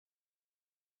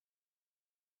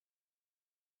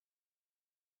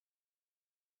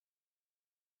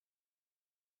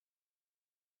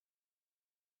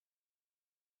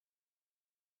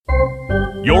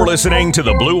You're listening to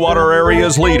the Blue Water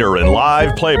Area's leader in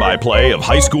live play-by-play of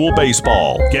high school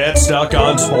baseball.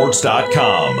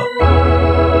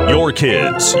 GetStuckOnSports.com. Your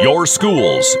kids, your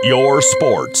schools, your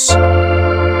sports.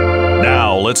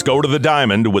 Now let's go to the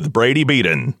Diamond with Brady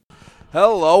Beaton.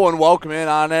 Hello and welcome in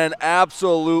on an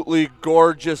absolutely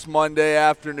gorgeous Monday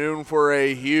afternoon for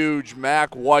a huge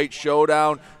Mac White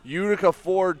showdown. Utica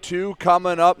Ford 2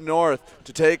 coming up north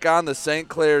to take on the St.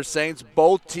 Clair Saints.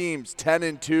 Both teams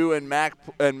 10-2 in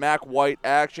Mac White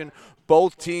action.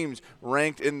 Both teams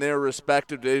ranked in their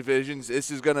respective divisions.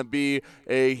 This is going to be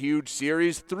a huge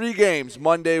series. 3 games,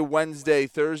 Monday, Wednesday,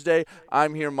 Thursday.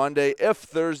 I'm here Monday. If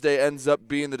Thursday ends up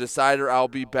being the decider, I'll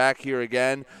be back here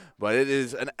again. But it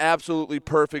is an absolutely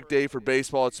perfect day for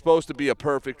baseball. It's supposed to be a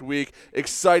perfect week.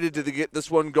 Excited to get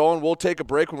this one going. We'll take a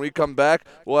break. When we come back,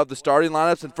 we'll have the starting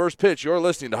lineups and first pitch. You're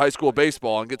listening to High School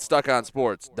Baseball on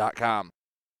GetStuckOnSports.com.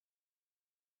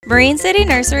 Marine City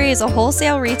Nursery is a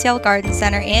wholesale retail garden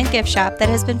center and gift shop that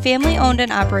has been family owned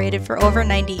and operated for over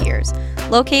 90 years.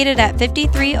 Located at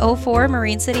 5304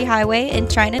 Marine City Highway in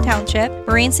China Township,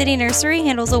 Marine City Nursery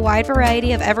handles a wide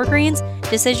variety of evergreens,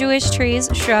 deciduous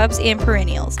trees, shrubs, and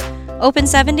perennials. Open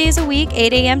 7 days a week,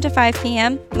 8 a.m. to 5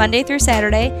 p.m., Monday through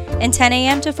Saturday, and 10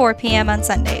 a.m. to 4 p.m. on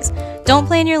Sundays. Don't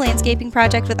plan your landscaping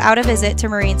project without a visit to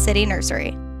Marine City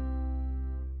Nursery.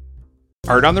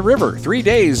 Art on the River, 3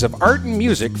 days of art and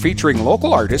music featuring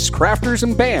local artists, crafters,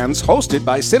 and bands hosted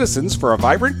by citizens for a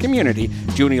vibrant community,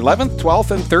 June 11th, 12th,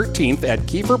 and 13th at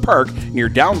Kiefer Park near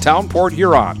downtown Port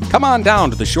Huron. Come on down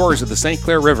to the shores of the St.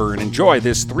 Clair River and enjoy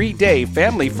this 3-day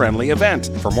family-friendly event.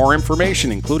 For more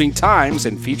information, including times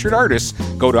and featured artists,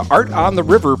 go to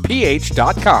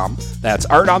artontheriverph.com. That's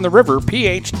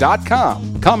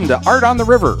artontheriverph.com. Come to Art on the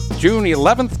River, June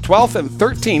 11th, 12th, and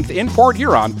 13th in Port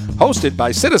Huron, hosted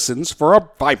by citizens for a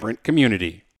vibrant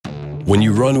community. When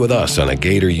you run with us on a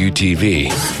Gator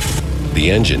UTV, the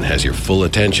engine has your full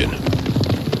attention.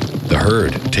 The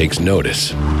herd takes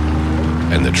notice.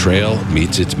 And the trail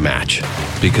meets its match.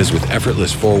 Because with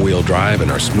effortless four-wheel drive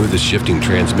and our smoothest shifting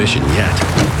transmission yet,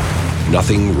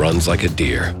 nothing runs like a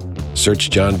deer. Search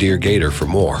John Deere Gator for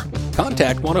more.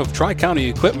 Contact one of Tri-County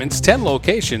Equipment's 10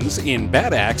 locations in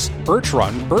Bad Axe, Birch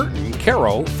Run, Burton,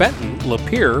 Caro, Fenton,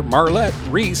 Lapeer, Marlette,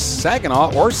 Reese,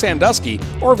 Saginaw, or Sandusky,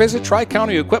 or visit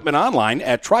Tri-County Equipment online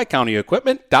at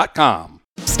tricountyequipment.com.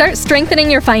 Start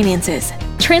strengthening your finances.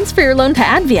 Transfer your loan to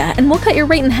Advia and we'll cut your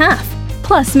rate in half.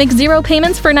 Plus, make 0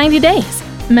 payments for 90 days.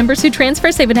 Members who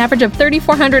transfer save an average of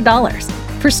 $3,400.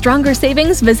 For stronger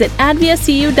savings, visit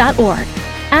adviacu.org.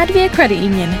 Advia Credit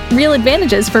Union. Real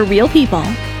advantages for real people.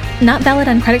 Not valid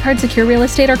on credit card, secure real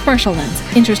estate, or commercial loans.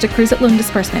 Interest accrues at loan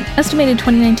disbursement. Estimated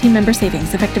 2019 member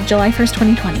savings effective July 1st,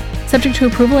 2020. Subject to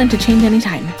approval and to change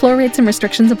anytime. Floor rates and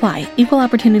restrictions apply. Equal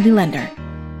opportunity lender.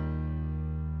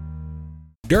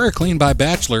 DuraClean by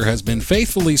Bachelor has been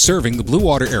faithfully serving the Blue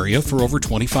Water area for over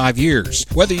 25 years.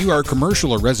 Whether you are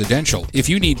commercial or residential, if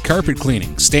you need carpet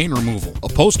cleaning, stain removal,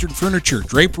 upholstered furniture,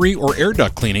 drapery, or air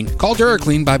duct cleaning, call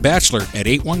DuraClean by Bachelor at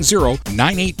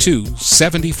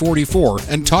 810-982-7044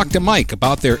 and talk to Mike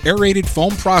about their aerated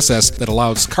foam process that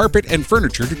allows carpet and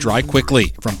furniture to dry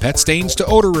quickly. From pet stains to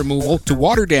odor removal to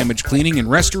water damage cleaning and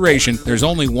restoration, there's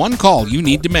only one call you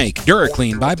need to make.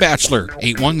 DuraClean by Bachelor,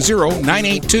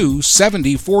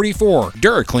 810-982-7044.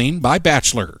 DuraClean by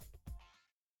Bachelor.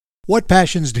 What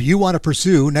passions do you want to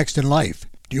pursue next in life?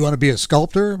 Do you want to be a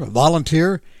sculptor, a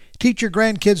volunteer, teach your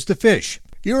grandkids to fish?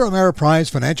 Your Ameriprise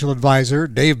financial advisor,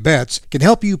 Dave Betts, can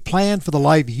help you plan for the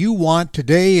life you want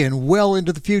today and well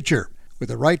into the future. With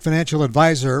the right financial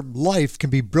advisor, life can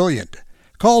be brilliant.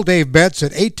 Call Dave Betts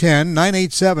at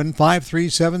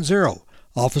 810-987-5370.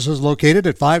 Office is located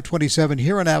at 527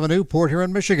 Huron Avenue, Port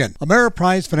Huron, Michigan.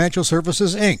 Ameriprise Financial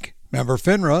Services, Inc., member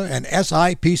FINRA and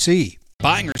SIPC.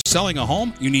 Buying or selling a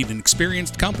home? You need an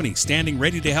experienced company standing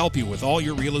ready to help you with all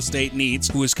your real estate needs,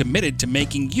 who is committed to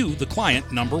making you the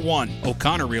client number one.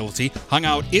 O'Connor Realty hung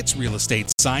out its real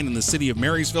estate sign in the city of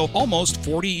Marysville almost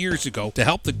 40 years ago to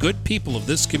help the good people of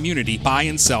this community buy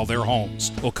and sell their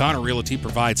homes. O'Connor Realty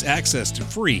provides access to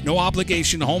free,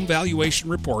 no-obligation home valuation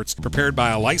reports prepared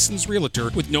by a licensed realtor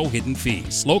with no hidden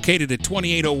fees. Located at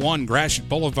 2801 Gratiot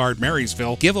Boulevard,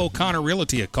 Marysville, give O'Connor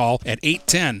Realty a call at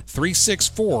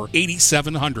 810-364-8600.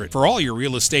 888-848-700 for all your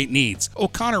real estate needs.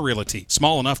 O'Connor Realty,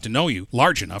 small enough to know you,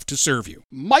 large enough to serve you.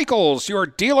 Michael's, your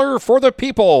dealer for the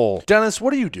people. Dennis,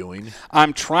 what are you doing?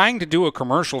 I'm trying to do a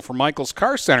commercial for Michael's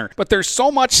Car Center, but there's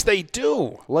so much they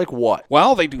do. Like what?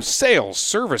 Well, they do sales,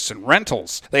 service, and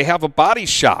rentals. They have a body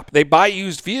shop. They buy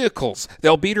used vehicles.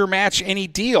 They'll beat or match any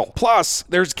deal. Plus,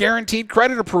 there's guaranteed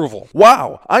credit approval.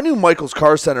 Wow, I knew Michael's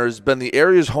Car Center has been the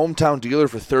area's hometown dealer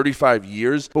for 35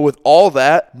 years, but with all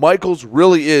that, Michael's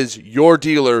really is your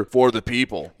dealer for the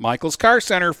people. Michael's Car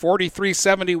Center,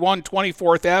 4371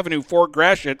 24th Avenue, Fort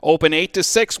Gratiot. Open 8 to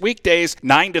 6 weekdays,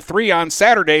 9 to 3 on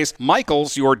Saturdays.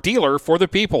 Michael's, your dealer for the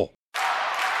people.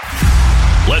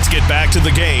 Let's get back to the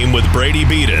game with Brady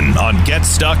Beaton on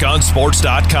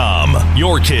GetStuckOnSports.com.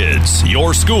 Your kids,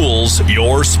 your schools,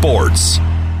 your sports.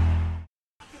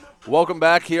 Welcome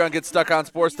back here on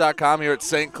GetStuckOnSports.com here at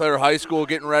St. Clair High School,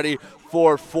 getting ready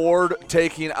for Ford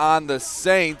taking on the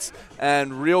Saints.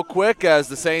 And real quick, as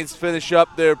the Saints finish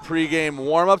up their pregame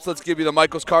warm-ups, let's give you the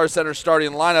Michael's Car Center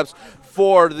starting lineups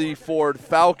for the Ford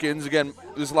Falcons. Again,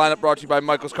 this lineup brought to you by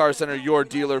Michael's Car Center, your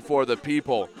dealer for the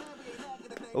people.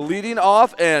 Leading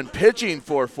off and pitching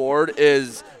for Ford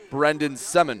is Brendan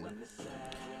Semin.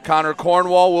 Connor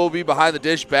Cornwall will be behind the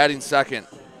dish, batting second.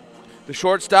 The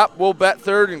shortstop will bat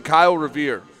third, and Kyle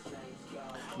Revere.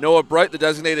 Noah Bright, the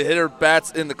designated hitter,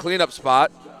 bats in the cleanup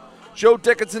spot. Joe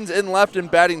Dickinson's in left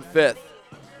and batting fifth.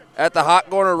 At the hot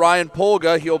corner, Ryan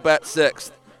Polga, he'll bat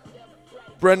sixth.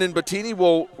 Brendan Bettini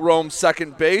will roam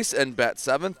second base and bat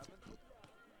seventh.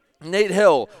 Nate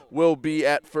Hill will be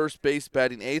at first base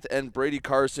batting eighth, and Brady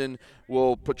Carson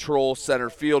will patrol center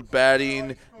field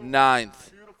batting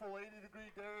ninth.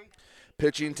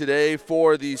 Pitching today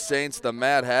for the Saints, the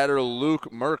Mad Hatter,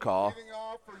 Luke Murkaw.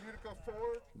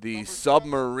 The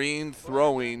submarine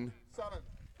throwing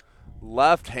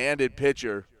left-handed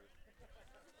pitcher.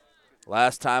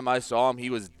 Last time I saw him,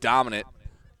 he was dominant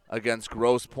against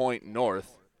Grosse Pointe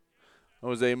North. It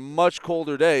was a much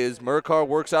colder day as Murkaw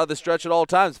works out of the stretch at all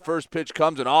times. First pitch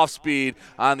comes an off speed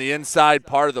on the inside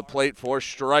part of the plate for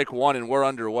strike one, and we're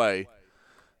underway.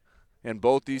 And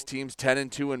both these teams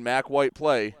 10-2 in MAC White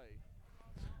play.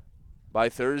 By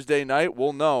Thursday night,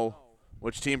 we'll know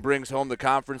which team brings home the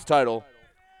conference title.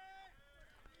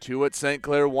 2 at St.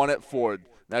 Clair, 1 at Ford.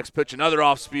 Next pitch, another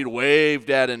off speed, waved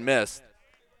at and missed.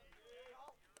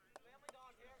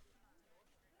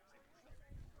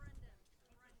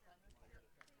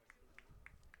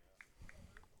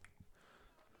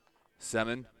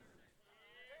 Semin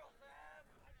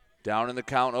down in the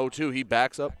count 0-2. He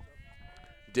backs up,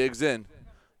 digs in.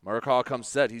 Murkaw comes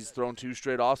set. He's thrown 2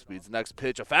 straight off speeds. Next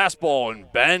pitch, a fastball,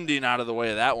 and bending out of the way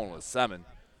of that one was Semin.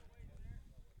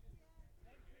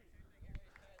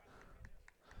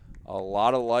 A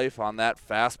lot of life on that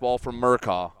fastball from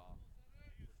Murkaw.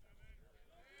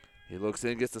 He looks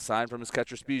in, gets the sign from his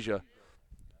catcher, Spezia.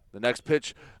 The next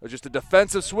pitch, just a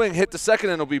defensive swing, hit to second,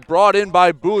 and it'll be brought in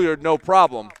by Bouillard, no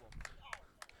problem.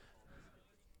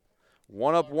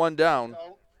 1 up, 1 down.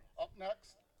 Up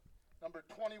next, number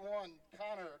 21,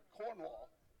 Connor Cornwall.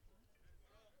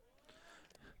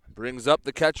 Brings up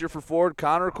the catcher for Ford,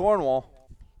 Connor Cornwall.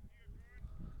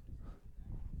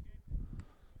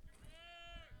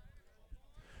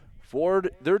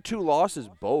 Ford, their 2 losses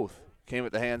both came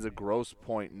at the hands of Grosse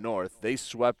Pointe North. They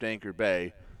swept Anchor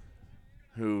Bay,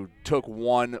 who took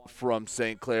 1 from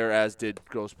St. Clair, as did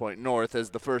Grosse Pointe North,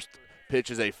 as the first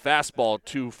pitch is a fastball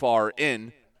too far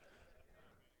in.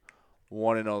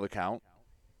 1-0 the count.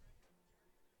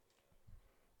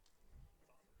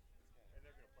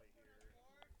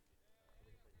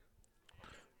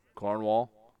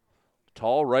 Cornwall,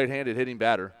 tall right-handed hitting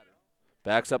batter.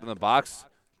 Backs up in the box,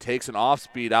 takes an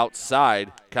off-speed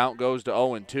outside. Count goes to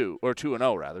 0-2, or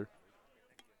 2-0 rather.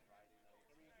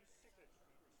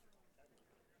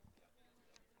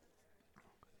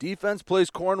 Defense plays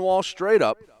Cornwall straight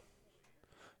up.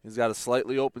 He's got a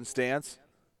slightly open stance.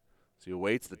 So he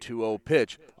awaits the 2-0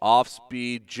 pitch. Off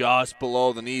speed just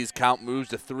below the knees. Count moves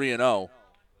to 3-0.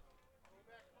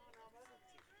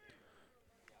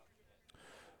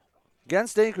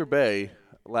 Against Anchor Bay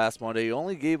last Monday, he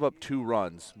only gave up 2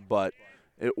 runs, but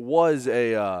it was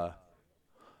a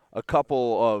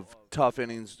couple of tough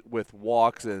innings with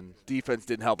walks, and defense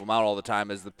didn't help him out all the time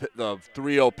as the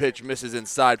 3-0 pitch misses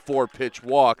inside, 4-pitch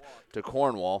walk to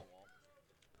Cornwall.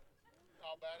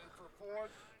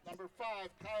 Number 5,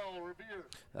 Kyle Revere.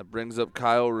 That brings up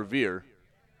Kyle Revere,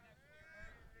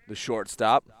 the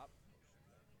shortstop.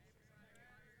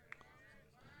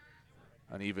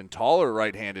 An even taller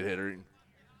right-handed hitter,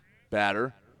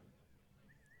 batter.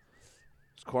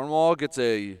 Cornwall gets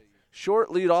a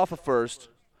short lead off of first.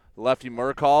 Lefty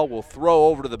Murcall will throw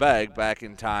over to the bag. Back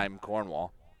in time,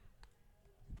 Cornwall.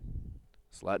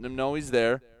 Just letting him know he's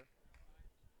there.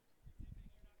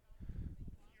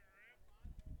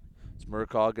 As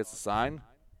Murcall gets the sign.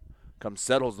 Comes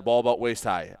set, holds the ball about waist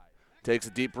high. Takes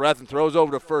a deep breath and throws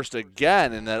over to first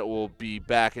again, and that will be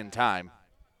back in time.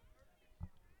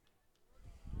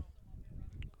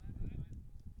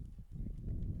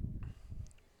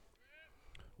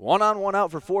 One on, one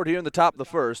out for Ford here in the top of the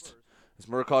first. As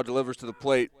Murcall delivers to the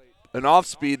plate. An off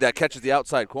speed that catches the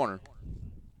outside corner.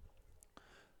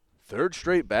 Third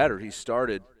straight batter he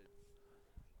started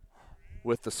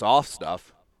with the soft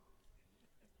stuff.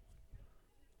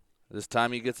 This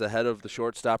time he gets ahead of the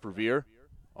shortstop Revere.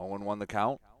 0-1 the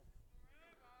count.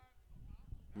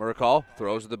 Murcall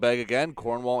throws to the bag again.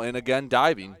 Cornwall in again,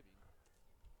 diving.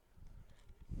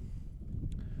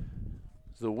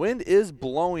 The wind is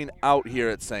blowing out here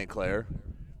at St. Clair.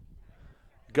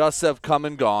 Gusts have come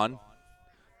and gone.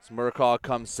 As Murcall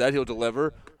comes set, he'll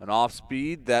deliver an off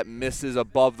speed that misses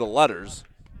above the letters.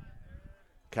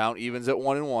 Count evens at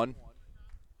 1-1.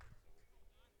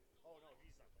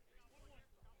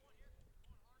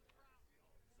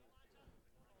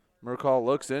 Murcall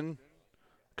looks in,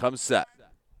 comes set.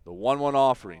 The 1-1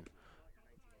 offering.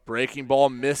 Breaking ball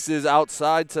misses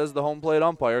outside, says the home plate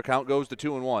umpire. Count goes to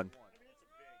 2-1.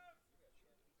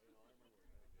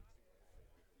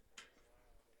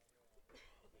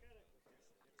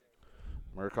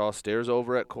 Murcall stares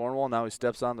over at Cornwall. Now he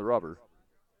steps on the rubber.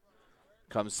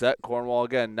 Comes set. Cornwall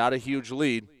again. Not a huge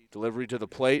lead. Delivery to the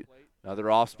plate.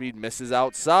 Another off speed misses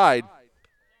outside.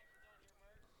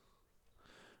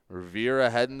 Revere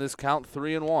ahead in this count,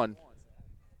 3-1.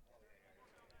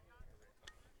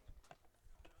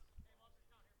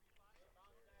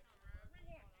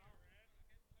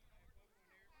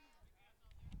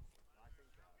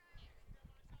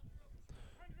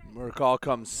 Murcall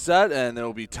comes set, and there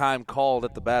will be time called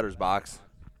at the batter's box.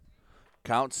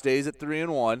 Count stays at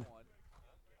 3-1.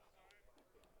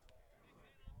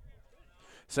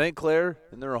 St. Clair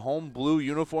in their home blue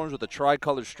uniforms with a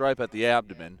tricolor stripe at the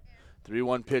abdomen.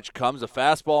 3-1 pitch comes. A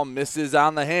fastball misses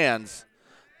on the hands.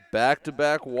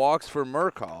 Back-to-back walks for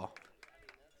Murcall.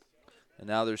 And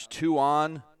now there's 2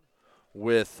 on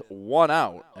with 1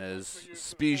 out as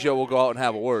Spezia will go out and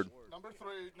have a word. Number 3,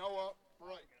 Noah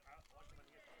Bright.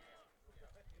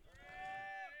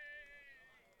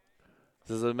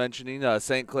 As I was mentioning,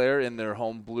 St. Clair in their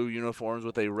home blue uniforms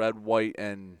with a red, white,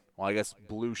 and, well, I guess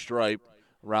blue stripe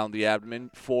around the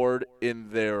abdomen. Ford in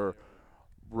their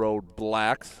road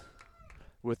blacks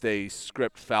with a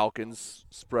script Falcons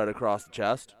spread across the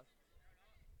chest.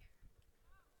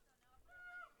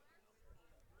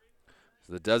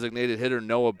 So the designated hitter,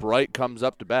 Noah Bright, comes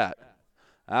up to bat.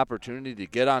 Opportunity to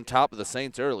get on top of the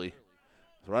Saints early.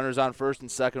 Runners on first and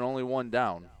second, only 1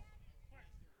 down.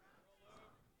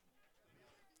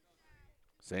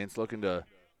 Saints looking to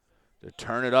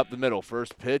turn it up the middle.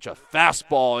 First pitch, a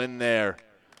fastball in there.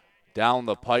 Down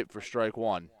the pipe for strike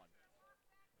 1.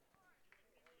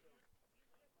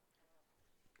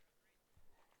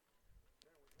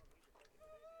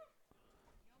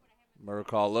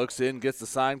 Murcall looks in, gets the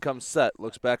sign, comes set.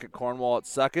 Looks back at Cornwall at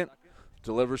second.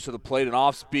 Delivers to the plate, an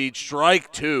off-speed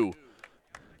strike 2.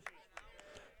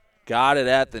 Got it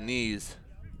at the knees.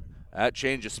 That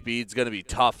change of speed is going to be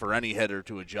tough for any hitter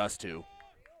to adjust to.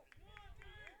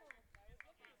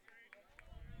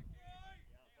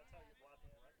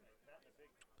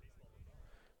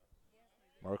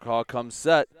 Murcall comes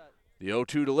set. The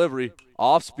 0-2 delivery.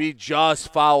 Off speed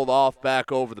just fouled off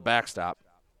back over the backstop.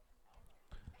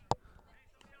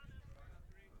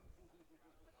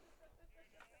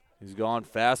 He's gone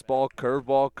fastball,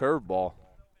 curveball, curveball.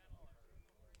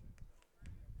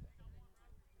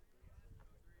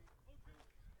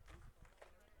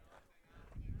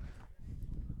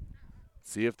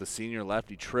 See if the senior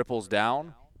lefty triples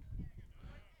down.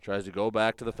 Tries to go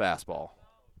back to the fastball.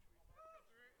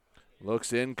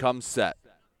 Looks in, comes set.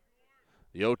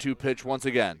 The 0-2 pitch once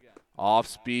again. Off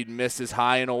speed, misses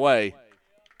high and away.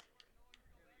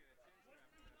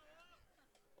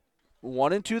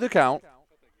 1-2 the count.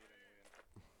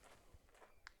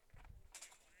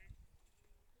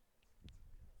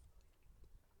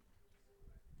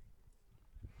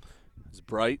 It's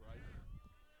Bright.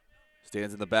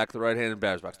 Stands in the back of the right-handed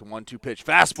batter's box. The 1-2 pitch.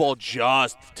 Fastball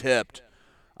just tipped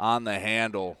on the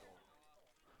handle.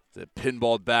 It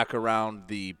pinballed back around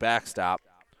the backstop.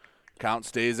 Count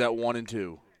stays at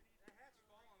 1-2.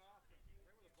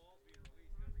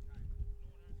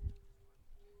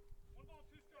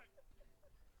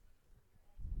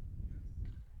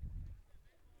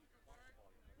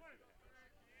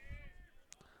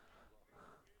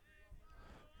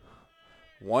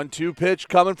 1-2 pitch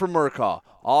coming from Murkaw.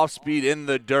 Off speed in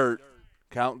the dirt.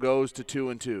 Count goes to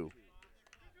 2-2.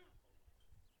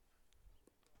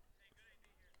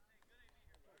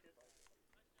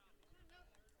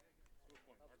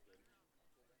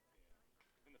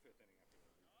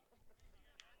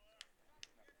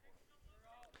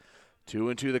 Two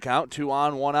and two the count. 2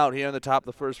 on, 1 out here in the top of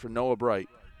the first for Noah Bright.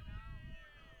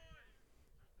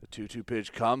 The 2-2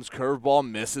 pitch comes. Curveball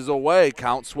misses away.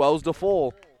 Count swells to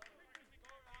full.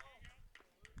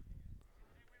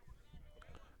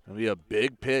 Going to be a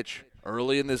big pitch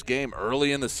early in this game,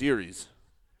 early in the series.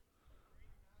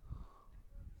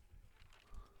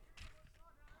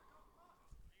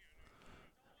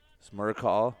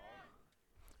 Murkaw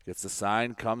gets the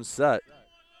sign, comes set.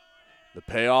 The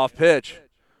payoff pitch.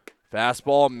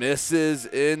 Fastball misses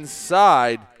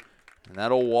inside, and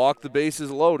that'll walk the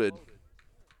bases loaded.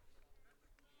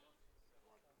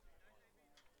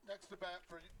 Next to bat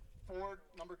for Ford,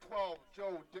 number 12,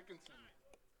 Joe Dickinson.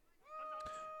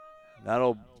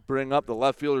 That'll bring up the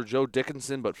left fielder, Joe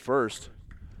Dickinson, but first,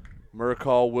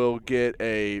 Murkaw will get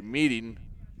a meeting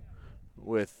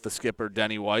with the skipper,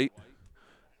 Denny White,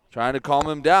 trying to calm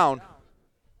him down.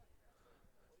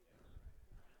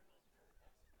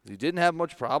 He didn't have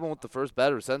much problem with the first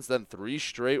batter. Since then, 3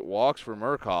 straight walks for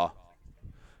Murkaw.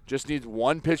 Just needs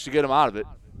 1 pitch to get him out of it.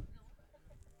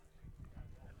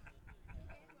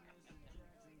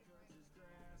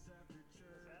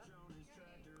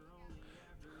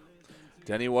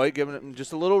 Denny White giving him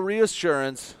just a little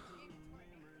reassurance.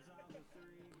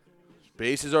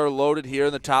 Bases are loaded here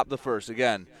in the top of the first.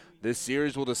 Again, this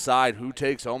series will decide who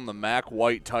takes home the Mac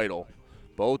White title.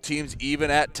 Both teams even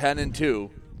at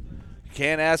 10-2. You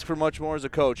can't ask for much more as a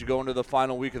coach. You go into the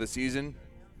final week of the season,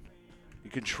 you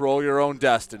control your own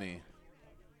destiny.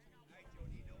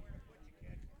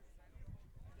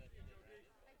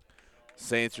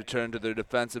 Saints return to their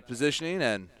defensive positioning,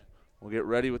 and we'll get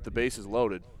ready with the bases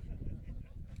loaded.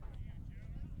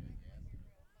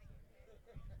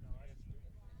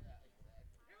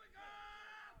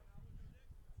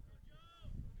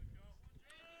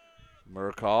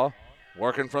 Murkaw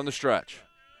working from the stretch.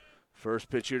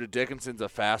 First pitch here to Dickinson's a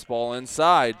fastball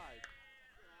inside.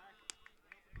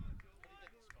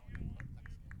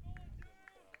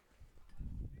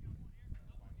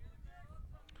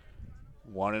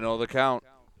 One and 0 the count.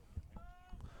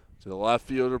 To the left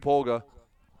fielder, Polga.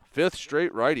 5th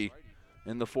straight righty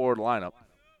in the Ford lineup.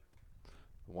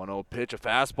 1-0 pitch, a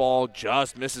fastball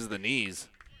just misses the knees.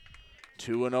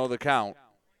 2-0 the count.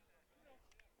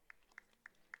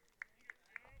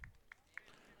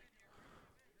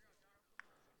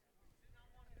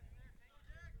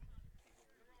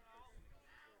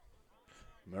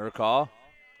 Murkaw,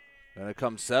 gonna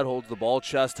come set, holds the ball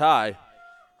chest high.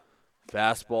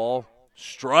 Fastball,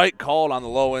 strike called on the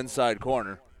low inside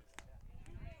corner.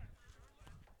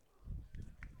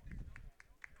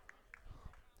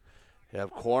 You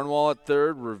have Cornwall at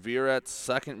third, Revere at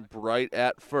second, Bright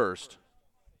at first.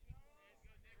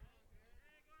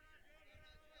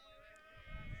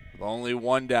 Only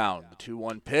 1 down. The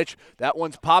 2-1 pitch. That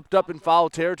one's popped up in foul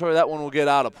territory. That one will get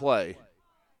out of play.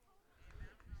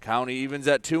 County evens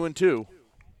at 2-2.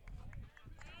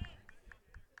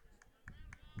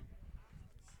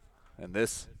 And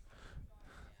these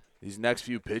next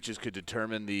few pitches could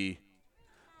determine the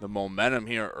momentum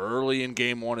here early in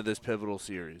game 1 of this pivotal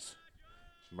series.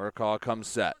 Murkaw comes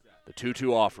set. The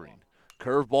 2-2 offering.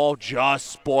 Curveball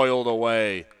just spoiled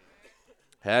away.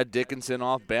 Had Dickinson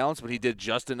off balance, but he did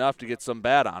just enough to get some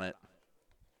bat on it.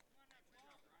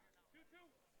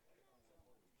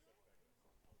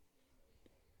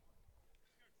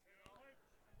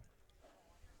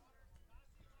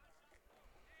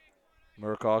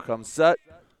 Murkaw comes set.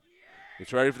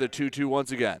 Gets ready for the 2-2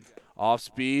 once again. Off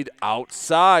speed,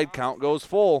 outside. Count goes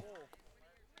full.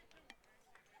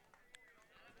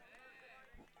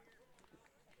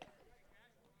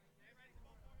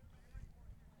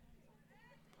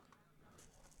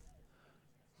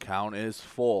 Count is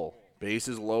full.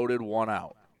 Bases loaded, 1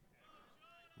 out.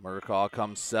 Murkaw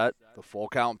comes set. The full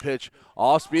count pitch.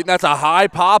 Off speed, and that's a high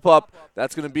pop-up.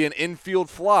 That's going to be an infield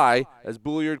fly as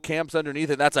Bouliard camps underneath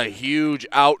it. That's a huge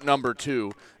out, number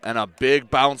 2, and a big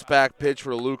bounce-back pitch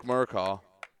for Luke Murkaw.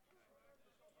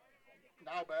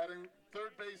 Now batting,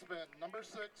 third baseman, number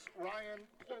 6, Ryan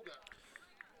Polga.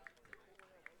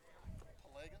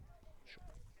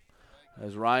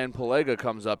 As Ryan Pelega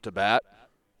comes up to bat.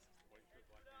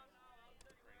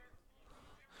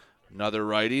 Another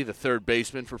righty, the third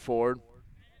baseman for Ford.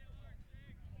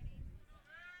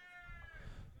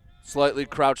 Slightly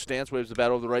crouched stance, waves the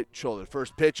bat over the right shoulder.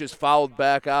 First pitch is fouled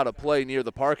back out of play near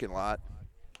the parking lot.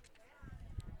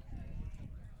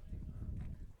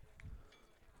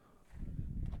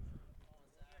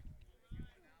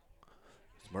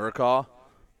 Murkaw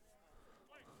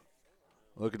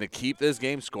looking to keep this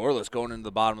game scoreless going into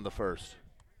the bottom of the first.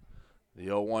 The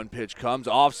 0-1 pitch comes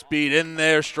off speed in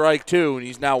there, strike two, and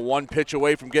he's now one pitch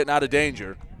away from getting out of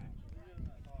danger.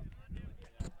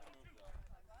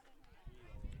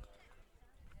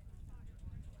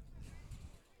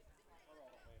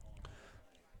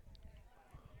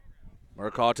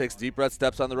 Murkaw takes a deep breath,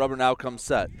 steps on the rubber, now comes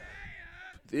set.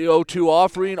 The 0-2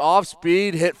 offering, off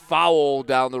speed, hit foul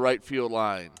down the right field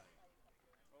line.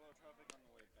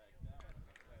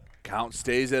 Count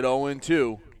stays at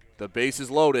 0-2. The base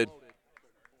is loaded.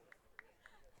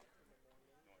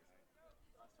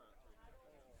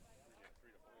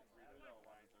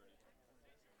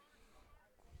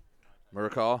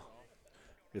 Murkaw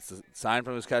gets a sign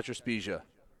from his catcher, Spezia.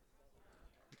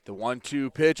 The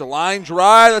 1-2 pitch, a line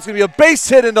drive. That's going to be a base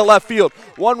hit into left field.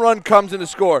 One run comes in to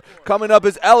score. Coming up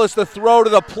is Ellis. The throw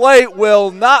to the plate will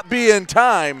not be in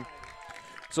time.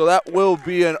 So that will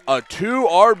be a 2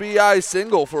 RBI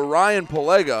single for Ryan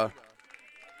Pelega.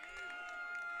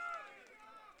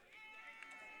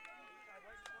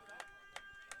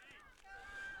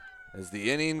 As the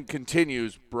inning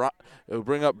continues, it will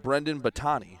bring up Brendan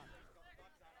Batani.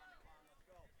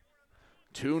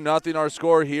 2-0 our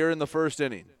score here in the first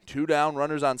inning. 2 down,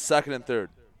 runners on second and third.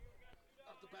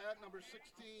 Up the bat, number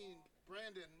 16,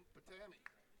 Brandon Batani.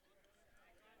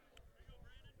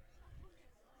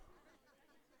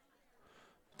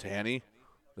 Tanny,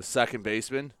 the second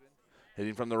baseman,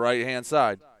 hitting from the right-hand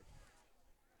side.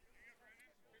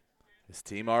 His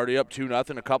team already up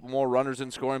 2-0. A couple more runners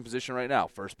in scoring position right now.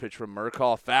 First pitch from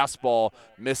Murkaw. Fastball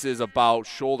misses about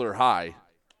shoulder high.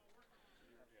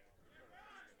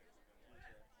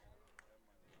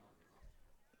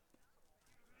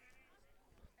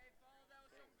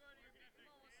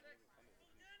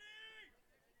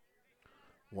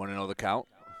 One and 0 the count.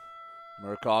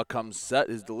 Murkaw comes set.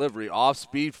 His delivery off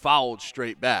speed, fouled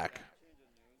straight back.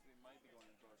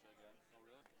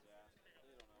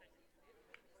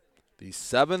 The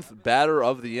 7th batter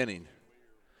of the inning.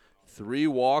 3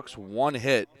 walks, 1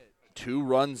 hit, 2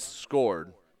 runs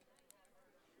scored.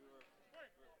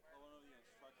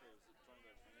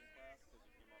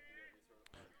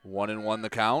 One and 1 the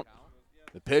count.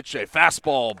 The pitch, a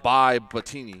fastball by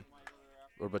Batani.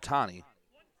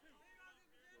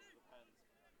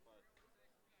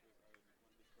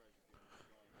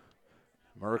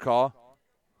 Murkaw,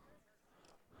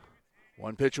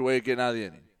 1 pitch away getting out of the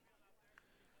inning.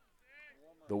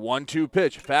 The 1-2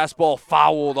 pitch, fastball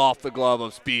fouled off the glove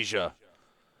of Spezia.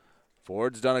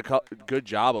 Ford's done a good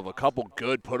job of a couple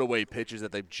good put-away pitches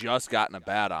that they've just gotten a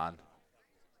bat on.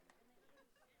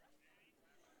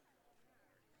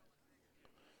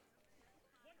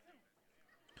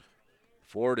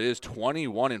 Ford is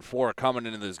 21-4 coming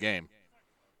into this game.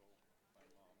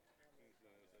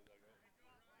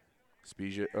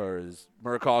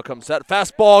 Murkaw comes set.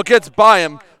 Fastball gets by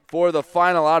him for the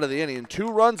final out of the inning.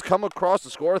 2 runs come across the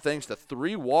score thanks to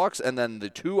 3 walks and then the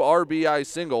 2 RBI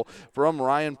single from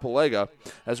Ryan Pelega.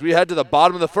 As we head to the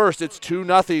bottom of the first, it's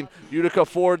 2-0 Utica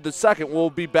Ford the second.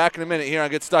 We'll be back in a minute here on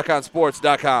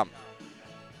GetStuckOnSports.com.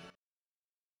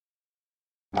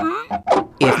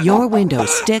 If your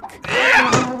windows stick,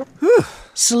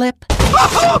 slip,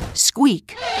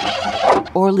 squeak,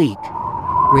 or leak,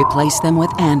 replace them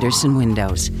with Andersen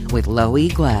windows. With low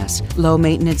E-glass, low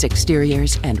maintenance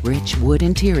exteriors, and rich wood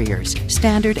interiors,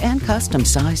 standard and custom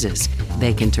sizes,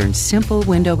 they can turn simple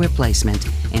window replacement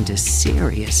into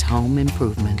serious home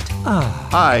improvement.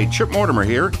 Hi, Chip Mortimer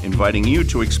here, inviting you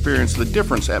to experience the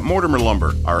difference at Mortimer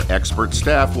Lumber. Our expert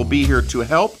staff will be here to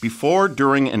help before,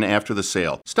 during, and after the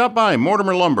sale. Stop by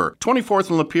Mortimer Lumber, 24th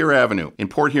and Lapeer Avenue in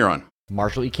Port Huron.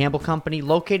 Marshall E. Campbell Company,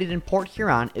 located in Port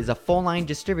Huron, is a full-line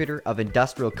distributor of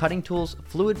industrial cutting tools,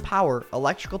 fluid power,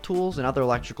 electrical tools, and other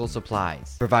electrical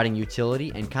supplies, providing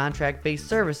utility and contract-based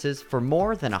services for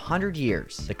more than 100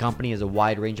 years. The company has a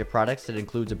wide range of products that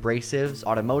includes abrasives,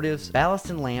 automotives, ballast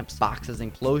and lamps, boxes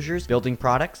and closures, building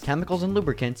products, chemicals and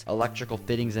lubricants, electrical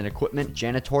fittings and equipment,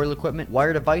 janitorial equipment,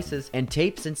 wire devices, and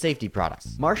tapes and safety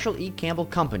products. Marshall E. Campbell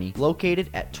Company, located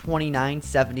at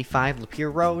 2975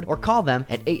 Lapeer Road, or call them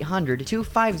at 800-250-7520.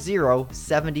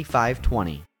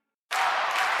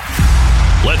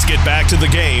 Let's get back to the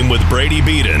game with Brady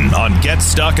Beaton on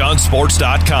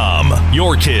GetStuckOnSports.com.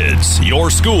 Your kids,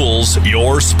 your schools,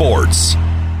 your sports.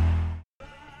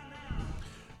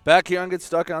 Back here on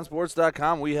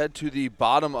GetStuckOnSports.com, we head to the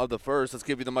bottom of the first. Let's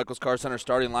give you the Michaels Car Center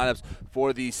starting lineups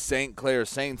for the St. Clair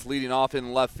Saints. Leading off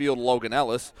in left field, Logan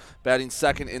Ellis. Batting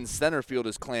second in center field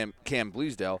is Cam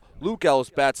Bleasdale. Luke Ellis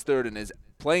bats third and is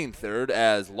playing third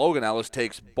as Logan Ellis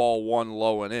takes ball 1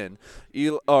 low and in.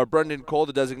 Brendan Cole,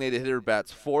 the designated hitter,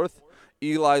 bats fourth.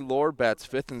 Eli Lord bats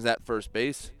fifth and is at first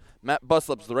base. Matt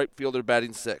Buslup's the right fielder,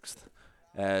 batting sixth.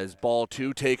 As ball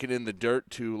 2 taken in the dirt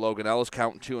to Logan Ellis,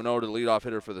 counting 2-0 to the leadoff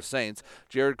hitter for the Saints.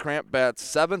 Jared Cramp bats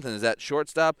seventh and is at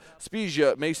shortstop.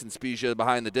 Mason Spezia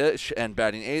behind the dish and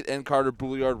batting eighth. And Carter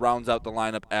Bouliard rounds out the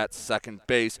lineup at second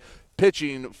base.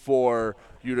 Pitching for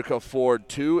Utica Ford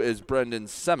 2 is Brendan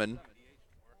Semin.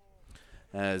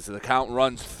 As the count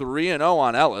runs 3-0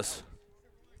 on Ellis.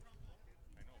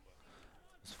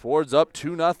 Ford's up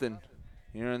 2-0.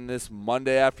 Here in this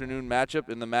Monday afternoon matchup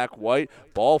in the MAC White.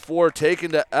 Ball 4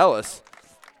 taken to Ellis.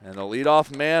 And the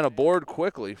leadoff man aboard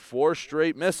quickly. 4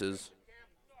 straight misses.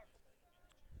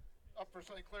 Up for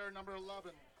St. Clair, number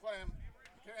 11,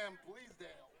 Cam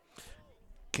Bleasdale.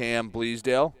 Cam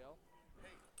Bleasdale.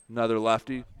 Another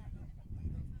lefty.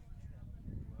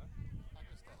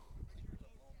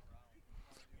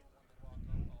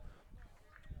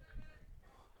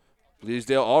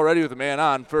 Bleasdale already with a man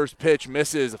on. First pitch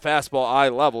misses. A fastball eye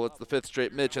level. It's the 5th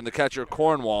straight mitch, and the catcher,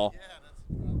 Cornwall,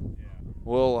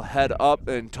 will head up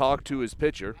and talk to his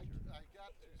pitcher.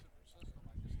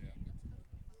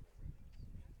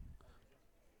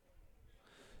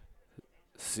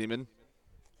 Seaman,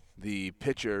 the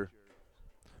pitcher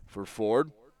for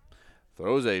Ford,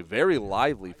 throws a very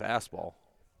lively fastball.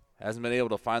 Hasn't been able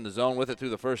to find the zone with it through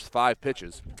the first 5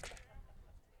 pitches.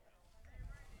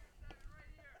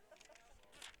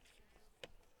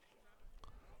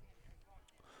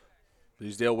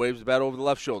 Bleasdale waves the bat over the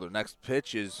left shoulder. Next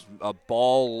pitch is a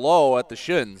ball low at the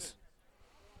shins.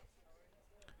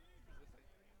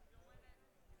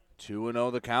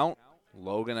 2-0 the count.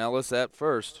 Logan Ellis at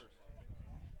first.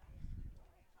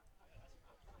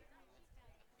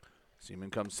 Seaman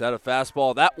comes set, a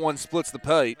fastball. That one splits the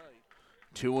plate.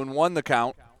 2-1 the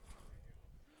count.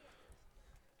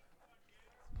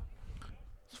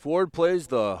 Ford plays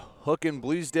the hook and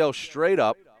Bleasdale straight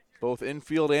up, both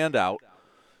infield and out.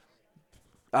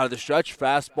 Out of the stretch,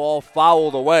 fastball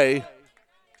fouled away.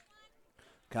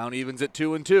 Count evens at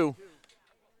 2-2.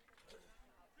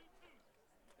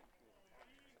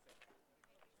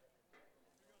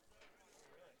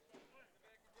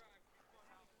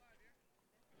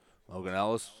 Logan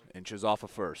Ellis inches off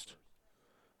of first.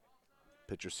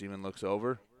 Pitcher Seaman looks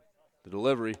over. The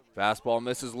delivery. Fastball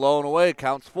misses low and away.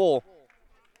 Counts full.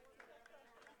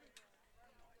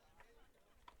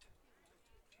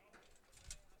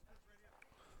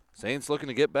 Saints looking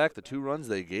to get back the 2 runs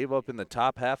they gave up in the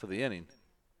top half of the inning.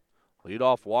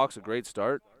 Leadoff walks, a great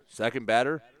start. Second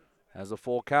batter has a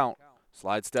full count.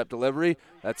 Slide step delivery.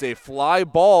 That's a fly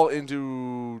ball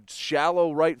into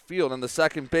shallow right field, and the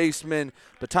second baseman,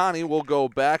 Batani, will go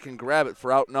back and grab it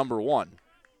for out number 1.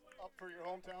 Up for your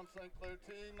hometown St. Clair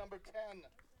team, number 10,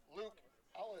 Luke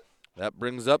Ellis. That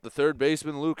brings up the third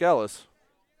baseman, Luke Ellis.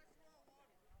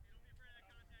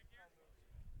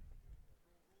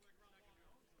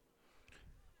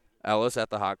 Ellis at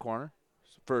the hot corner.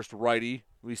 First righty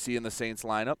we see in the Saints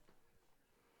lineup.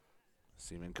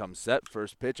 Seaman comes set.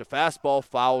 First pitch, a fastball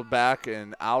fouled back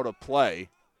and out of play.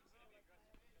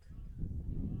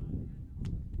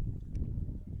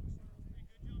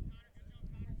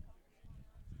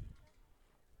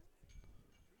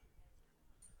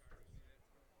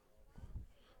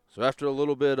 So after a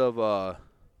little bit of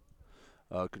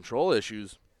control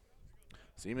issues,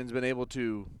 Seaman's been able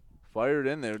to fire it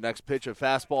in there. Next pitch, a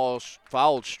fastball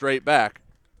fouled straight back.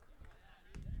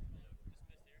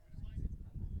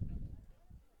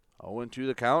 0-2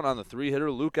 the count on the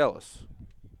 3-hitter, Luke Ellis.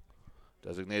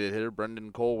 Designated hitter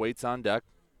Brendan Cole waits on deck.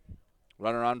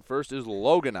 Runner on first is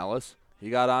Logan Ellis. He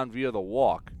got on via the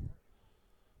walk.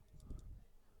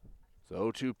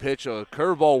 So 0-2 pitch, a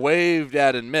curveball waved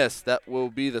at and missed. That will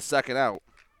be the second out.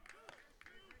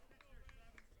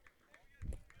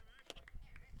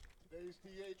 Today's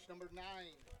DH, number 9,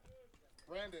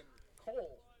 Brandon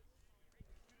Cole.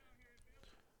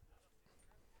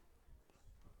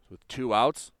 With 2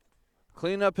 outs,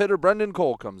 cleanup hitter Brendan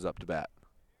Cole comes up to bat.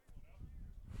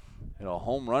 Hit a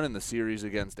home run in the series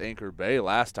against Anchor Bay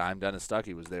last time. Dennis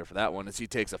Stuckey was there for that one as he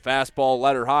takes a fastball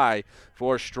letter high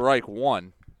for strike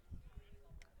 1.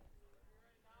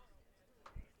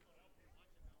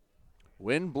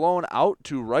 Wind blown out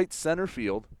to right center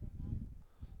field.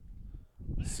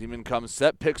 Seaman comes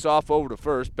set, picks off over to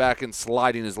first. Back and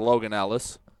sliding is Logan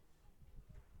Ellis.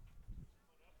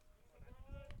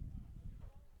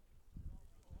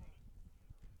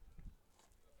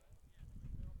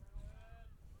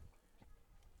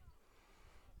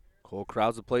 Cole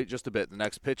crowds the plate just a bit. The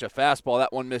next pitch, a fastball.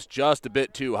 That one missed just a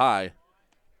bit too high.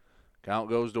 Count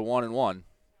goes to 1-1.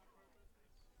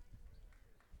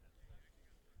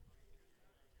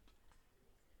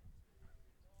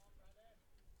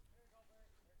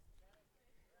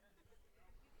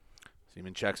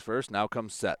 Seaman checks first, now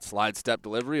comes set. Slide step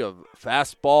delivery of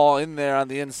fastball in there on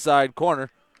the inside corner.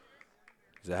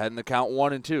 He's ahead in the count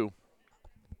 1-2.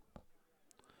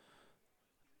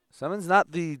 Simmons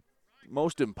not the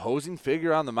most imposing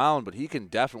figure on the mound, but he can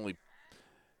definitely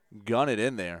gun it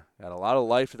in there. Got a lot of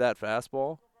life to that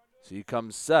fastball. So he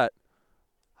comes set.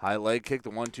 High leg kick, the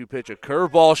 1-2 pitch, a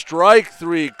curveball, strike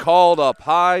three, called up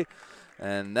high.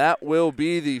 And that will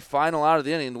be the final out of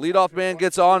the inning. The leadoff man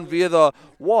gets on via the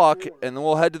walk, and then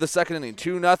we'll head to the second inning.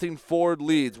 2-0 Ford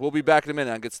leads. We'll be back in a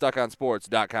minute on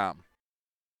GetStuckOnSports.com.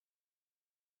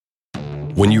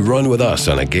 When you run with us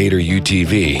on a Gator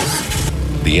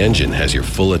UTV, the engine has your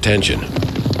full attention.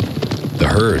 The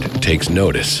herd takes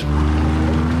notice.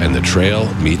 And the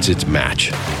trail meets its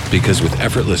match. Because with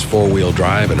effortless four-wheel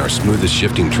drive and our smoothest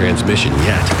shifting transmission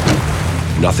yet,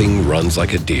 nothing runs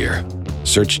like a deer.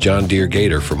 Search John Deere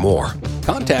Gator for more.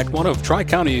 Contact one of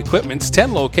Tri-County Equipment's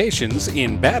 10 locations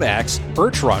in Bad Axe,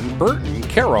 Birch Run, Burton,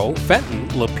 Caro, Fenton,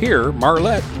 Lapeer,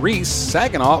 Marlette, Reese,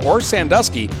 Saginaw, or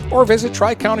Sandusky, or visit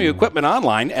Tri-County Equipment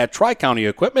online at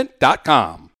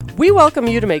tricountyequipment.com. We welcome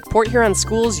you to make Port Huron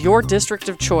Schools your district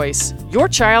of choice. Your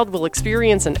child will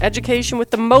experience an education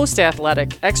with the most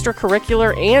athletic,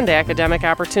 extracurricular, and academic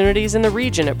opportunities in the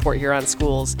region at Port Huron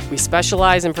Schools. We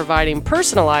specialize in providing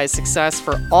personalized success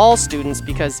for all students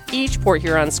because each Port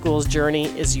Huron Schools journey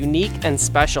is unique and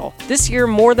special. This year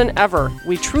more than ever,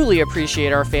 we truly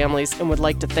appreciate our families and would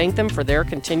like to thank them for their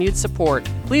continued support.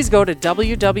 Please go to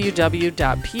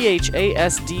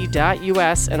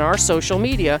www.phasd.us and our social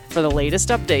media for the latest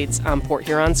updates on Port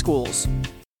Huron Schools.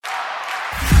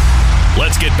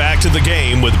 Let's get back to the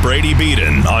game with Brady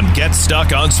Beaton on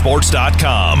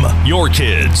GetStuckOnSports.com. Your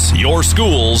kids, your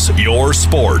schools, your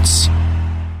sports.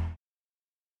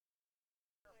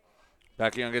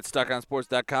 Back here on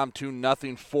GetStuckOnSports.com,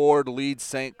 2-0 Ford leads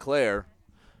St. Clair.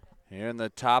 Here in the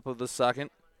top of the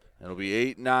second, it'll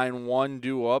be 8-9-1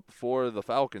 due up for the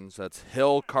Falcons. That's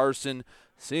Hill, Carson,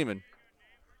 Seaman.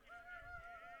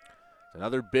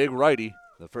 Another big righty.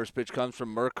 The first pitch comes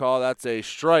from Murcaugh. That's a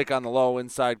strike on the low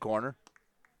inside corner.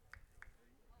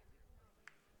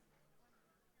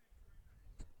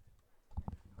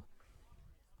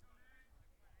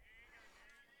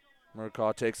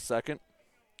 Murcaugh takes second.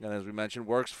 And as we mentioned,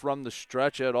 works from the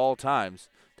stretch at all times.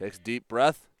 Takes a deep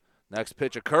breath. Next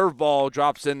pitch, a curveball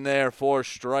drops in there for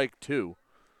strike two.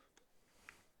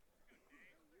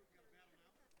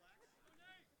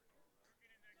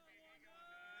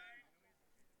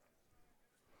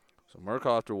 So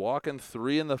Murcaugh, after walking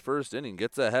 3 in the first inning,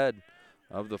 gets ahead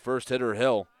of the first hitter,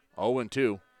 Hill,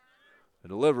 0-2. The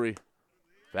delivery,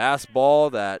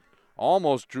 fastball that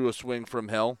almost drew a swing from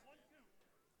Hill.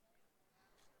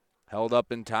 Held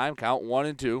up in time, count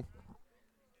 1-2.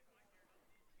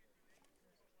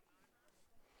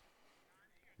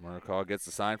 Murcaugh gets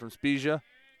the sign from Spezia,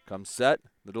 comes set,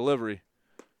 the delivery.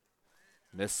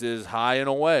 Misses high and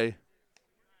away.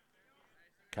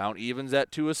 Count evens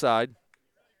at 2 aside.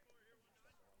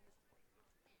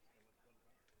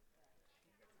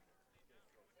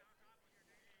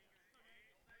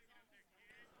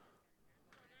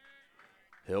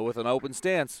 Hill with an open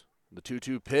stance. The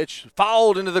 2-2 pitch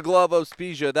fouled into the glove of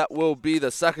Spezia. That will be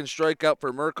the second strikeout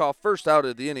for Murcaugh. First out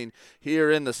of the inning here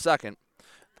in the second.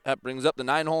 That brings up the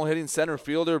 9-hole hitting center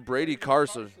fielder, Brady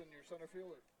Carson.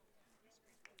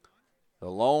 The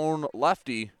lone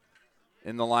lefty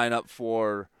in the lineup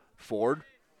for Ford.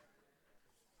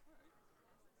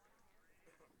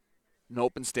 An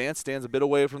open stance, stands a bit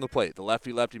away from the plate. The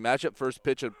lefty-lefty matchup. First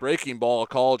pitch, a breaking ball, a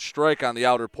called strike on the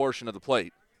outer portion of the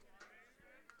plate.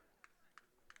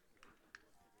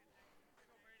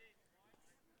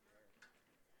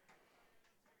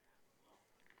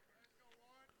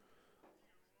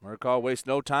 Murcaugh wastes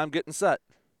no time getting set.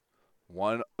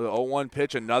 0-1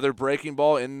 pitch, another breaking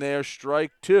ball in there, strike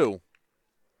two.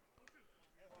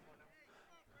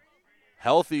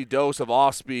 Healthy dose of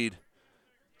off speed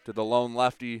to the lone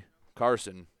lefty,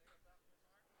 Carson.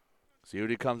 See what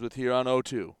he comes with here on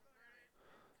 0-2.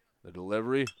 The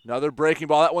delivery, another breaking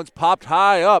ball. That one's popped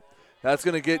high up. That's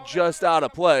going to get just out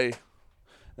of play.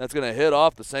 That's going to hit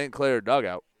off the St. Clair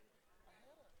dugout.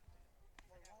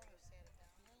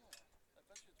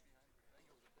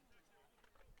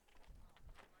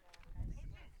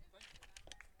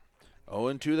 Oh,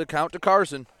 and 2 the count to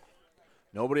Carson.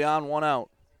 Nobody on, 1 out.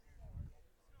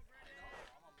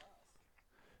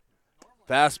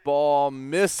 Fastball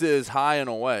misses high and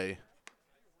away.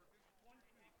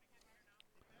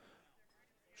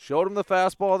 Showed him the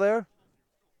fastball there.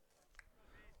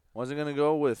 Wasn't going to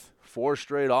go with 4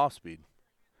 straight off speed.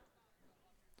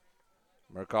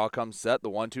 Murcaugh comes set, the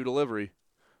 1-2 delivery.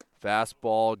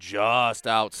 Fastball just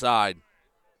outside.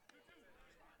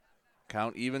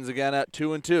 Count evens again at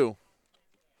 2-2.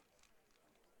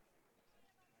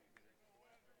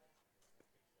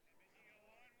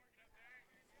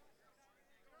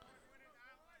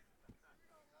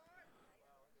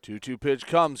 Two pitch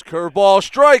comes. Curveball,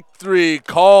 strike three.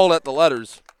 Called at the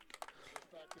letters.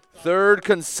 Third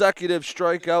consecutive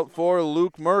strikeout for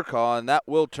Luke Murcaugh, and that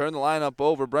will turn the lineup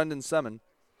over. Brendan Semin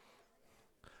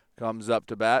comes up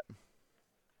to bat.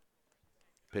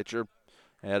 Pitcher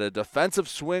had a defensive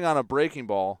swing on a breaking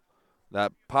ball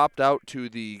that popped out to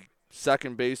the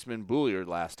second baseman Bouliard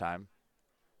last time.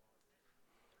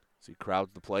 As he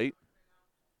crowds the plate.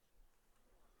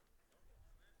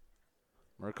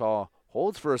 Murcaugh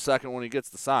holds for a second when he gets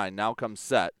the sign. Now comes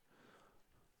set.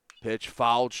 Pitch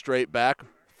fouled straight back.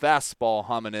 Fastball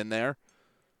humming in there.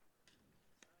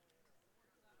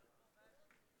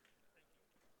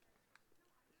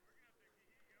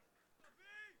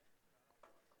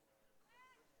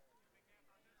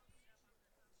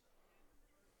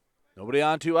 Nobody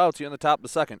on, 2 outs here in the top of the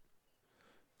second.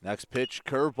 Next pitch,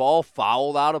 curveball,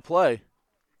 fouled out of play.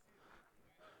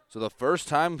 So the first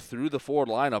time through the Ford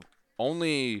lineup,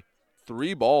 only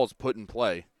 3 balls put in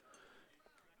play.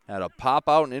 Had a pop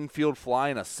out, an infield fly,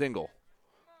 and a single.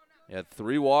 He had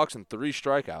 3 walks and 3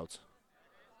 strikeouts.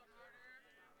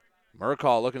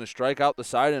 Murcaugh looking to strike out the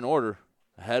side in order.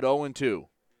 Ahead 0-2.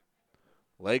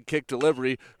 Leg kick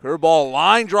delivery. Curveball,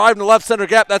 line drive in the left center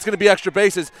gap. That's going to be extra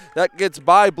bases. That gets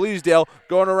by Bleasdale.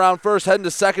 Going around first, heading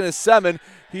to second is Semin.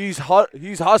 He's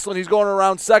hustling. He's going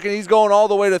around second. He's going all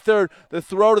the way to third. The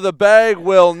throw to the bag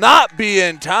will not be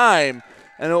in time.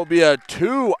 And it will be a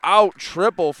 2-out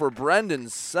triple for Brendan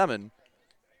Semin.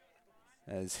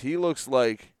 As he looks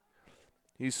like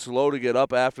he's slow to get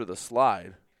up after the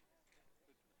slide.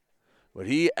 But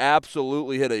he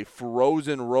absolutely hit a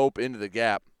frozen rope into the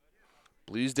gap.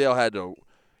 Bleasdale had to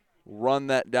run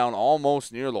that down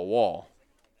almost near the wall.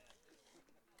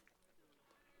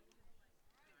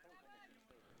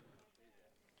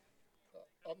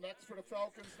 Up next for the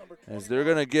Falcons, number 20. As they're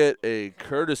going to get a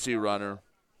courtesy runner.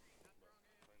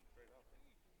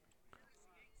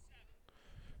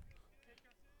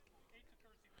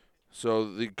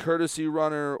 So the courtesy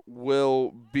runner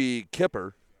will be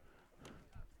Kipper.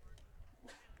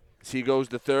 As he goes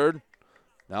to third.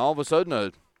 Now all of a sudden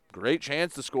a great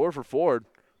chance to score for Ford.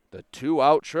 The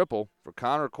 2-out triple for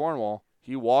Connor Cornwall.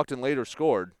 He walked and later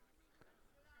scored.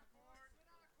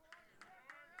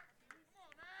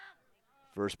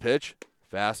 First pitch,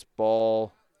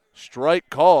 fastball, strike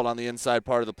called on the inside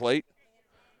part of the plate.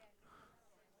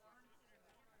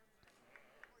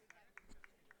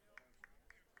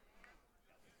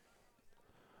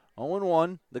 Oh and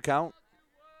 1, the count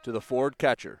to the Ford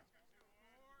catcher.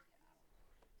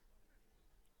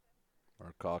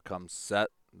 Murcaugh comes set.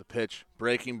 The pitch,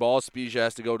 breaking ball. Spezia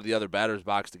has to go to the other batter's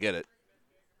box to get it.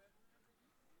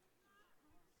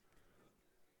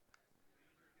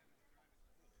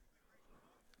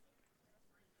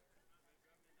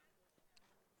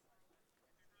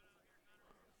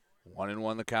 One and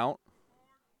 1 the count.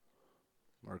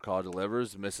 Murcaugh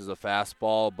delivers, misses a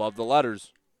fastball above the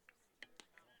letters.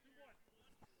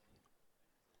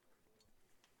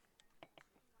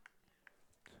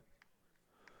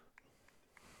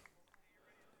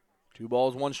 Two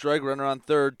balls, 1 strike, runner on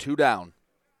third, 2 down.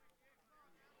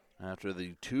 After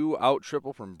the 2-out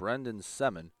triple from Brendan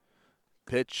Semin,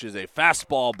 pitch is a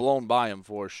fastball blown by him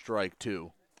for strike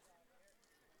 2.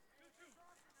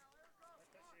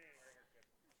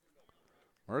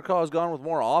 Murcaugh has gone with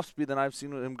more off-speed than I've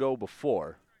seen him go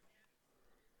before.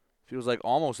 Feels like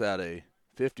almost at a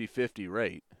 50-50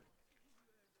 rate,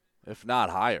 if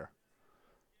not higher.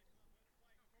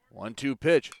 1-2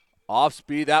 pitch. Off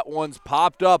speed, that one's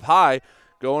popped up high.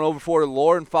 Going over for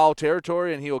Lord in foul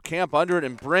territory, and he will camp under it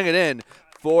and bring it in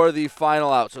for the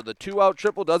final out. So the 2-out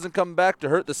triple doesn't come back to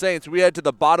hurt the Saints. We head to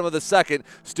the bottom of the second.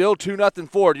 Still 2-0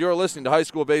 Ford. You're listening to High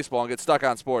School Baseball and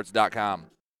GetStuckOnSports.com.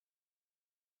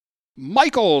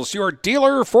 Michael's, your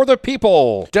dealer for the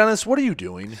people. Dennis, what are you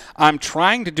doing? I'm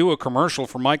trying to do a commercial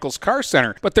for Michael's Car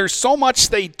Center, but there's so much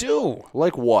they do.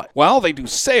 Like what? Well, they do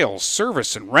sales,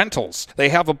 service, and rentals. They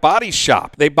have a body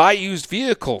shop. They buy used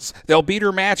vehicles. They'll beat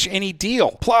or match any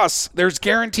deal. Plus, there's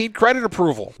guaranteed credit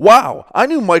approval. Wow, I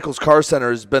knew Michael's Car Center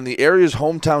has been the area's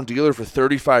hometown dealer for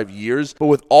 35 years, but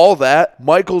with all that,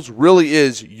 Michael's really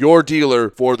is your dealer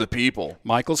for the people.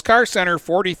 Michael's Car Center,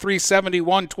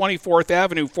 4371 24th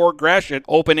Avenue, Fort Gratiot, discretion.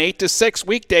 Open 8 to 6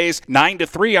 weekdays, 9 to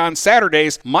 3 on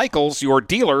Saturdays. Michael's your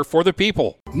dealer for the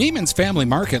people. Neiman's Family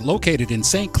Market, located in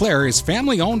St. Clair, is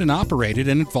family-owned and operated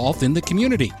and involved in the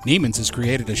community. Neiman's has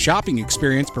created a shopping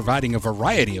experience providing a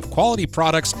variety of quality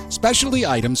products, specialty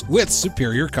items with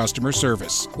superior customer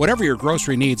service. Whatever your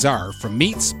grocery needs are, from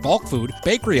meats, bulk food,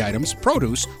 bakery items,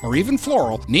 produce, or even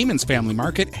floral, Neiman's Family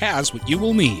Market has what you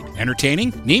will need.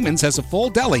 Entertaining? Neiman's has a full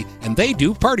deli, and they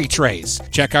do party trays.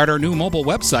 Check out our new mobile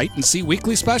website and see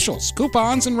weekly specials,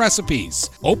 coupons, and recipes.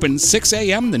 Open 6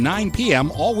 a.m. to 9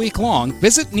 p.m. all week long.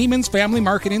 Visit Neiman's Family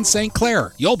Market in St.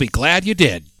 Clair. You'll be glad you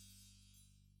did.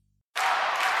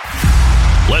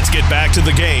 Let's get back to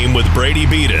the game with Brady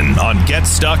Beaton on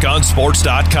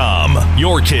GetStuckOnSports.com.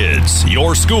 Your kids,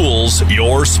 your schools,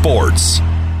 your sports.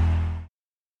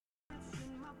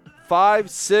 5,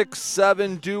 6,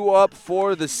 7 due up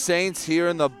for the Saints here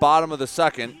in the bottom of the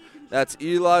second. That's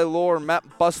Eli Lohr, Matt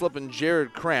Buslip, and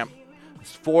Jared Cramp.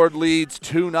 Ford leads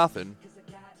 2-0.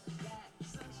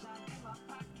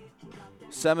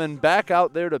 Semin back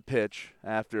out there to pitch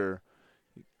after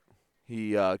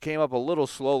he came up a little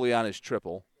slowly on his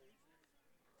triple.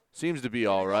 Seems to be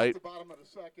all right. At the bottom of the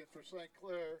second for St.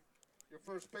 Clair, your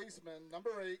first baseman,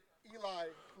 number 8, Eli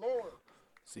Lohr.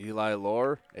 It's Eli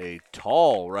Lohr, a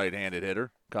tall right-handed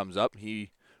hitter, comes up.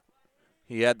 He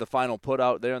had the final put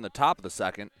out there in the top of the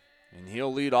second, and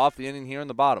he'll lead off the inning here in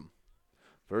the bottom.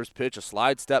 First pitch, a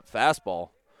slide step fastball.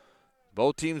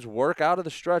 Both teams work out of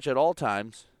the stretch at all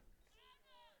times.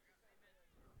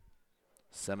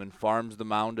 Semin farms the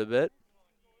mound a bit.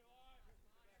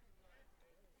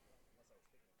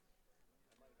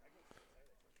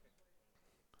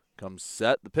 Comes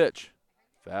set, the pitch.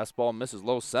 Fastball misses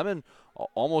low. Semin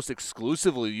almost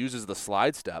exclusively uses the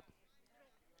slide step,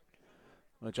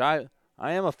 which I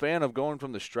am a fan of going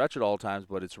from the stretch at all times,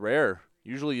 but it's rare.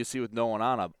 Usually you see with no one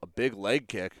on a big leg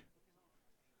kick.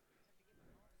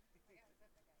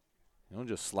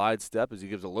 Just slide step as he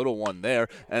gives a little one there.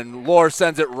 And Lohr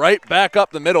sends it right back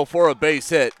up the middle for a base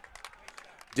hit.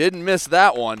 Didn't miss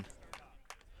that one.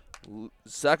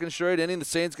 Second straight inning, the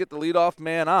Saints get the leadoff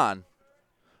man on.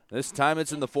 This time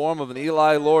it's in the form of an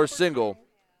Eli Lohr single.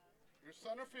 Your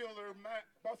center fielder, Matt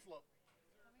Buslip.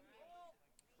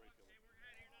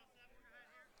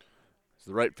 As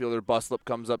the right fielder, Buslip,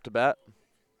 comes up to bat.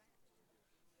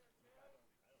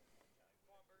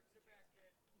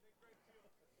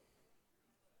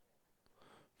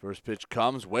 First pitch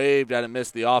comes, waved at it,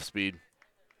 missed the off speed.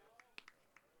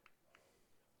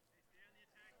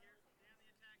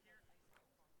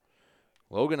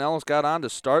 Logan Ellis got on to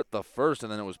start the first,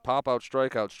 and then it was pop out,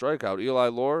 strikeout, strikeout. Eli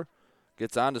Lohr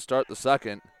gets on to start the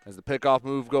second as the pickoff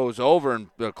move goes over, and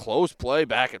the close play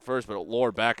back at first, but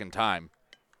Lohr back in time.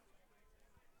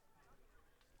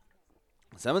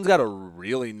 Semin's got a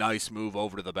really nice move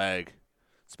over to the bag,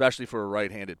 especially for a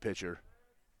right-handed pitcher.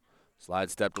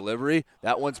 Slide step delivery.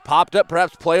 That one's popped up,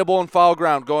 perhaps playable in foul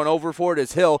ground. Going over for it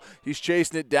is Hill. He's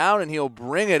chasing it down, and he'll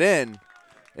bring it in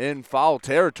foul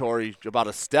territory, about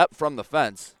a step from the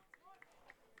fence.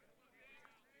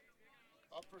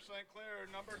 Up for St. Clair,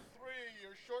 number 3,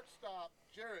 your shortstop,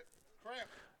 Jared Cramp.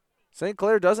 St.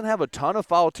 Clair doesn't have a ton of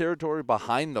foul territory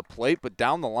behind the plate, but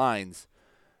down the lines,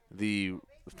 the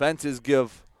fences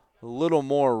give a little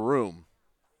more room.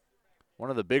 One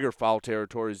of the bigger foul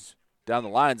territories down the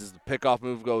lines as the pickoff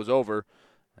move goes over,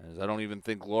 as I don't even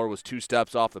think Lohr was 2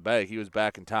 steps off the bag. He was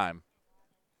back in time.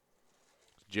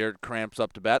 Jared Cramps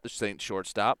up to bat, the Saints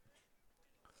shortstop.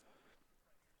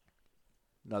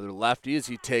 Another lefty as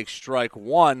he takes strike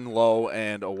 1 low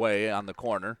and away on the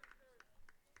corner.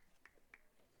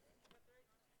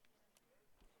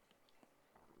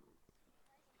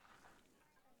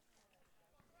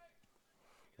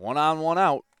 One on, one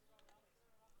out.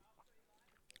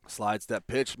 Slide step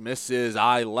pitch, misses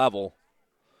eye level.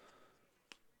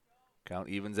 Count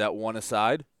evens at 1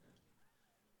 aside.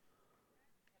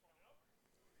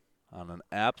 On an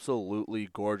absolutely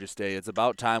gorgeous day. It's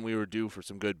about time we were due for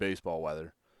some good baseball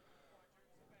weather.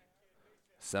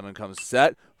 Semin comes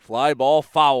set. Fly ball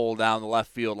foul down the left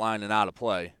field line and out of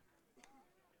play.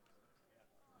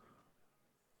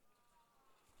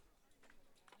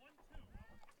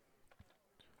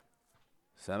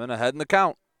 Semin ahead in the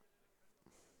count.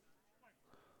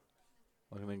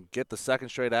 Looking to get the second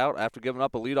straight out after giving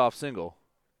up a leadoff single.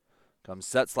 Comes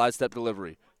set, slide step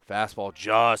delivery. Fastball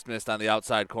just missed on the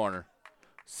outside corner.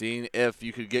 Seeing if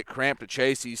you could get Cramp to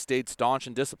chase, he stayed staunch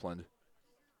and disciplined.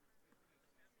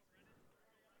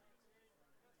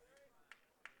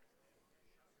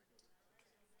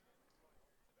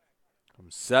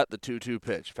 Comes set, the 2-2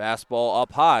 pitch. Fastball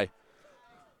up high.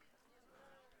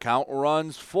 Count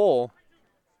runs full.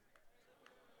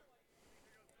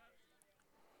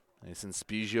 Mason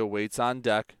Spezia waits on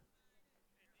deck.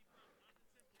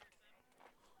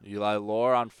 Eli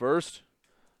Lohr on first.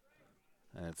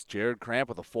 And it's Jared Cramp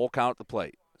with a full count at the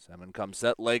plate. Semin comes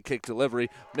set, leg kick delivery.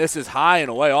 Misses high and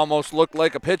away, almost looked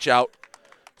like a pitch out.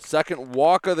 Second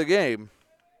walk of the game.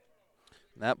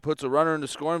 And that puts a runner into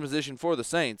scoring position for the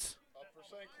Saints. Up for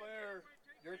St. Clair,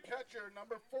 your catcher,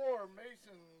 number 4,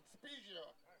 Mason Spezia.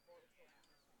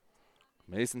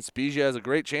 Mason Spezia has a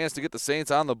great chance to get the Saints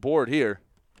on the board here.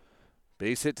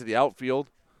 Base hit to the outfield.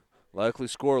 Likely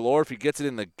score Lohr if he gets it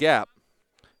in the gap.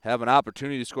 Have an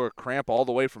opportunity to score a Cramp all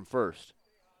the way from first.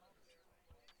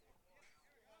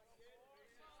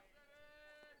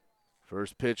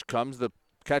 First pitch comes the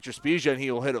catcher Spezia, and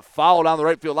he'll hit a foul down the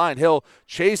right field line. He'll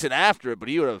chase it after it, but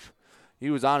he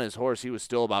was on his horse. He was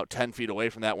still about 10 feet away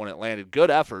from that when it landed.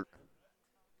 Good effort.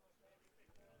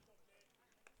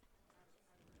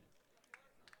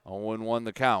 0-1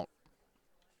 the count.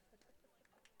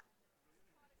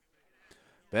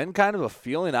 Been kind of a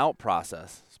feeling out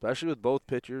process, especially with both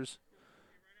pitchers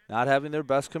not having their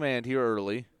best command here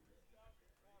early.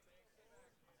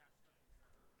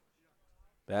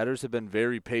 Batters have been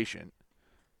very patient.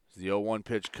 As the 0-1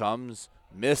 pitch comes,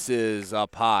 misses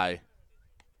up high.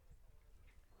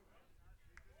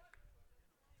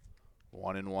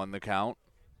 1-1 the count.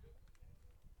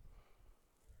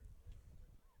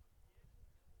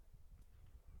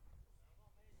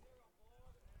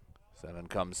 Semin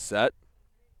comes set.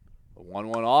 A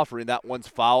 1-1 offering. That one's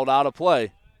fouled out of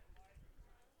play.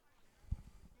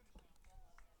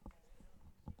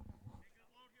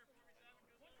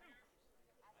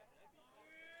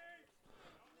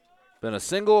 Been a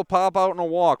single, a pop out, and a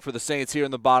walk for the Saints here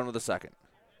in the bottom of the second.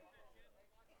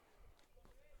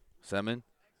 Semin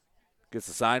gets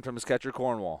the sign from his catcher,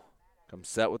 Cornwall. Comes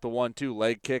set with the 1-2,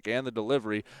 leg kick and the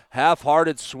delivery.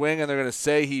 Half-hearted swing, and they're going to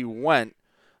say he went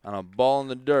on a ball in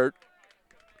the dirt.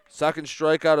 Second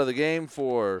strikeout of the game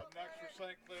for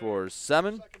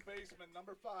Semin.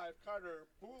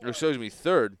 Excuse me,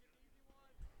 third.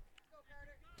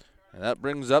 And that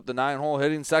brings up the 9-hole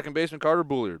hitting second baseman, Carter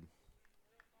Bouliard.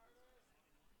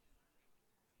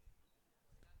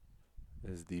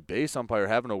 Is the base umpire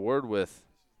having a word with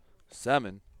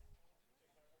Semin?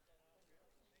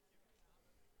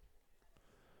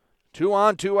 2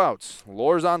 on, 2 outs.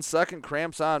 Lohr's on second,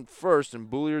 Cramp's on first, and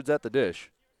Bouliard's at the dish.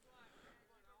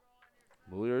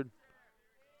 Bouliard,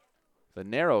 the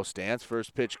narrow stance.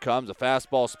 First pitch comes. A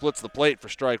fastball splits the plate for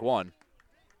strike one.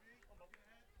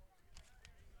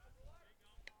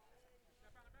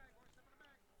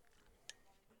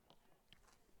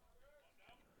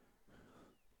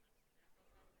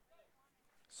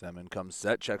 Semin comes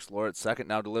set, checks Lohr at second,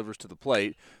 now delivers to the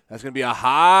plate. That's going to be a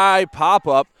high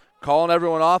pop-up. Calling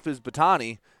everyone off is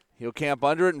Batani. He'll camp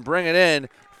under it and bring it in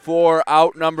for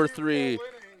out number 3.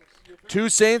 2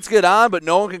 Saints get on, but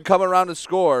no one can come around to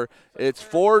score. It's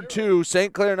 4-2,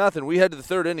 St. Clair nothing. We head to the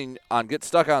third inning on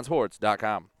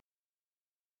GetStuckOnSports.com.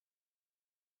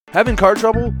 Having car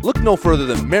trouble? Look no further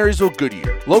than Marysville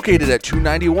Goodyear. Located at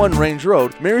 291 Range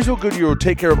Road, Marysville Goodyear will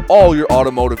take care of all your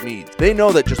automotive needs. They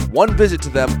know that just one visit to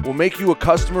them will make you a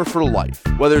customer for life.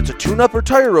 Whether it's a tune-up or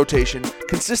tire rotation,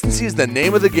 consistency is the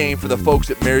name of the game for the folks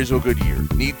at Marysville Goodyear.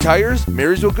 Need tires?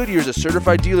 Marysville Goodyear is a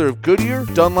certified dealer of Goodyear,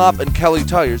 Dunlop, and Kelly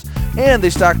tires, and they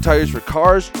stock tires for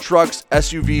cars, trucks,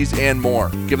 SUVs, and more.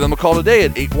 Give them a call today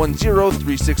at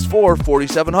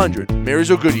 810-364-4700.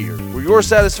 Marysville Goodyear, where your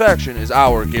satisfaction is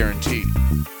our guarantee.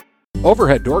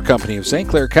 Overhead Door Company of St.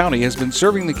 Clair County has been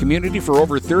serving the community for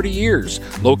over 30 years.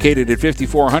 Located at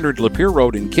 5400 Lapeer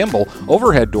Road in Kimball,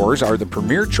 Overhead Doors are the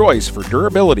premier choice for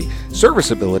durability,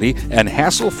 serviceability, and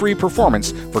hassle-free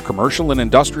performance for commercial and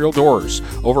industrial doors.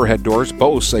 Overhead Doors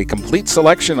boasts a complete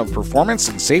selection of performance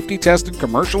and safety-tested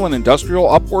commercial and industrial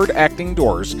upward-acting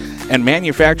doors and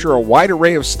manufacture a wide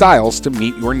array of styles to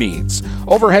meet your needs.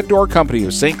 Overhead Door Company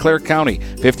of St. Clair County,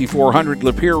 5400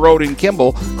 Lapeer Road in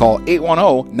Kimball. Call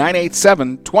 810-987-2185.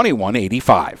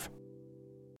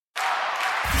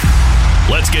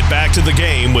 Let's get back to the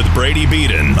game with Brady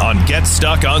Beaton on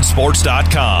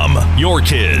GetStuckOnSports.com. Your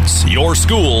kids, your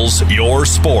schools, your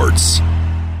sports.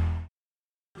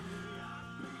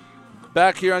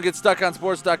 Back here on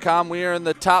GetStuckOnSports.com, we are in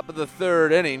the top of the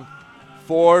third inning.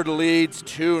 Ford leads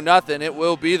 2-0. It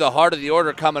will be the heart of the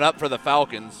order coming up for the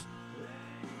Falcons.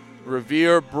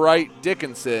 Revere, Bright,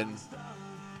 Dickinson.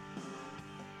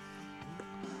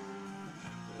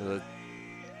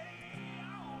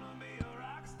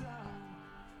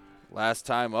 Last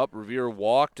time up, Revere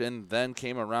walked and then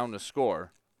came around to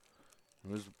score.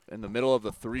 It was in the middle of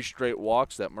the 3 straight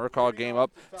walks that Murcaugh game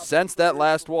up. Since that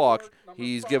last walk,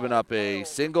 he's given up a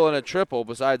single and a triple.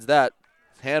 Besides that,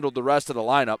 handled the rest of the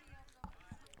lineup.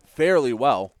 fairly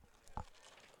well.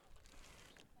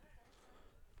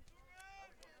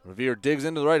 Revere digs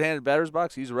into the right-handed batter's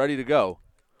box. He's ready to go.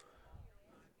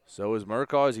 So is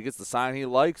Murkaw as he gets the sign he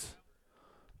likes.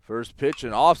 First pitch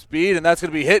and off speed, and that's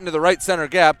going to be hit into the right center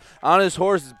gap. On his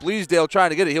horse is Bleasdale trying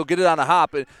to get it. He'll get it on a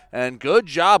hop, and good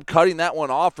job cutting that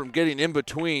one off from getting in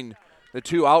between the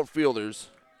two outfielders.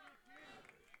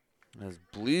 As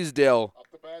Bleasdale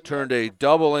turned a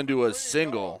double into a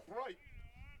single.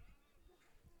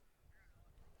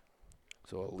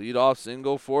 So a leadoff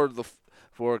single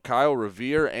for Kyle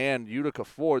Revere and Utica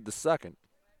Ford, the second.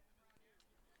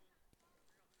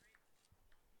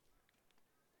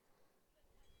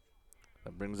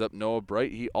 That brings up Noah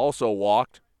Bright. He also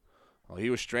walked. Well, he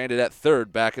was stranded at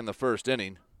third back in the first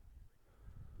inning.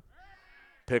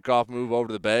 Pickoff move over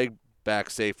to the bag. Back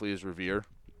safely is Revere.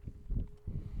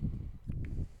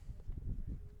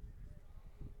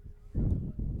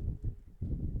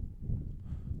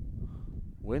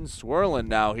 Wind swirling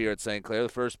now here at St. Clair. The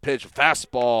first pitch,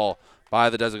 fastball by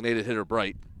the designated hitter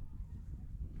Bright.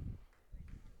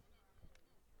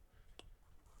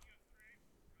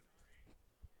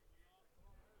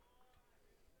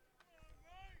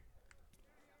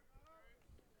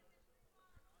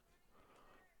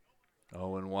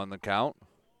 Oh, and 1 the count.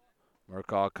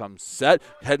 Murkaw comes set.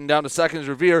 Heading down to second is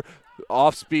Revere.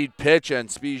 Off-speed pitch,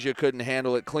 and Spezia couldn't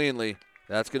handle it cleanly.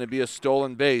 That's going to be a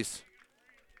stolen base.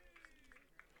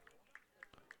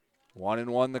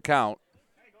 1-1 the count.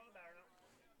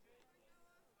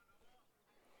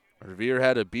 Revere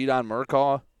had a beat on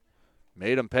Murkaw.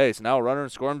 Made him pay. So now a runner in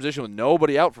scoring position with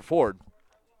nobody out for Ford.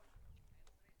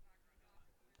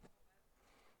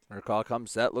 Murkaw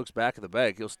comes set, looks back at the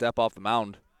bag. He'll step off the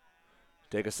mound.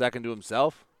 Take a second to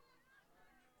himself.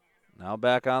 Now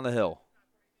back on the hill.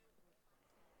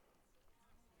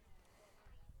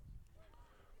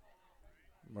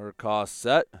 Murkaw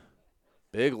set.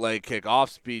 Big leg kick,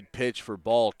 off-speed pitch for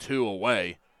ball 2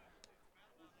 away.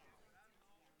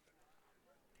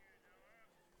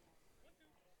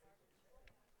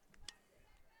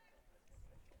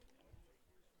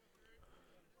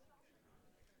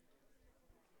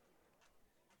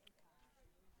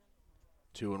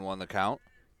 Two and 1 the count.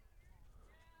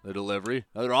 The delivery.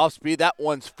 Another off-speed. That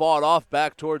one's fought off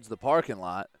back towards the parking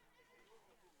lot.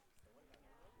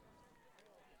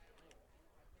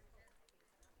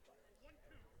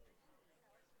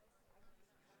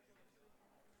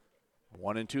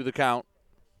 One and 2 the count.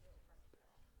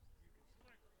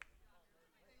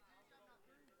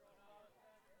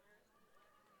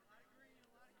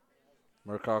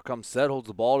 Murkaw comes set, holds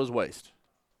the ball at his waist.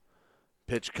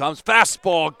 Pitch comes,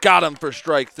 fastball, got him for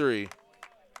strike 3.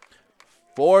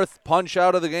 Fourth punch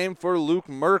out of the game for Luke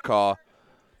Murkaw.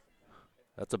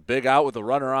 That's a big out with a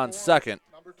runner on second.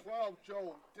 Number 12,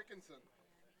 Joe Dickinson.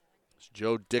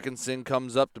 Joe Dickinson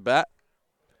comes up to bat.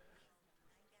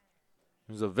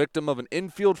 He was a victim of an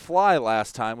infield fly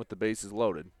last time with the bases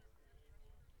loaded.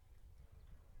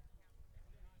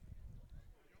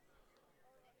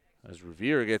 As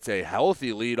Revere gets a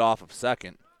healthy lead off of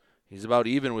second. He's about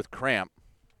even with Cramp.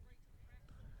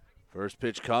 First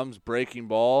pitch comes, breaking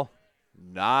ball.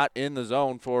 Not in the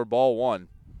zone for ball 1.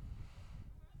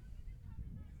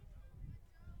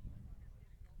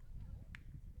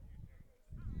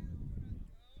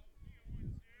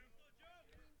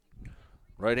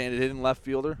 Right-handed hitting left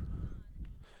fielder.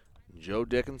 Joe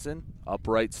Dickinson,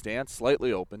 upright stance,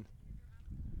 slightly open.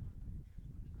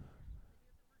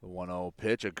 The 1-0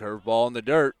 pitch, a curveball in the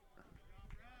dirt.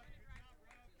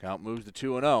 Count moves to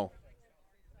 2-0.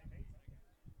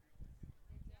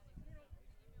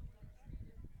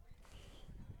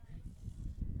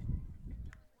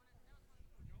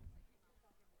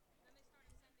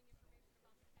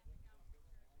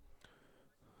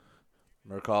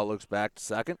 Murkaw looks back to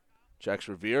second. Checks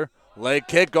Revere. Leg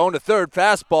kick going to third.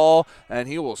 Fastball, and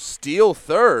he will steal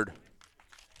third.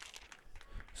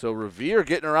 So Revere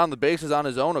getting around the bases on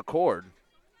his own accord.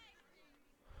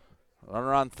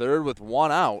 Runner on third with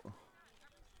 1 out.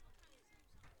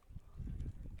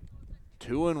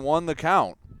 2-1 the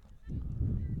count.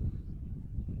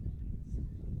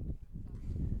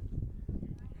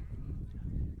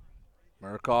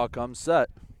 Murkaw comes set.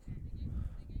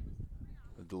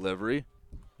 The delivery.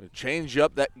 A change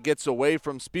up that gets away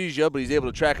from Spezia, but he's able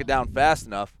to track it down fast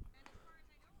enough.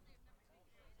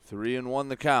 3-1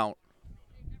 the count.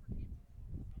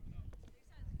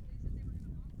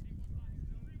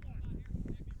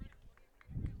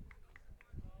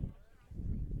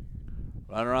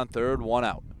 Runner on third, 1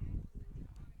 out.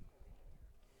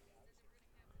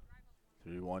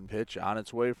 3-1 pitch on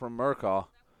its way from Murkaw.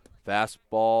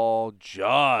 Fastball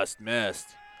just missed.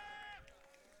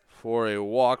 for a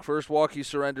walk. First walk he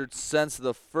surrendered since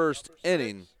the first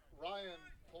inning,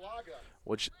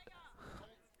 which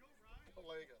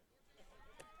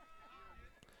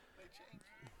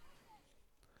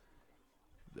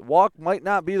the walk might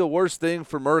not be the worst thing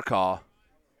for Murcaugh.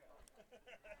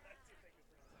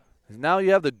 Now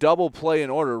you have the double play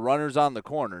in order, runners on the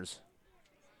corners.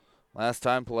 Last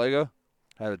time Palega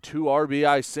had a 2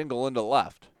 RBI single into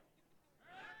left.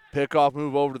 Pickoff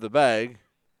move over to the bag.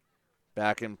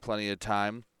 Back in plenty of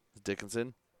time,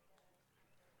 Dickinson.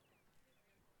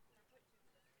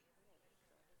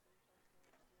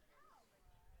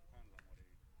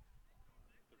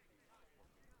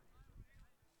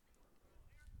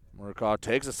 Murcaugh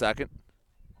takes a second,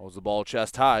 holds the ball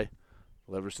chest high,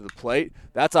 delivers to the plate.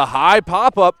 That's a high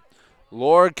pop-up.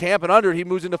 Lord camping under. He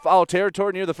moves into foul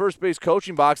territory near the first base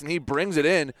coaching box, and he brings it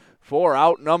in for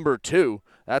out number 2.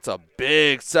 That's a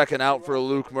big second out for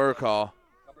Luke Murcaugh.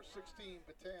 Number 16,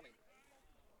 Batani.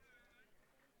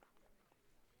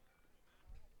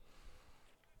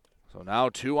 So now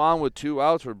 2 on with 2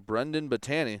 outs for Brendan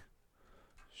Batani.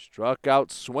 Struck out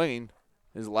swinging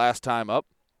his last time up.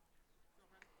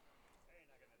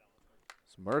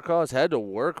 So Murcaugh has had to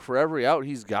work for every out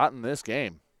he's gotten this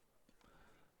game.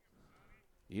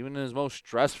 Even in his most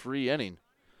stress-free inning.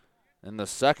 In the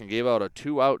second, gave out a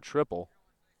 2-out triple.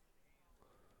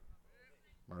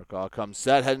 Murcaugh comes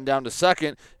set, heading down to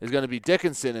second, is going to be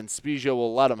Dickinson, and Spezia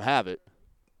will let him have it.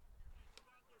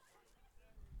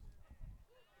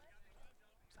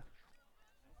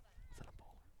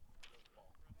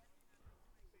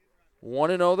 One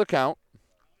 1-0 the count.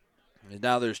 And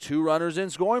now there's 2 runners in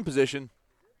scoring position.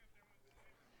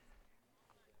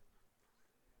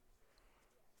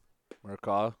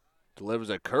 Murcaugh delivers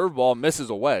a curveball,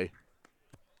 misses away.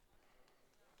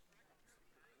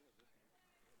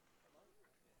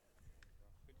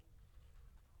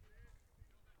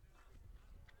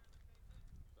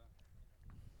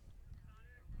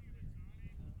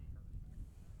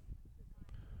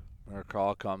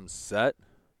 Murcaugh comes set.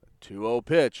 2-0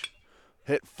 pitch.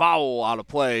 Hit foul out of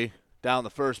play down the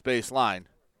first base line.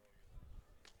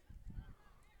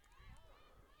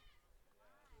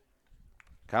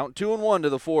 Count 2-1 to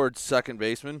the Ford's second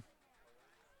baseman.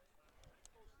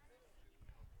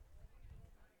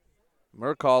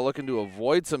 Murcaugh looking to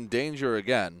avoid some danger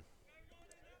again.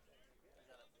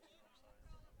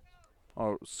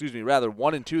 Oh, excuse me, rather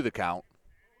 1-2 the count.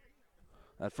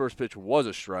 That first pitch was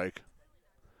a strike.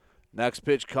 Next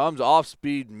pitch comes off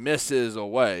speed, misses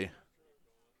away.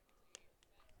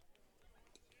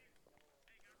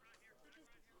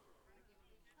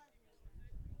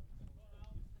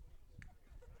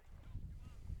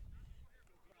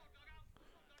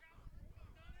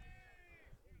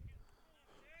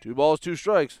 Two balls, 2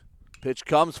 strikes. Pitch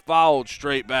comes fouled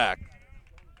straight back.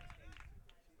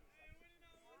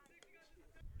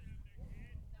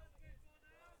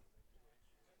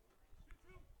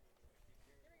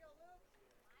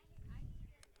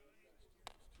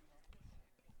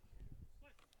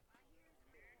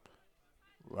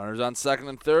 Runners on second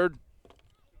and third.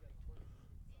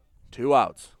 2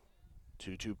 outs.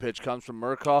 2-2 pitch comes from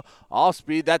Murcaugh. Off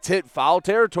speed, that's hit foul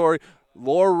territory.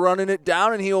 Lohr running it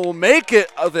down, and he will make it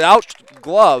without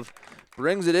glove.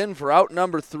 Brings it in for out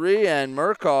number 3, and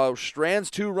Murcaugh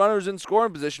strands 2 runners in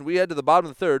scoring position. We head to the bottom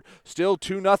of the third. Still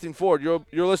 2-0 Ford.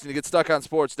 You're listening to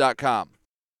GetStuckOnSports.com.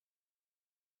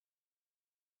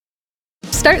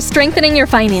 Start strengthening your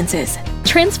finances.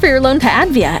 Transfer your loan to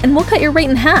Advia, and we'll cut your rate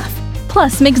in half.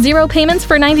 Plus, make 0 payments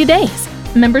for 90 days.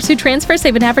 Members who transfer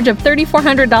save an average of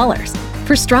 $3,400.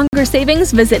 For stronger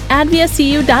savings, visit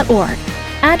adviacu.org.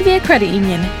 Advia Credit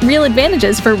Union. Real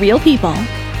advantages for real people.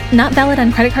 Not valid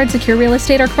on credit card, secure real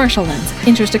estate, or commercial loans.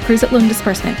 Interest accrues at loan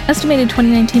disbursement. Estimated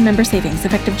 2019 member savings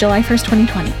effective July 1st,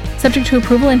 2020. Subject to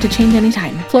approval and to change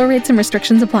anytime. Floor rates and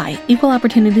restrictions apply. Equal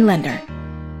opportunity lender.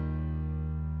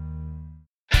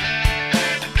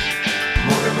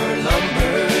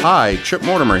 Hi, Chip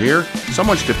Mortimer here. So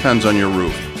much depends on your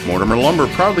roof. Mortimer Lumber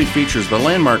proudly features the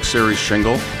Landmark Series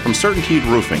shingle from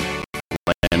Certainteed Roofing.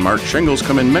 Landmark shingles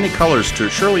come in many colors to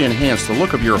surely enhance the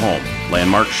look of your home.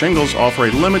 Landmark shingles offer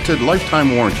a limited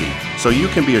lifetime warranty, so you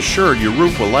can be assured your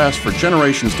roof will last for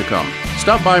generations to come.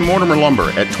 Stop by Mortimer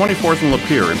Lumber at 24th and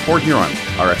Lapeer in Port Huron.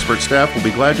 Our expert staff will be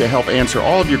glad to help answer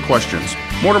all of your questions.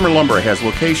 Mortimer Lumber has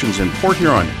locations in Port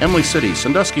Huron, Emily City,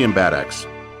 Sandusky, and Bad Axe.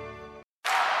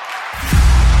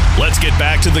 Let's get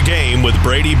back to the game with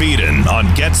Brady Beaton on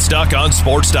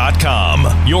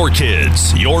GetStuckOnSports.com. Your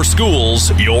kids, your schools,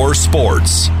 your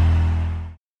sports.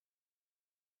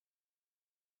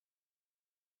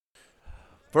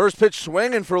 First pitch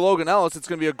swinging for Logan Ellis. It's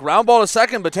going to be a ground ball to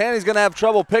second. Batani's going to have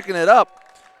trouble picking it up.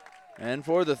 And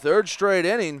for the third straight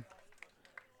inning,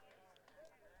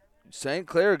 St.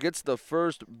 Clair gets the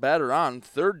first batter on.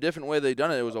 Third different way they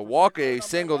done it. It was a walk, a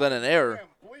single, then an error.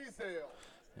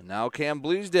 And now Cam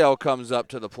Bleasdale comes up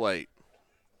to the plate.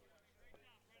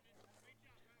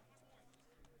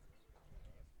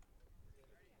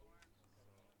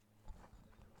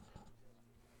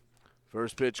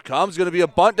 First pitch comes, going to be a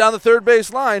bunt down the third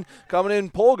base line. Coming in,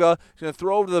 Polga. He's going to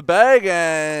throw over to the bag,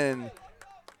 and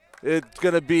it's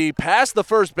going to be past the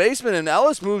first baseman, and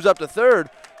Ellis moves up to third.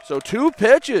 So 2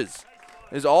 pitches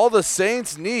is all the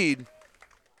Saints need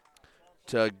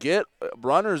to get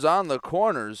runners on the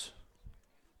corners.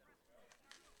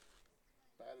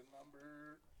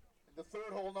 The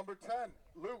third hole, number 10,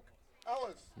 Luke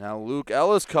Ellis. Now Luke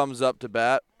Ellis comes up to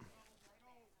bat.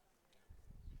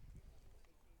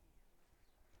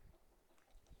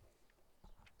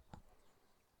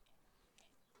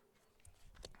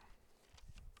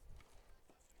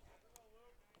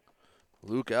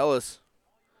 Luke Ellis,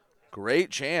 great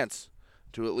chance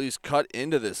to at least cut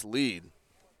into this lead.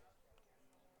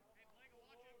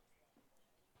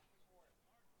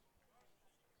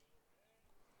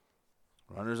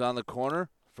 Runners on the corner.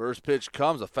 First pitch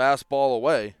comes, a fastball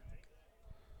away.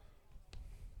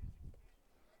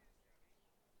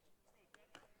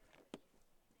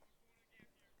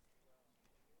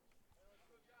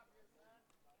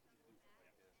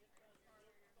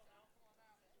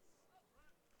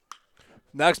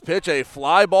 Next pitch, a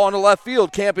fly ball into left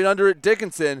field, camping under it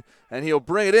Dickinson, and he'll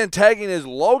bring it in, tagging is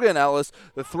Logan Ellis.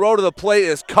 The throw to the plate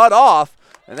is cut off,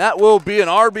 and that will be an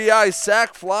RBI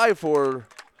sac fly for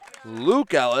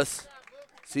Luke Ellis.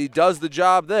 So he does the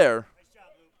job there.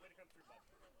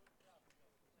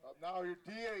 Now your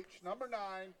DH, number 9,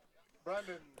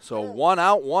 Brendan. So 1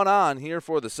 out, 1 on here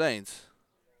for the Saints.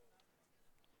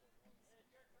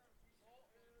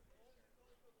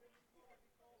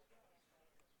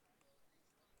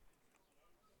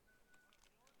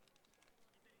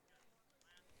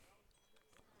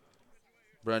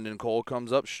 Brendan Cole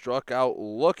comes up, struck out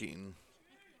looking.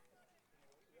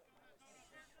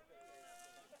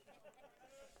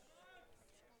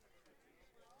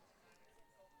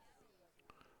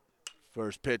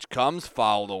 First pitch comes,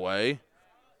 fouled away.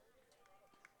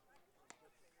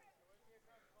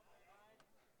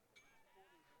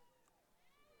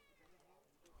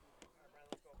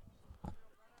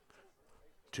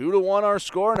 Two to 1 our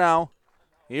score now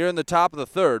here in the top of the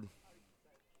third.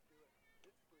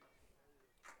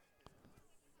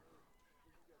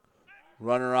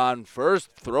 Runner on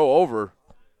first, throw over.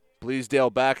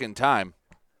 Bleasdale back in time.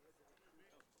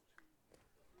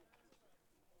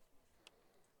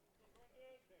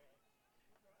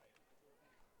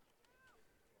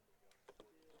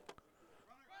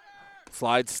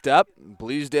 Slide step.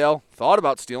 Bleasdale thought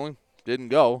about stealing. Didn't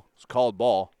go. It's called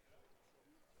ball.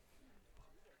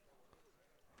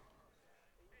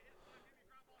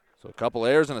 So a couple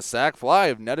errors and a sac fly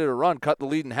have netted a run, cut the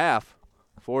lead in half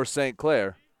for St.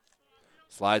 Clair.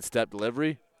 Slide step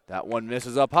delivery. That one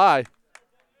misses up high.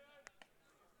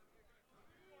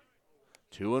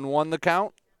 2-1 the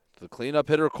count. The cleanup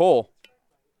hitter, Cole.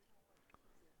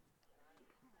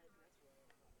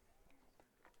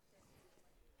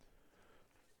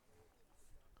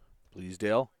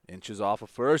 Bleasdale inches off of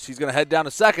first. He's going to head down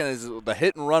to second as the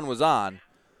hit and run was on.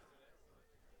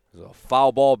 There's a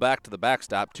foul ball back to the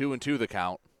backstop. 2-2 the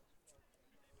count.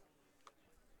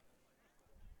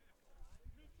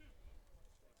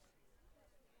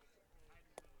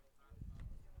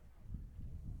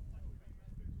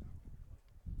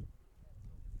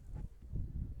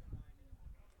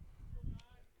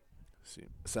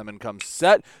 Semin comes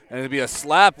set, and it'll be a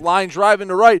slap line drive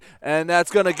into right, and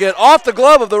that's going to get off the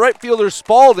glove of the right fielder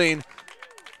Spalding.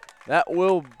 That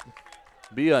will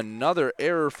be another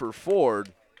error for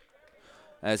Ford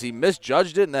as he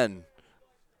misjudged it and then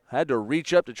had to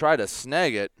reach up to try to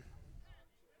snag it.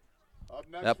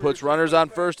 That puts runners on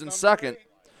first and second.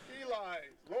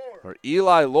 For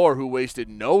Eli Lohr, who wasted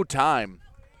no time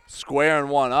squaring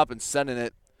one up and sending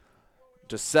it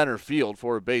to center field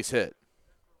for a base hit.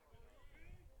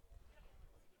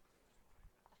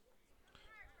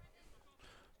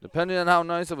 Depending on how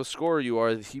nice of a scorer you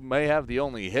are, he may have the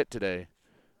only hit today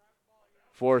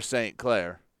for St.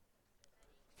 Clair.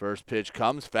 First pitch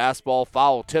comes, fastball,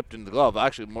 foul, tipped in the glove.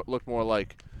 Actually, looked more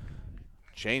like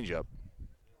changeup.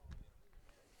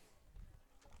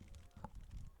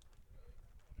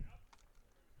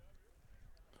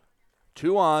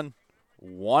 Two on,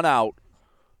 1 out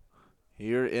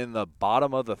here in the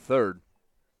bottom of the third.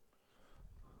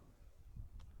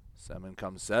 Semin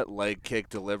comes set, leg kick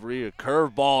delivery, a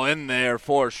curveball in there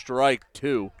for strike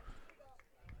 2.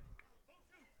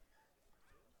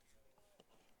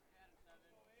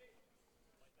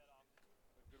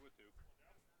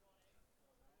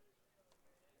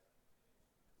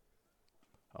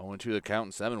 0-2 the count,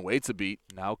 and Seven waits a beat.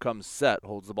 Now comes set,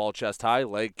 holds the ball chest high,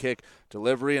 leg kick,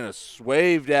 delivery, and a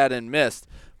swaved at and missed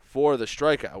for the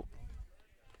strikeout.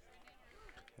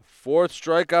 Fourth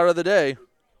strikeout of the day.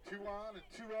 2 on and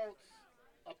 2 outs.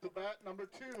 Up to bat, number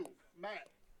 2, Matt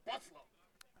Buslup.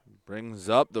 Brings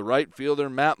up the right fielder,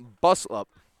 Matt Buslup.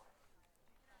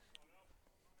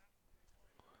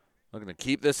 Looking to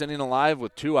keep this inning alive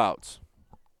with 2 outs.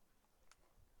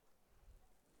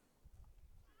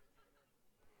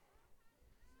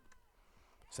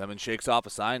 Seven shakes off a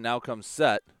sign, now comes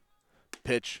set.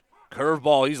 Pitch,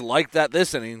 curveball, he's like that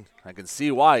this inning. I can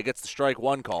see why. He gets the strike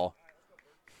 1 call.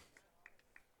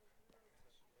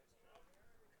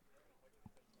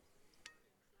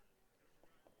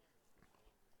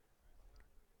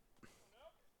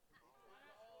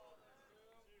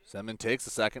 Seven takes a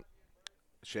second.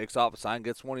 Shakes off a sign,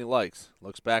 gets one he likes.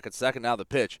 Looks back at second, now the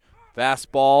pitch.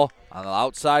 Fastball on the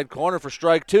outside corner for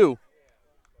strike 2.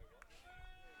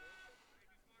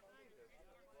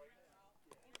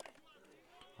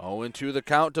 Oh, into the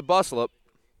count to Buslup.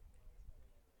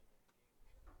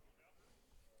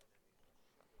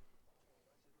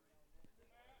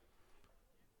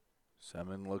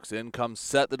 Seven looks in, comes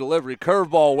set, the delivery.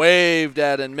 Curveball waved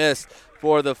at and missed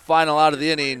for the final out of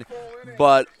the inning.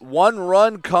 But 1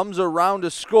 run comes around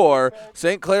to score.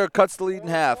 St. Clair cuts the lead in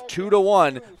half.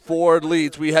 2-1. Ford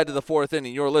leads. We head to the 4th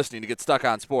inning. You're listening to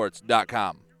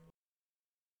GetStuckOnSports.com.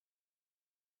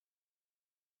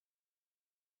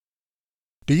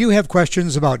 Do you have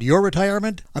questions about your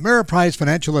retirement? Ameriprise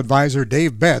financial advisor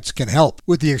Dave Betts can help.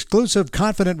 With the exclusive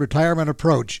Confident Retirement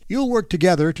Approach, you'll work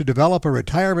together to develop a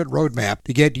retirement roadmap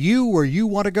to get you where you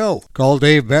want to go. Call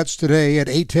Dave Betts today at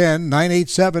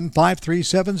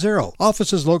 810-987-5370.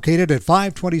 Office is located at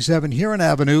 527 Huron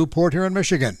Avenue, Port Huron,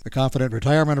 Michigan. The Confident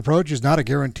Retirement Approach is not a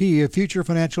guarantee of future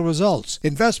financial results.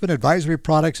 Investment advisory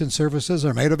products and services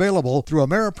are made available through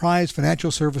Ameriprise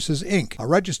Financial Services, Inc., a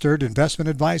registered investment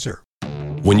advisor.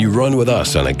 When you run with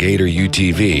us on a Gator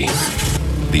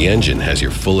UTV, the engine has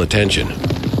your full attention.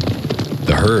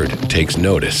 The herd takes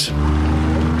notice.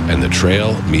 And the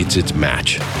trail meets its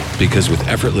match. Because with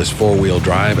effortless 4-wheel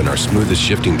drive and our smoothest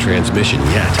shifting transmission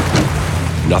yet,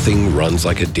 nothing runs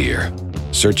like a deer.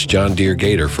 Search John Deere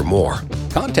Gator for more.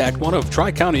 Contact one of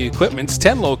Tri-County Equipment's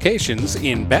 10 locations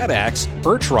in Bad Axe,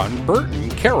 Birch Run, Burton,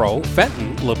 Caro,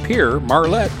 Fenton, Lapeer,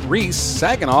 Marlette, Reese,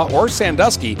 Saginaw, or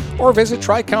Sandusky, or visit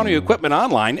Tri-County Equipment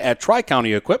online at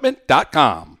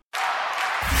tricountyequipment.com.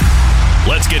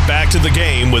 Let's get back to the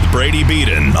game with Brady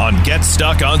Beaton on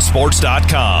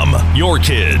GetStuckOnSports.com. Your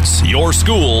kids, your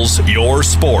schools, your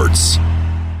sports.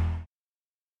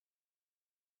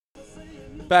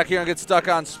 Back here on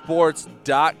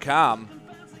GetStuckOnSports.com.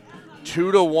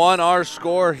 2-1 our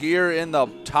score here in the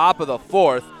top of the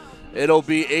 4th. It'll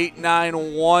be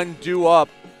 8-9-1 due up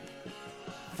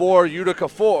for Utica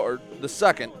Ford, the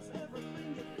second.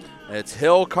 It's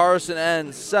Hill, Carson, and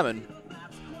Semin.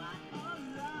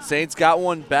 Saints got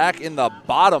one back in the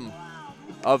bottom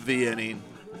of the inning.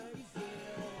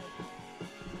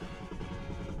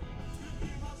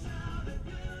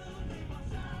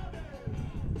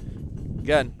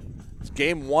 Again, it's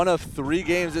game 1 of 3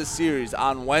 games this series.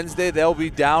 On Wednesday, they'll be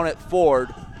down at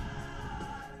Ford.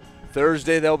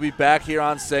 Thursday, they'll be back here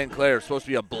on St. Clair. It's supposed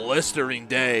to be a blistering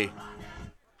day.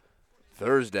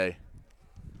 Thursday.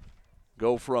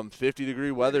 Go from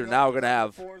 50-degree weather, now we're going to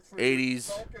have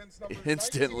 80s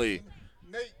instantly.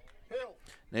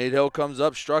 Nate Hill comes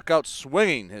up, struck out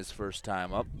swinging his first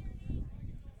time up.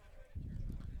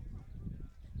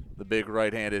 The big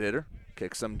right-handed hitter.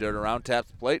 Kicks some dirt around,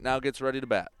 taps the plate, now gets ready to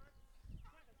bat.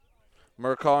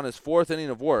 Murkaw in his 4th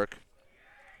inning of work.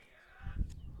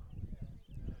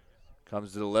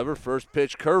 Comes to deliver, first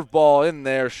pitch, curveball in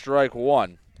there, strike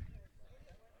 1.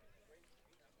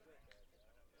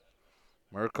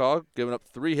 Murkaw giving up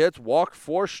 3 hits, walked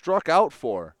 4, struck out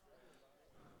 4.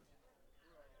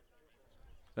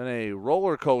 Been a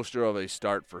roller coaster of a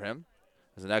start for him.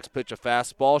 As the next pitch, a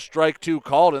fastball, strike 2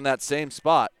 called in that same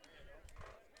spot.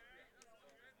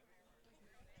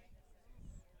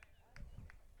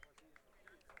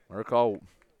 Murkaw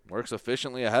works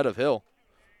efficiently ahead of Hill.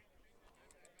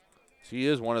 He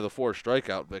is one of the 4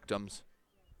 strikeout victims.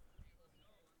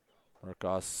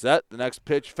 Murkaw set. The next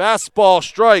pitch, fastball,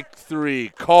 strike 3,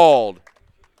 called.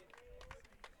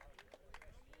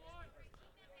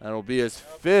 That'll be his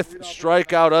 5th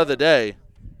strikeout of the day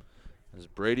as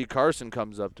Brady Carson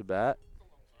comes up to bat.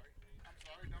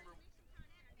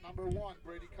 Number 1,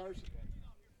 Brady Carson.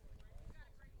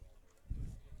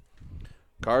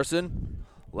 Carson,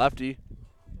 lefty,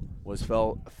 was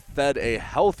fed a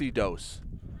healthy dose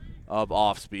of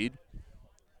off speed.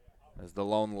 as the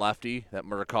lone lefty that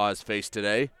Murkaw has faced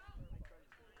today.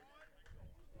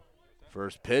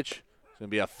 First pitch is going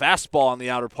to be a fastball on the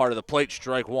outer part of the plate,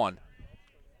 strike one.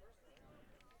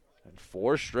 And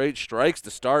 4 straight strikes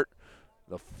to start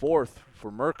the fourth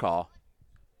for Murkaw.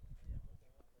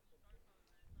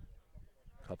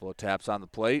 Couple of taps on the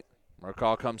plate.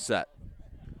 Murkaw comes set.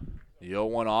 The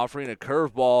 0-1 offering, a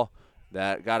curveball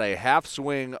that got a half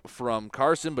swing from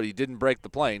Carson, but he didn't break the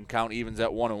plane. Count evens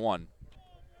at 1-1.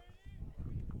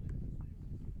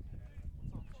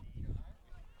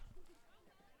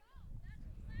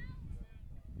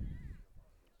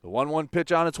 The 1-1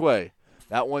 pitch on its way.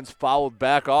 That one's fouled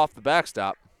back off the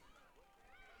backstop.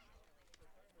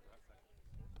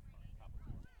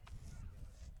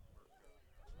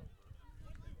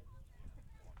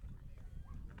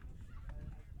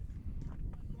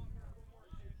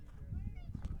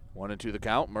 1-2 the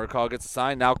count. Murkaw gets a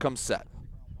sign. Now comes set.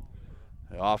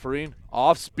 The offering.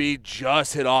 Off speed.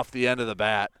 Just hit off the end of the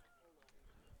bat.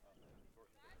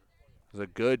 It was a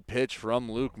good pitch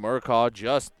from Luke Murkaw.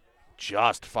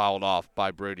 Just fouled off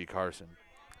by Brady Carson.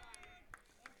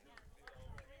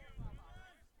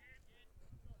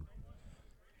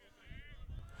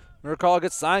 Murkaw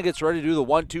gets signed, gets ready to do the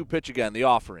 1-2 pitch again, the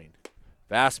offering.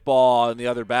 Fastball in the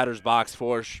other batter's box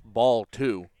for ball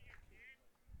 2.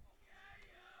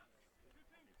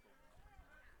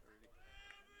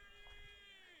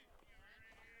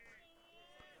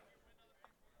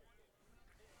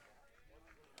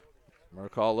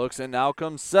 Murkaw looks in, now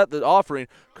comes set, the offering.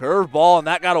 Curveball, and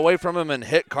that got away from him and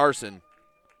hit Carson.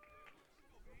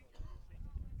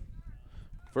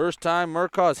 First time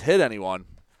Murkaw's hit anyone.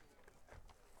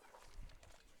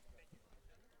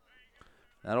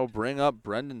 That'll bring up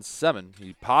Brendan Seven.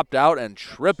 He popped out and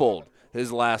tripled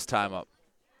his last time up.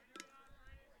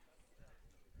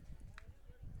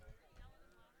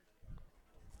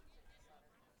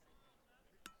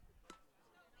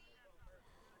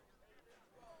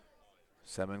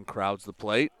 Seven crowds the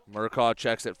plate. Murkaw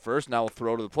checks it first. Now will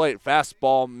throw to the plate.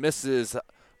 Fastball misses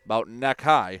about neck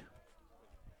high.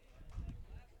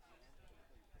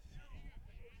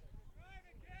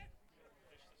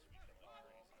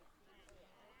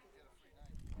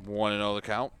 One and 0 the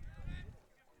count.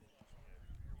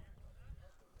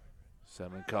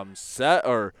 Seven comes set,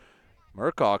 or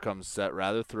Murkaw comes set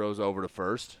rather, throws over to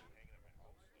first.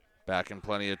 Back in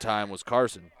plenty of time was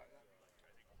Carson.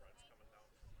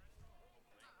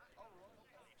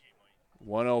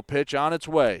 1-0 pitch on its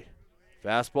way.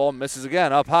 Fastball misses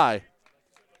again, up high.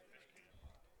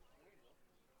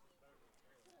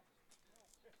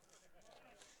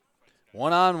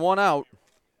 One on, one out.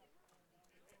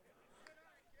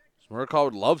 Murkaw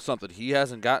would love something he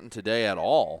hasn't gotten today at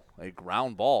all. A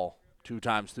ground ball 2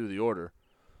 times through the order.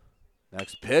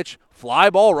 Next pitch, fly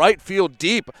ball right field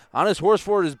deep on his horse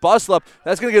for his bus up.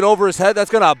 That's going to get over his head.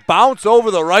 That's going to bounce over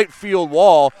the right field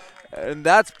wall. And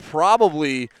that's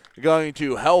probably going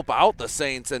to help out the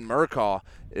Saints and Murkaw.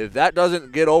 If that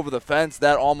doesn't get over the fence,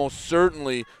 that almost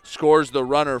certainly scores the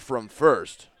runner from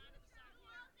first.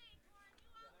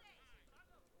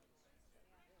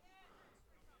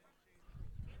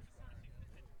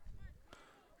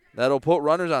 That'll put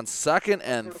runners on second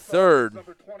and third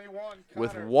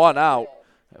with 1 out.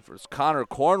 As Connor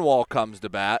Cornwall comes to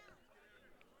bat.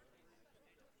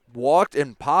 Walked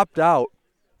and popped out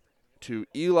to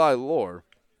Eli Lohr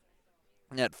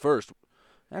at first.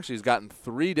 Actually, he's gotten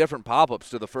 3 different pop-ups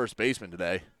to the first baseman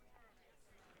today.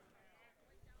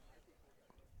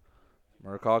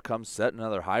 Murkaw comes set,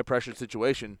 another high-pressure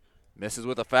situation. Misses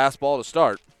with a fastball to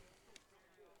start.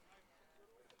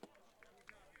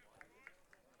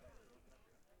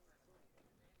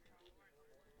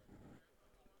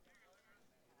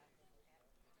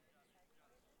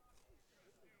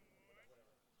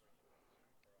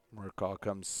 Murkaw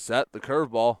comes set, the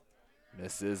curveball.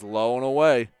 Misses low and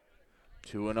away.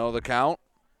 2-0 the count.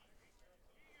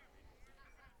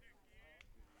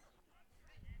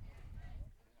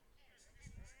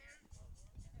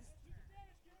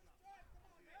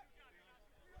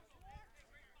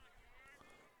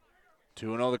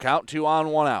 Two and 0 the count, 2 on,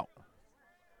 1 out.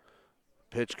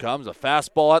 Pitch comes, a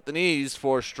fastball at the knees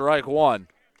for strike 1.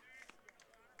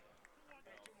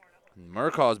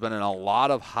 Murkaw has been in a lot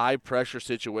of high-pressure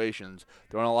situations,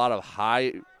 throwing a lot of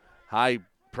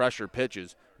high-pressure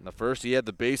pitches. In the first, he had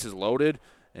the bases loaded.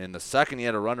 In the second, he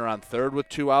had a runner on third with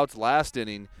 2 outs. Last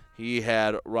inning, he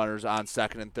had runners on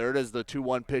second and third as the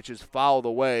 2-1 pitches fouled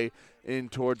away in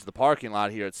towards the parking lot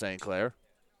here at St. Clair.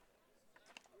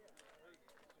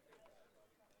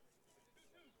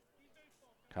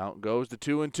 Count goes to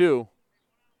 2-2.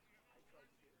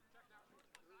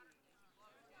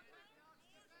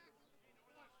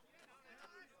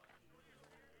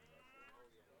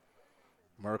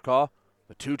 Murkaw,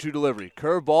 the 2-2 delivery.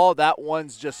 Curveball, that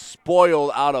one's just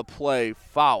spoiled out of play.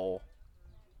 Foul.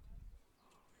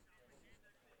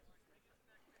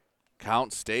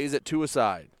 Count stays at 2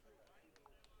 aside.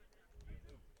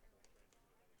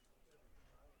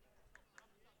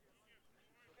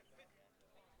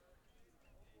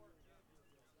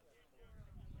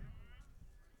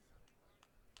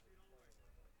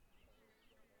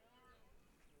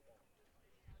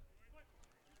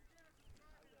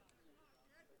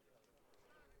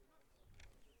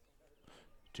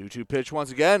 Two-two pitch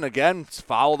once again. Again, it's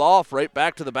fouled off right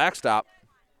back to the backstop.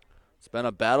 It's been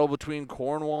a battle between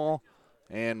Cornwall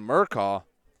and Murkaw.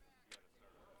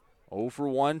 0 for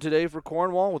 1 today for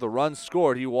Cornwall with a run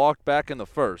scored. He walked back in the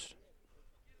first.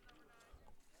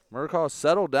 Murkaw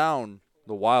settled down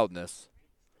the wildness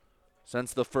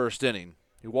since the first inning.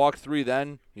 He walked 3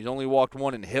 then. He's only walked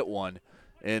 1 and hit 1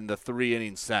 in the 3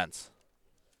 innings since.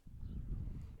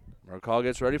 Murkaw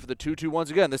gets ready for the 2-2 once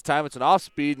again. This time it's an off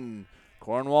speed, and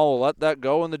Cornwall will let that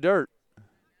go in the dirt.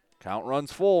 Count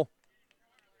runs full.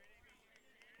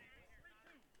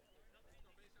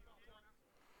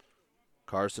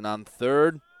 Carson on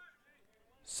third.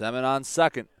 Semin on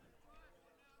second.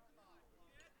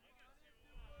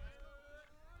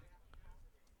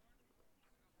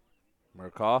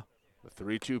 Murkaw, the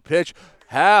 3-2 pitch.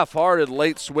 Half-hearted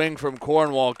late swing from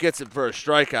Cornwall. Gets it for a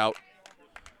strikeout.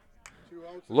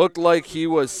 Looked like he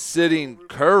was sitting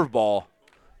curveball.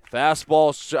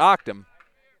 Fastball shocked him.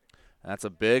 That's a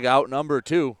big out number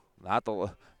 2. Not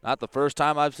the first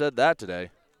time I've said that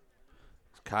today.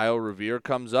 Kyle Revere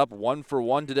comes up 1 for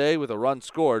 1 today with a run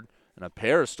scored and a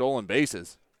pair of stolen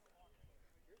bases.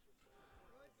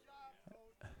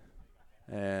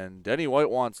 And Denny White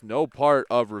wants no part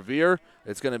of Revere.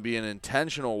 It's going to be an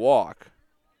intentional walk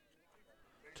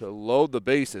to load the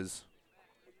bases.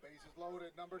 Bases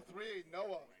loaded, number 3,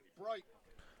 Noah Bright.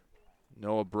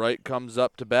 Noah Bright comes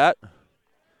up to bat.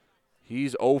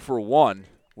 He's 0 for 1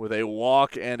 with a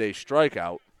walk and a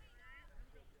strikeout.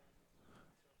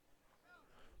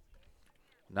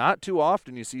 Not too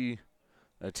often you see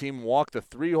a team walk the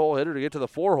 3-hole hitter to get to the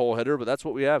 4-hole hitter, but that's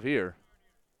what we have here.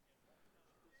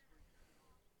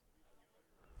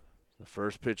 The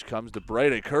first pitch comes to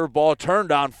Bright, a curveball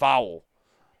turned on foul.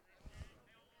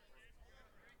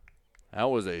 That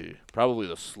was probably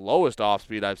the slowest off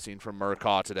speed I've seen from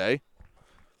Murkaw today.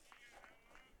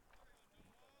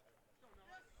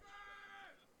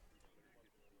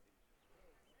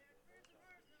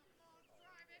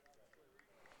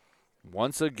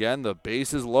 Once again, the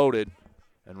base is loaded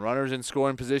and runners in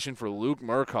scoring position for Luke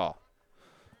Murkaw.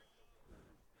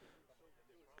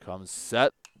 Comes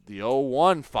set, the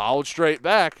 0-1 fouled straight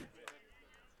back.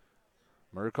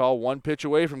 Murkaw 1 pitch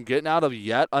away from getting out of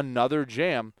yet another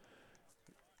jam.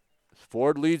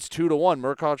 Ford leads 2-1.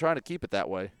 Murkaw trying to keep it that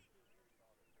way.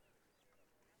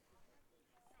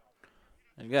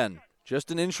 Again, just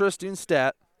an interesting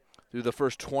stat. Through the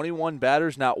first 21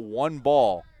 batters, not one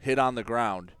ball hit on the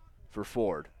ground for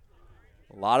Ford.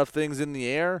 A lot of things in the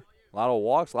air, a lot of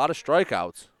walks, a lot of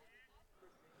strikeouts.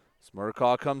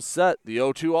 Murkaw comes set. The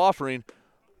 0-2 offering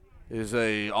is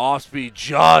a off-speed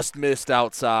just missed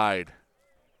outside.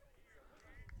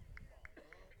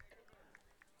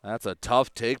 That's a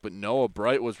tough take, but Noah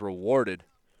Bright was rewarded.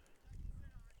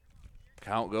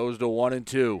 Count goes to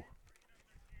 1-2.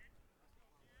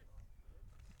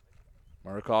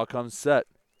 Murkaw comes set.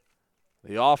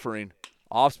 The offering.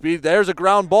 Off speed. There's a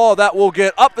ground ball that will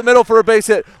get up the middle for a base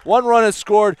hit. 1 run is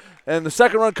scored, and the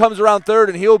second run comes around third,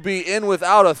 and he'll be in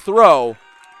without a throw.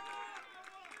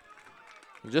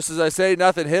 Just as I say,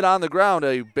 nothing hit on the ground.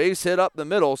 A base hit up the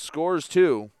middle, scores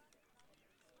 2.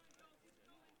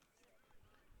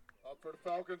 Up for the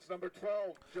Falcons, number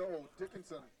 12, Joe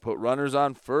Dickinson. Put runners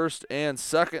on first and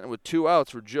second with 2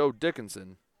 outs for Joe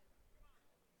Dickinson.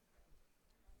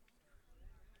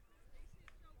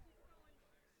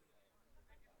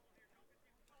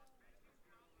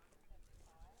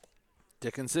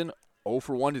 Dickinson 0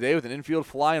 for 1 today with an infield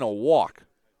fly and a walk.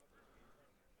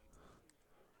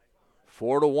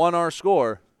 4-1 our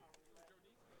score.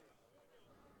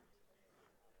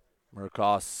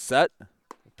 Murkaw set.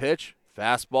 Pitch.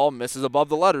 Fastball misses above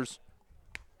the letters.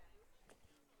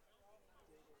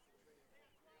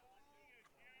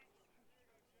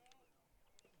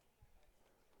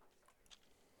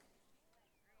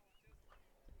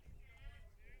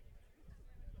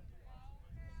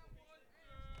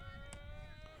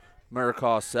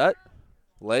 Murkaw set.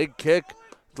 Leg kick.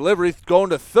 Delivery going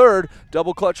to third.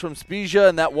 Double clutch from Spezia,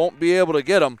 and that won't be able to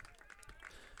get him.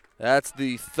 That's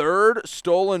the 3rd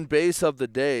stolen base of the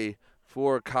day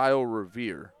for Kyle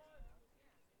Revere.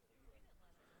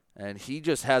 And he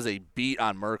just has a beat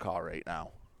on Murkaw right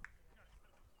now.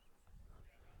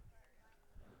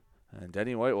 And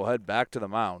Denny White will head back to the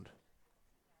mound.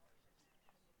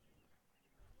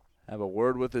 Have a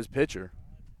word with his pitcher.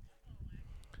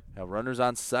 Have runners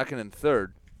on second and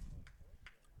third.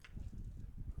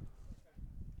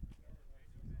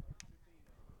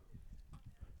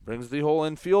 Brings the whole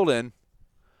infield in.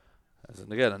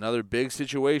 And again, another big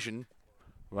situation.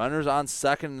 Runners on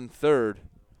second and third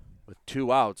with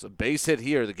 2 outs. A base hit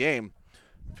here. The game,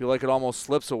 I feel like it almost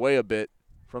slips away a bit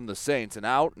from the Saints. An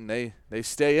out, and they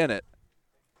stay in it.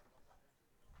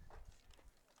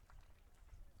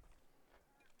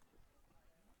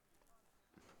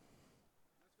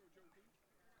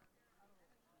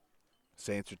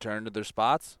 Saints return to their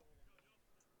spots.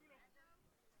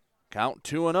 Count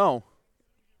 2-0.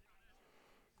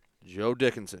 Joe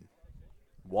Dickinson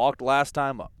walked last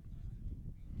time up.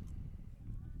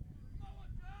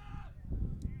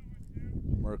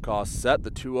 Murkaw set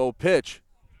the 2-0 pitch.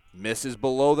 Misses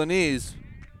below the knees.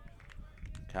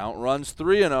 Count runs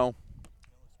 3-0.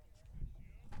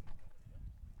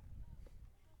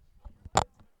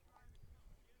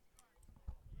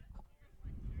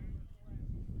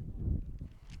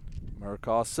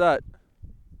 Murkaw set.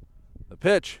 The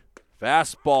pitch.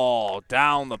 Fastball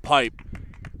down the pipe.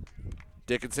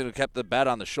 Dickinson, who kept the bat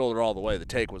on the shoulder all the way. The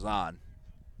take was on.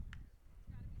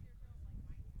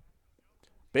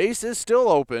 Base is still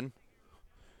open,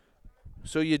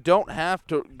 so you don't have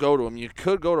to go to him. You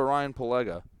could go to Ryan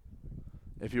Pelega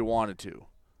if you wanted to.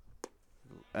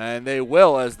 And they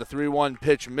will, as the 3-1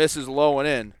 pitch misses low and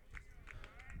in.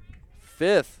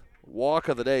 5th walk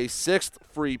of the day, 6th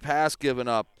free pass given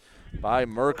up by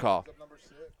Murkaw.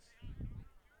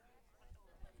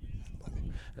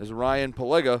 As Ryan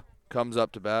Pelega comes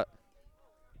up to bat.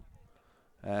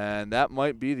 And that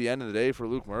might be the end of the day for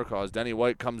Luke Murkaw as Denny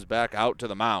White comes back out to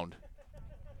the mound.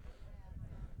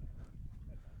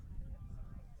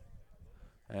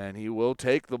 And he will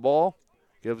take the ball,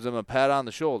 gives him a pat on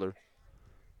the shoulder.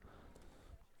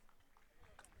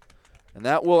 And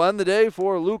that will end the day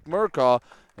for Luke Murkaw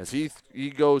as he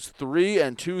goes 3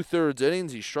 2/3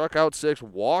 innings. He struck out 6,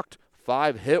 walked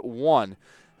 5, hit 1.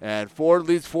 And Ford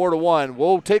leads 4-1.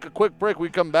 We'll take a quick break. We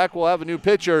come back, we'll have a new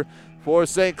pitcher for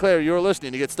St. Clair. You're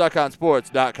listening to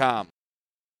GetStuckOnSports.com.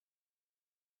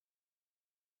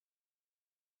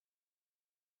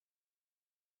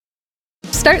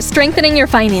 Start strengthening your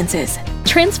finances.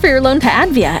 Transfer your loan to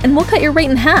Advia and we'll cut your rate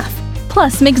in half.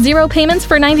 Plus, make 0 payments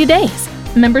for 90 days.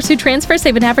 Members who transfer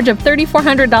save an average of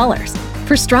 $3,400.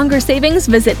 For stronger savings,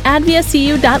 visit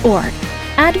adviacu.org.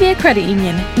 Advia Credit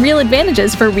Union. Real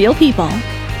advantages for real people.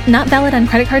 Not valid on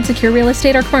credit card, secure real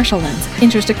estate, or commercial loans.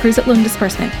 Interest accrues at loan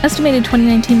disbursement. Estimated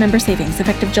 2019 member savings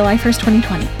effective July 1st,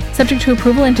 2020. Subject to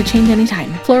approval and to change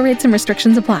anytime. Floor rates and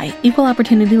restrictions apply. Equal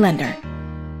opportunity lender.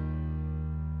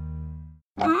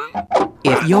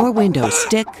 If your windows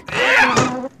stick,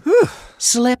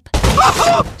 slip,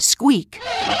 squeak,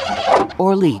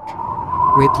 or leak,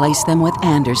 replace them with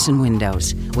Anderson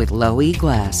windows. With low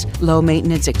E-glass, low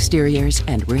maintenance exteriors,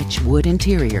 and rich wood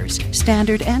interiors,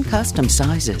 standard and custom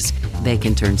sizes, they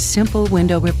can turn simple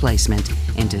window replacement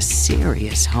into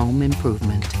serious home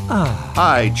improvement.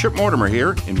 Hi, Chip Mortimer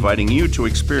here, inviting you to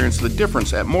experience the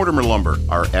difference at Mortimer Lumber.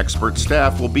 Our expert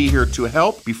staff will be here to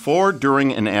help before,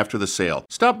 during, and after the sale.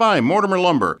 Stop by Mortimer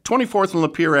Lumber, 24th and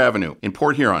Lapeer Avenue in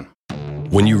Port Huron.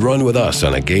 When you run with us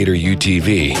on a Gator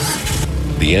UTV,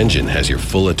 the engine has your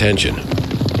full attention.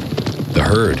 The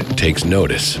herd takes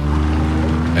notice.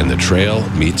 And the trail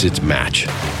meets its match.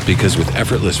 Because with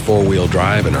effortless 4-wheel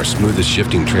drive and our smoothest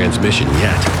shifting transmission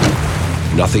yet,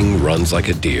 nothing runs like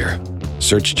a deer.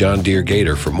 Search John Deere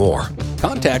Gator for more.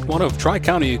 Contact one of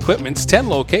Tri-County Equipment's 10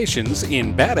 locations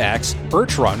in Bad Axe,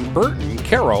 Birch Run, Burton,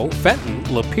 Caro, Fenton,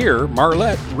 Lapeer,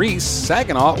 Marlette, Reese,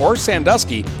 Saginaw, or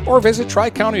Sandusky, or visit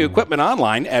Tri-County Equipment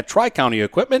online at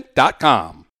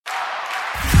tricountyequipment.com.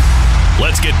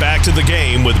 Let's get back to the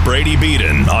game with Brady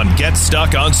Beaton on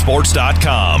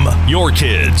GetStuckOnSports.com. Your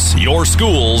kids, your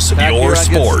schools, back your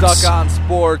sports.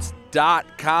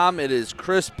 GetStuckOnSports.com. It is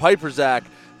Chris Piperzak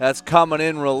that's coming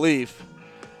in relief.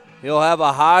 He'll have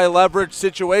a high leverage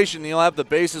situation. He'll have the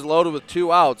bases loaded with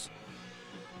 2 outs.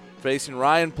 Facing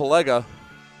Ryan Pelega.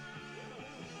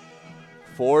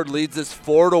 Ford leads us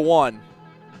 4-1.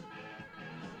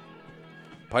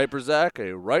 Piperzak,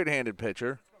 a right-handed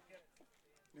pitcher.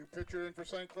 New pitcher in for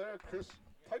St. Clair, Chris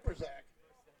Piperzak.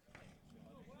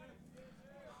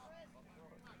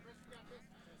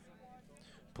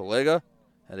 Pelega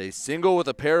had a single with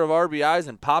a pair of RBIs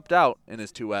and popped out in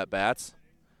his 2 at-bats.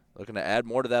 Looking to add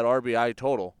more to that RBI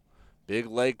total. Big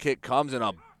leg kick comes and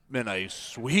a been a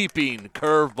sweeping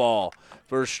curveball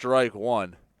for strike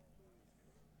one.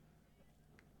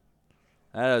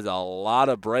 That is a lot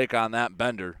of break on that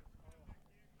bender.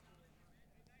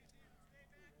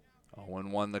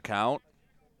 0-1 the count.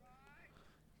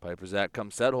 Piper Zach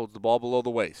comes set, holds the ball below the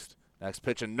waist. Next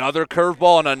pitch, another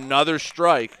curveball and another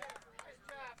strike.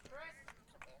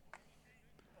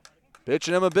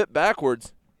 Pitching him a bit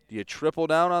backwards. Do you triple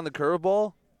down on the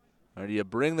curveball or do you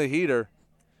bring the heater?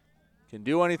 You can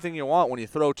do anything you want when you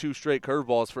throw 2 straight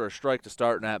curveballs for a strike to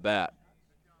start an at-bat.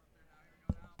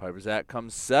 Piper Zach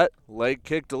comes set, leg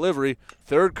kick delivery.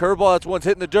 Third curveball, that's one's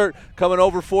hitting the dirt. Coming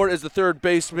over for it is the third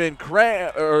baseman,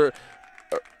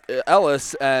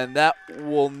 Ellis, and that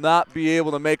will not be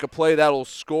able to make a play. That'll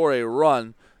score a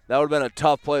run. That would have been a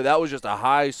tough play. That was just a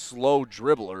high, slow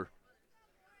dribbler.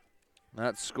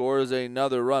 That scores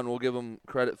another run. We'll give him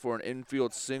credit for an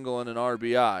infield single and an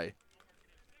RBI.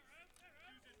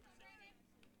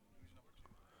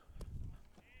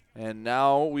 And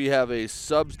now we have a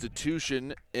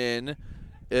substitution in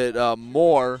it.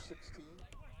 Moore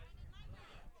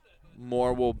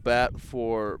will bat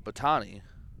for Batani.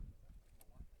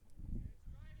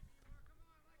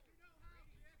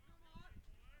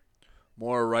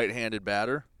 Moore, a right-handed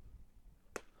batter.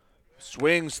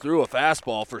 Swings through a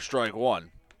fastball for strike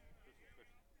one.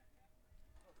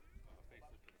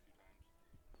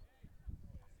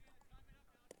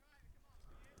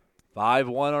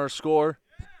 (5-1) our score.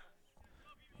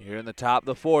 Here in the top of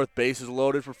the fourth, bases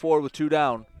loaded for 4 with 2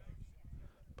 down.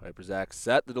 Piper Zach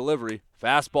set the delivery.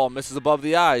 Fastball misses above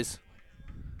the eyes.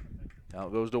 Now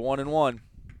it goes to 1-1.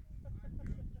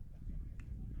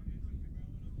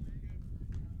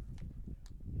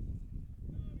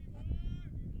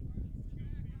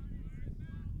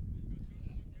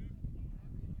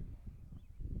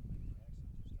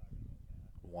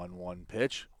 One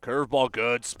pitch. Curveball,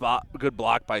 good spot, good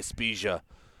block by Spezia.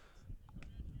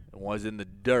 It was in the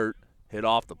dirt, hit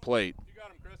off the plate. You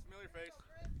got him, Chris. Smell your face.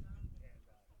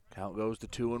 Count goes to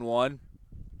 2-1.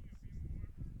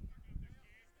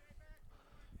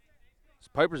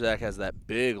 Piper Zach has that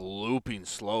big looping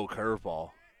slow curveball.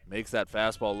 Makes that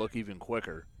fastball look even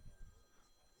quicker.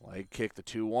 Leg kick the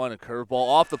 2-1, a curveball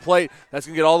off the plate. That's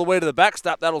going to get all the way to the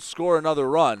backstop. That'll score another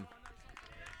run.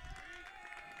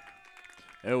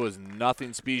 There was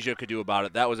nothing Spezia could do about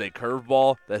it. That was a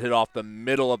curveball that hit off the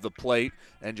middle of the plate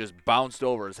and just bounced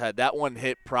over his head. That one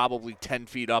hit probably 10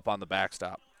 feet up on the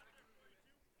backstop.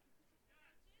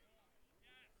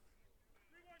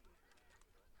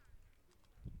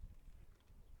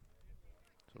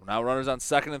 So now runners on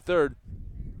second and third.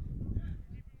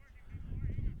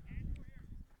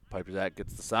 Piper Zach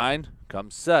gets the sign,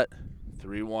 comes set.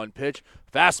 3-1 pitch.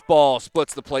 Fastball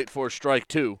splits the plate for strike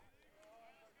two.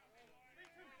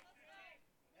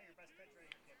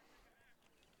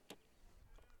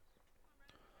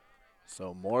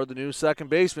 So Moore, the new second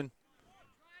baseman,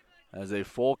 has a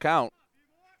full count.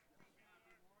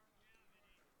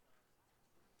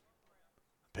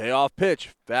 Payoff pitch.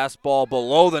 Fastball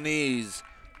below the knees.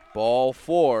 Ball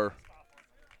 4.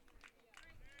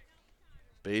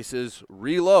 Bases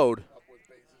reload. Up with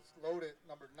bases loaded,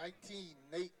 number 19,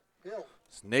 Nate Hill.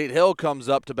 Nate Hill comes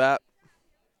up to bat.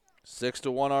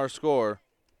 6-1 our score.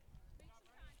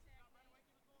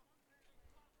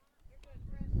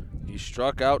 He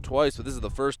struck out twice, but this is the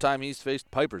first time he's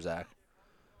faced Piper Zach.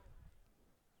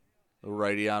 The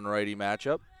righty-on-righty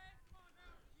matchup.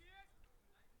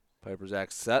 Piper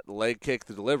Zach set, leg kick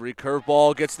the delivery.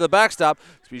 Curveball gets to the backstop.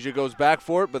 Spezia goes back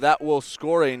for it, but that will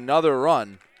score another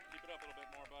run. Keep it up a little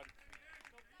bit more,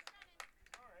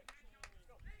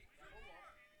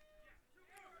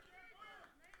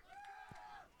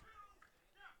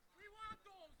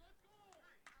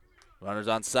 bud. Runners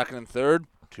on second and third,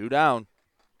 2 down.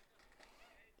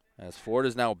 As Ford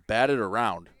is now batted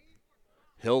around.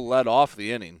 Hill led off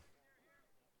the inning.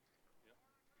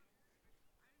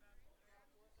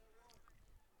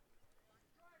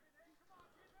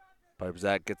 Piper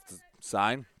Zach gets the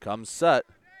sign, comes set.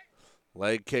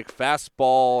 Leg kick,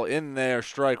 fastball in there,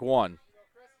 strike one.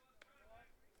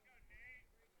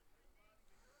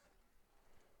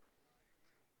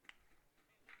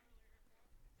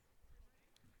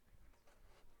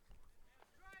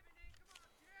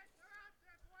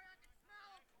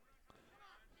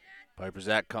 Piper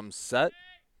Zach comes set,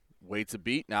 waits a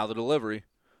beat, now the delivery.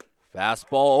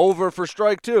 Fastball over for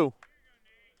strike two.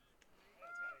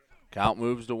 Count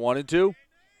moves to 1-2.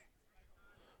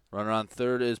 Runner on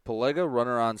third is Pelega,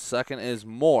 runner on second is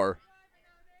Moore.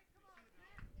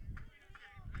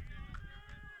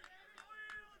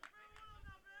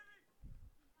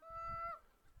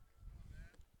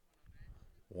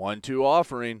 One-two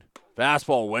offering.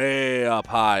 Fastball way up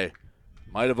high.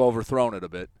 Might have overthrown it a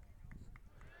bit.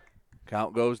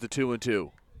 Count goes to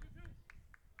 2-2.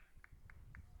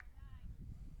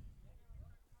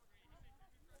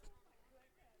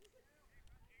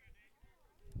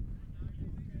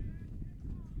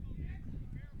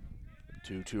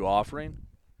 Two offering.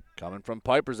 Coming from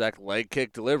Piperzak. Leg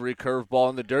kick delivery. Curveball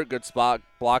in the dirt. Good spot.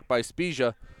 Blocked by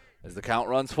Spezia as the count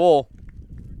runs full.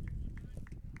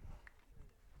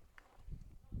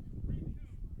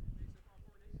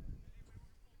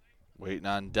 Waiting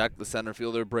on deck, the center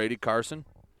fielder, Brady Carson.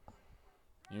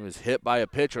 He was hit by a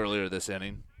pitch earlier this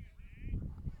inning.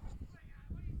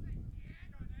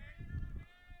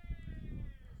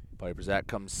 Piperzak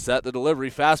comes set the delivery.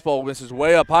 Fastball misses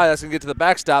way up high. That's going to get to the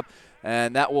backstop,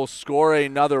 and that will score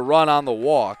another run on the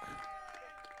walk.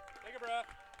 Take a breath.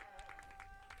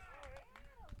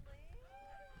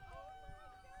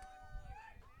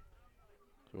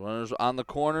 Runners on the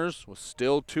corners with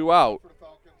still 2 out. For the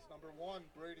Falcons, number 1,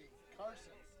 Brady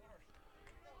Carson.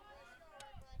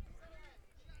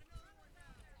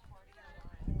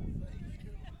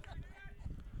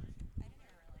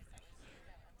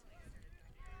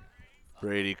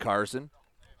 Brady Carson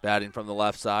batting from the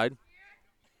left side.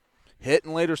 Hit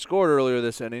and later scored earlier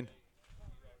this inning.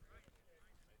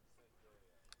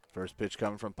 First pitch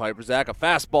coming from Piperzak. A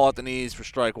fastball at the knees for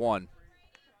strike 1.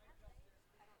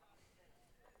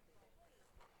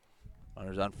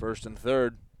 Runners on first and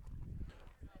third.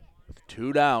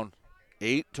 2 down.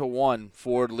 8-1.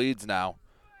 Ford leads now.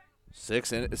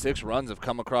 6 runs have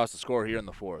come across the score here in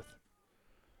the 4th.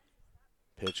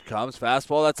 Pitch comes,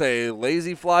 fastball. That's a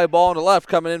lazy fly ball on the left.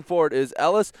 Coming in for it is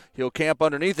Ellis. He'll camp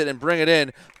underneath it and bring it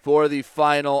in for the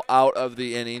final out of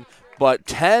the inning. But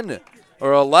 10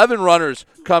 or 11 batters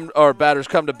come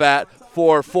to bat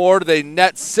for Ford. They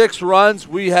net 6 runs.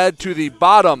 We head to the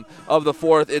bottom of the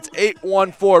 4th. It's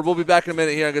 8-1 Ford. We'll be back in a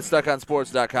minute here on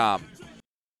GetStuckOnSports.com.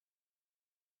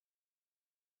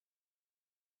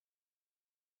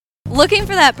 Looking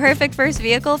for that perfect first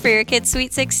vehicle for your kid's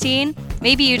Sweet 16?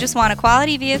 Maybe you just want a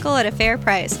quality vehicle at a fair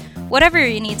price. Whatever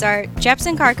your needs are,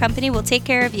 Jepson Car Company will take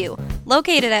care of you.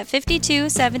 Located at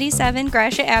 5277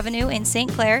 Gratiot Avenue in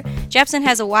St. Clair, Jepson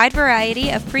has a wide variety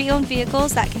of pre-owned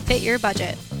vehicles that can fit your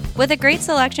budget. With a great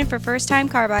selection for first-time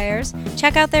car buyers,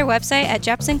 check out their website at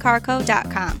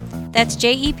jepsoncarco.com. That's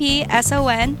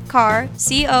JEPSON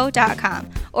carco.com.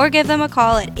 Or give them a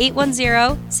call at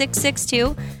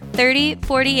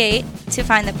 810-662-3048 to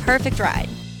find the perfect ride.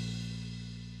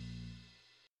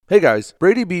 Hey guys,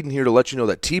 Brady Beaton here to let you know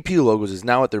that TP Logos is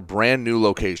now at their brand new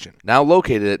location. Now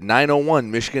located at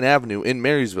 901 Michigan Avenue in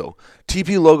Marysville,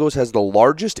 TP Logos has the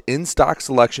largest in-stock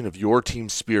selection of your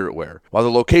team's spirit wear. While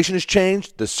the location has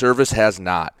changed, the service has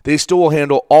not. They still will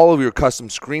handle all of your custom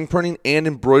screen printing and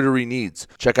embroidery needs.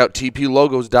 Check out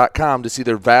tplogos.com to see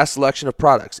their vast selection of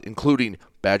products, including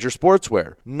Badger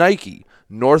Sportswear, Nike,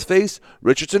 North Face,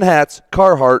 Richardson hats,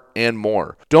 Carhartt, and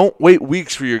more. Don't wait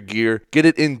weeks for your gear. Get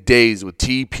it in days with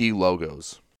TP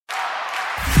Logos.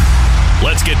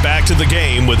 Let's get back to the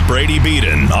game with Brady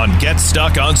Beaton on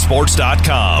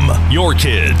GetStuckOnSports.com. Your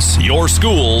kids, your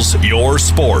schools, your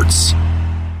sports.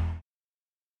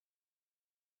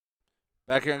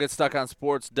 Back here on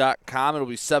GetStuckOnSports.com, it'll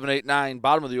be 7-8-9.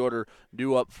 Bottom of the order,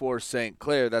 due up for St.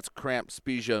 Clair. That's Cramp,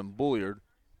 Spezia, and Bulliard.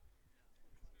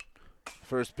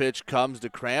 First pitch comes to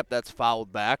Cramp. That's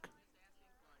fouled back.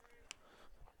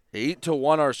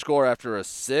 8-1 our score after a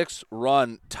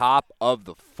 6-run top of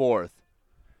the 4th.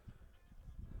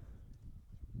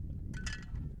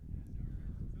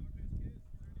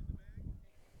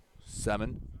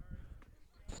 Seven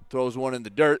throws one in the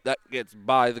dirt. That gets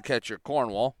by the catcher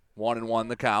Cornwall. 1-1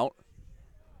 the count.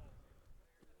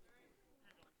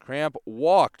 Cramp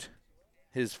walked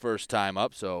his first time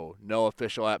up, so no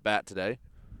official at bat today.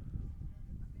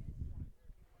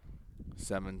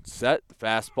 7 set,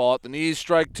 fastball at the knees,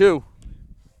 strike 2.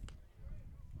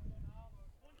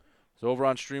 So over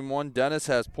on Stream 1, Dennis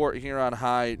has Port Huron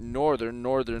High Northern.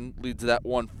 Northern leads that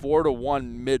one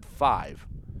 4-1 mid-5.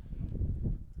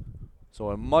 So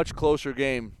a much closer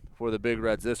game for the Big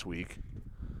Reds this week.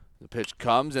 The pitch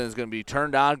comes and is going to be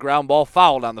turned on, ground ball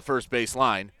fouled on the first base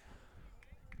line.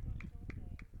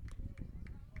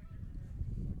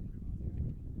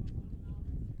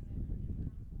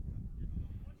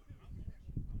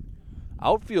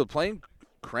 Outfield playing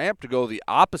Cramp to go the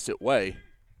opposite way.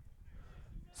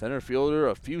 Center fielder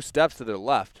a few steps to their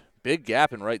left. Big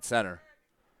gap in right center.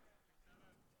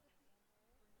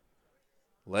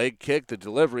 Leg kick, the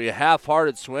delivery, a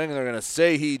half-hearted swing, and they're going to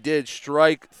say he did.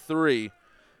 Strike 3.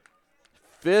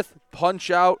 5th punch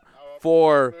out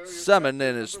for Semin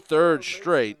in his 3rd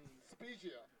straight.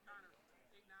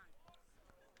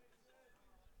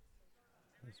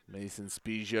 Mason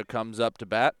Spezia comes up to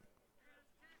bat.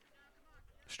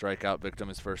 Strikeout victim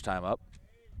his first time up.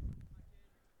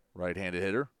 Right-handed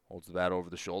hitter. Holds the bat over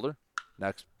the shoulder.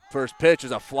 Next first pitch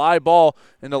is a fly ball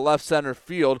into left center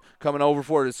field. Coming over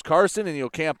for it is Carson, and he'll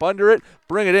camp under it.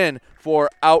 Bring it in for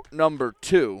out number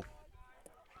 2.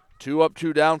 2 up,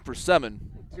 2 down for Semin.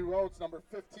 2 outs, number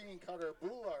 15, Carter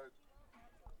Boulard.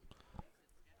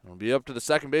 It'll be up to the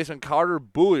second baseman, Carter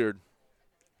Boulard,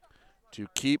 to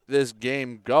keep this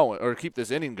game going, or keep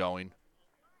this inning going.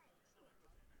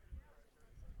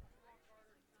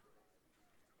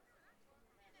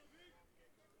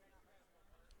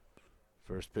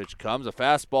 First pitch comes, a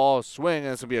fastball, a swing,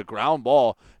 and it's going to be a ground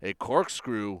ball, a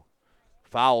corkscrew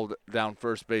fouled down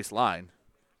first base line.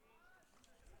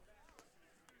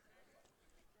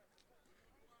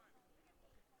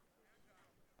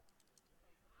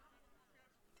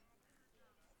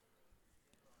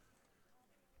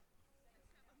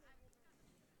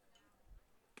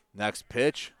 Next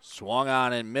pitch, swung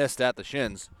on and missed at the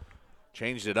shins.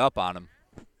 Changed it up on him.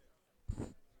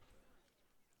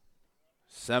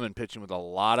 Semin pitching with a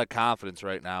lot of confidence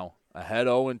right now. Ahead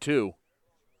 0-2.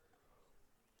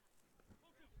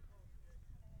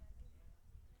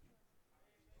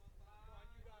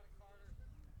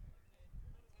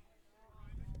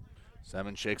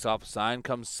 Semin shakes off a sign,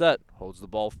 comes set, holds the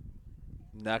ball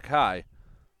neck high.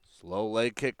 Slow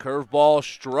leg kick, curveball,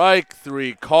 strike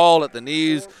 3, called at the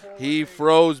knees. He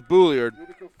froze Boulard.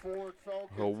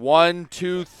 A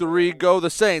 1-2-3 go the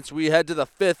Saints. We head to the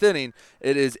 5th inning.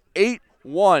 It is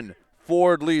 8-1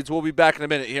 Ford leads. We'll be back in a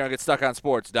minute here on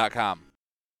GetStuckOnSports.com.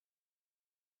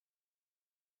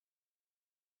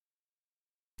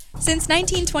 Since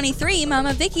 1923,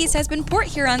 Mama Vicky's has been Port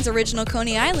Huron's original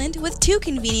Coney Island with 2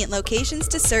 convenient locations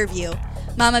to serve you.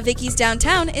 Mama Vicky's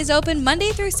downtown is open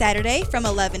Monday through Saturday from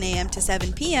 11 a.m. to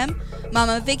 7 p.m.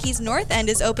 Mama Vicky's North End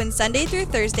is open Sunday through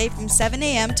Thursday from 7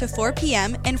 a.m. to 4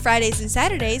 p.m. and Fridays and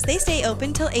Saturdays they stay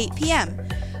open till 8 p.m.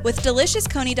 With delicious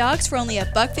Coney dogs for only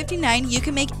 $1.59, you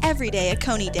can make every day a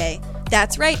Coney day.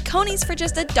 That's right, Coney's for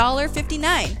just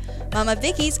 $1.59. Mama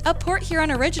Vicky's, a Port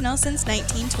Huron original since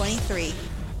 1923.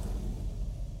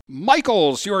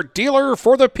 Michael's, your dealer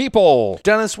for the people.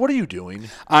 Dennis, what are you doing?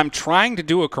 I'm trying to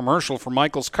do a commercial for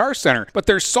Michael's Car Center, but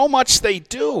there's so much they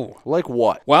do. Like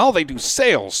what? Well, they do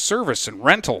sales, service, and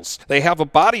rentals. They have a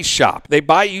body shop. They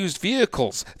buy used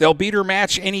vehicles. They'll beat or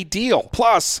match any deal.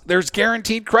 Plus, there's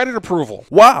guaranteed credit approval.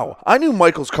 Wow, I knew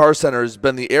Michael's Car Center has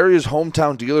been the area's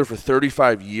hometown dealer for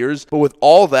 35 years, but with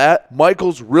all that,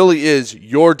 Michael's really is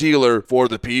your dealer for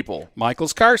the people.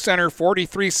 Michael's Car Center,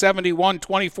 4371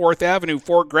 24th Avenue,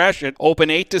 Fort Gratiot,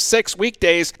 open 8 to 6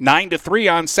 weekdays, 9 to 3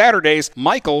 on Saturdays.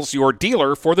 Michael's, your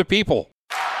dealer for the people.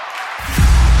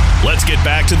 Let's get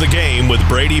back to the game with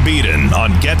Brady Beaton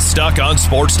on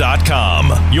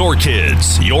GetStuckOnSports.com. Your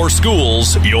kids, your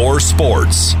schools, your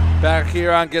sports. Back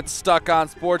here on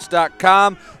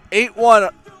GetStuckOnSports.com.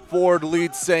 8-1 Ford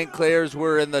leads St. Clair's.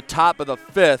 We're in the top of the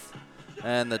 5th.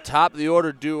 And the top of the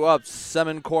order due up,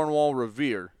 Semin Cornwall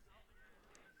Revere.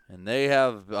 And they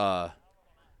have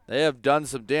done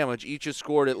some damage. Each has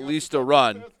scored at least a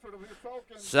run.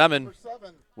 Semin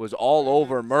was all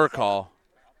over Mercall.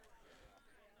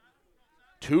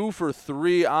 2 for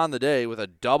 3 on the day with a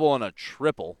double and a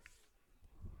triple.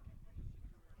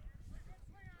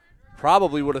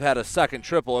 Probably would have had a second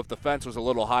triple if the fence was a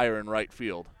little higher in right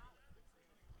field.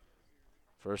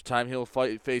 First time he'll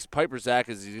face Piper Zach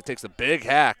as he takes a big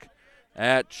hack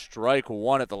at strike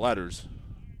 1 at the letters.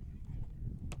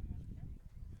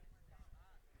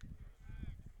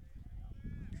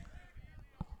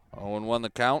 And 1 the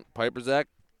count. Piper Zach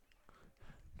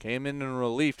came in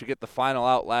relief to get the final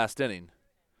out last inning.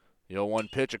 The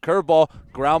 0-1 pitch, a curveball,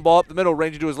 ground ball up the middle,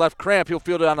 ranging to his left cramp. He'll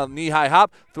field it on a knee-high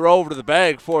hop, throw over to the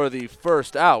bag for the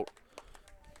first out.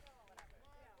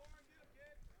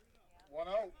 1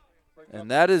 out. And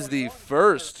that is the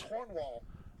first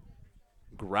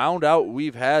ground out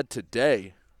we've had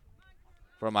today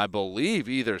from, I believe,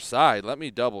 either side. Let me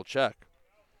double check.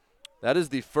 That is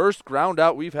the first ground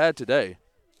out we've had today,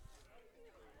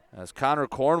 as Connor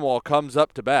Cornwall comes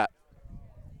up to bat.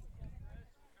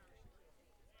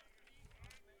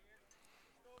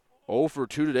 Oh for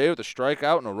 2 today with a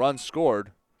strikeout and a run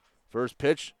scored. First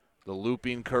pitch, the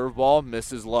looping curveball,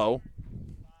 misses low.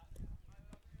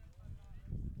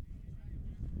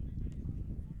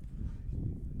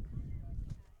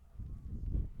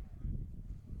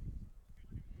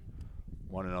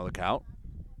 One another count.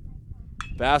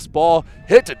 Fastball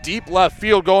hit to deep left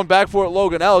field, going back for it,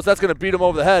 Logan Ellis. That's going to beat him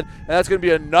over the head, and that's going to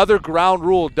be another ground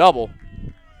rule double.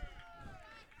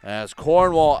 As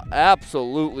Cornwall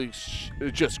absolutely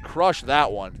just crushed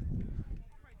that one.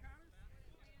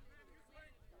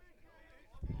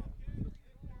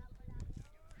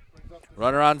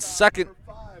 Runner on second Number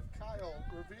 5, Kyle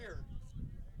Revere.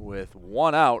 with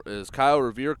one out as Kyle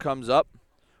Revere comes up.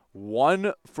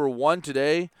 1 for 1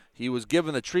 today. He was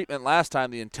given the treatment last time,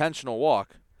 the intentional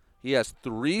walk. He has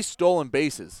 3 stolen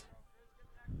bases.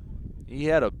 He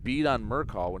had a beat on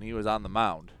Mercall when he was on the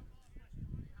mound.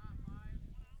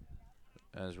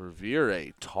 As Revere,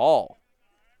 a tall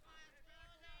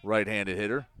right-handed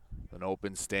hitter, an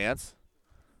open stance.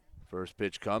 First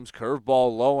pitch comes,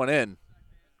 curveball low and in.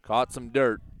 Caught some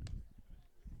dirt.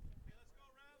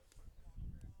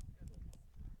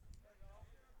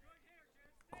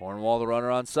 Cornwall, the runner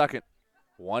on second.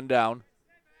 1 down.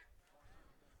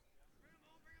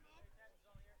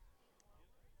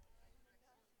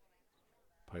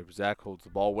 Piper Zach holds the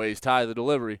ball waist high, the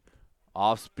delivery.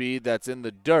 Off speed, that's in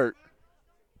the dirt.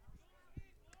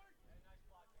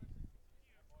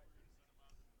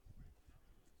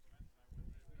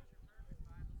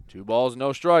 Two balls,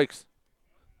 no strikes.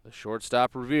 The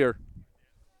shortstop, Revere.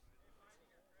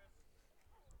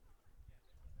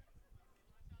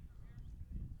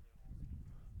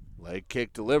 Leg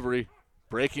kick delivery.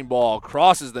 Breaking ball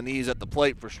crosses the knees at the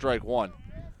plate for strike 1.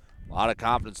 A lot of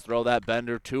confidence, throw that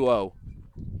bender, 2-0.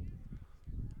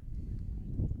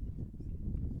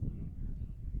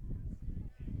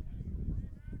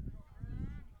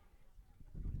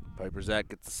 Piper Zach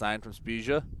gets the sign from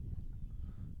Spezia.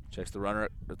 Checks the runner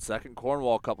at second.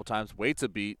 Cornwall a couple times, waits a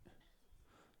beat.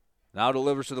 Now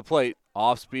delivers to the plate.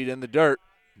 Off speed in the dirt.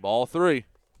 Ball 3.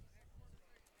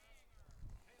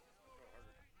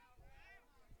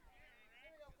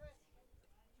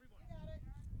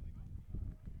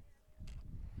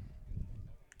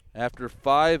 After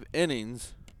 5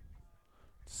 innings,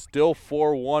 still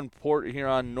 4-1 Port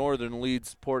Huron Northern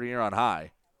leads Port Huron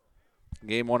High.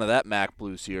 Game 1 of that MAC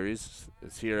Blue Series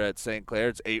is here at St. Clair.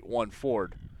 It's 8-1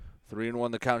 Ford.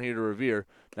 3-1 the count here to Revere.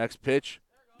 Next pitch,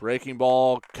 breaking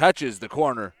ball, catches the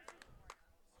corner.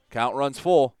 Count runs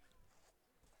full.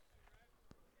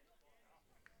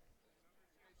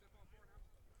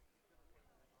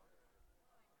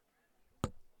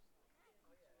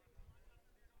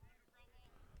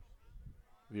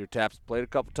 Revere taps the plate a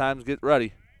couple times, get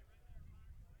ready.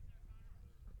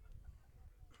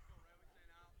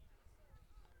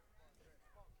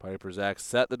 Piper Zach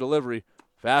set the delivery.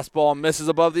 Fastball misses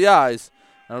above the eyes.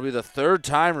 That'll be the 3rd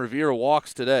time Revere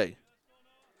walks today.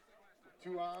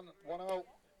 2 on, 1 out.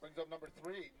 Brings up number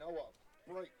 3, Noah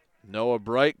Bright. Noah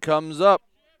Bright comes up.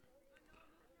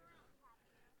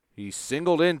 He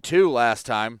singled in 2 last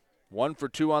time. 1 for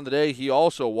 2 on the day. He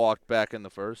also walked back in the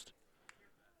first.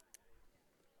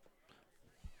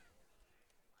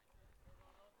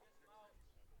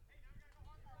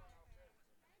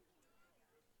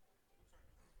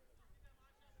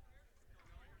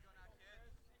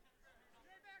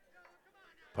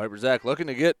 Piper Zach looking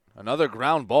to get another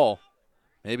ground ball.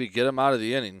 Maybe get him out of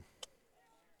the inning.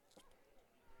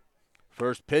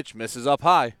 First pitch misses up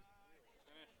high.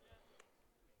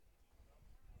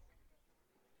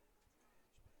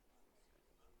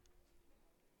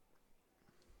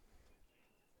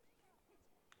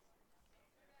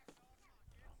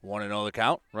 One and 0 the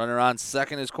count. Runner on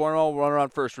second is Cornwall. Runner on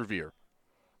first, Revere.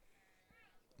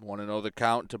 1-0 the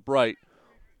count to Bright.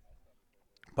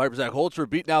 Piper Zach holds for a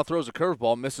beat, now throws a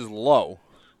curveball, misses low.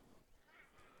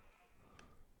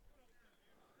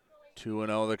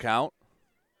 2-0 the count.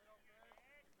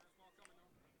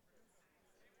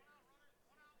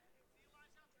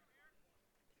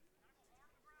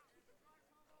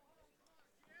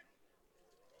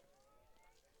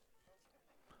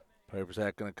 Piper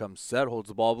Zach going to come set, holds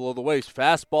the ball below the waist.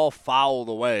 Fastball fouled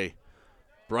away.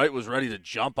 Bright was ready to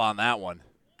jump on that one.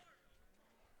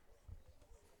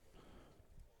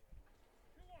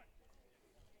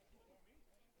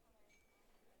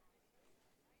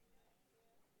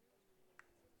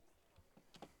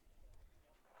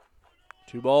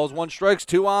 Two balls, 1 strikes,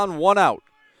 2 on, 1 out.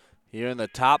 Here in the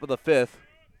top of the 5th.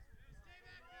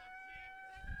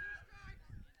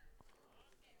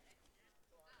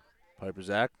 Piper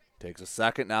Zach takes a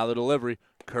second, now the delivery.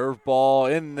 Curveball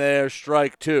in there,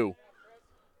 strike 2.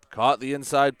 Caught the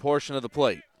inside portion of the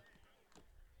plate.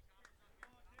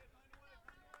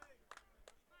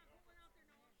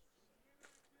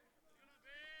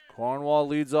 Cornwall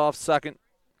leads off second.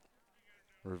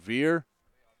 Revere,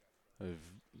 a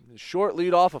short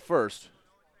lead off of first.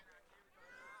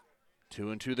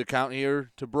 2-2 the count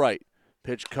here to Bright.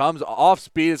 Pitch comes off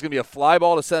speed. It's going to be a fly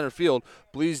ball to center field.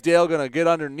 Bleasdale going to get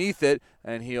underneath it,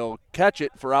 and he'll catch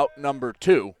it for out number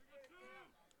 2.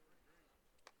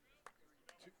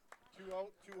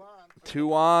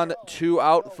 2 on, 2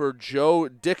 out for Joe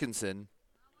Dickinson.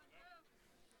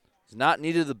 He's not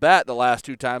needed the bat the last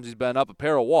 2 times he's been up. A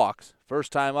pair of walks.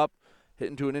 First time up, hit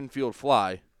into an infield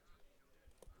fly.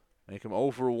 Make him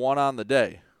 0 for 1 on the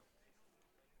day.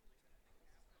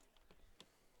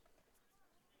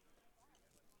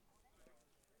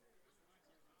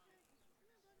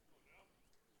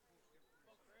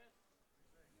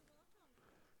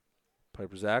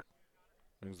 Piper Zach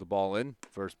brings the ball in.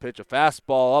 First pitch, a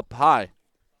fastball up high.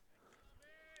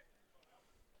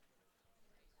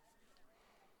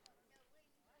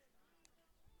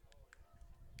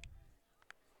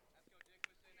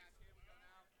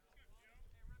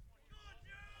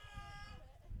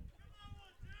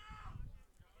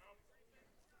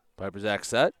 Piper Zach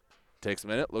set. Takes a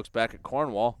minute, looks back at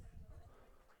Cornwall.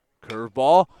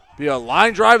 Curveball. Be a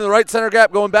line drive in the right center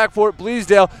gap, going back for it.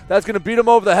 Bleasdale. That's going to beat him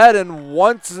over the head. And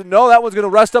that one's going to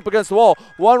rest up against the wall.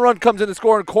 1 run comes in to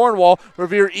score in Cornwall.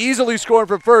 Revere easily scoring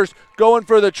from first. Going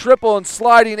for the triple and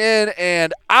sliding in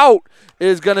and out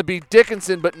is going to be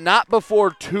Dickinson, but not before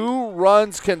 2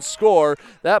 runs can score.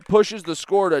 That pushes the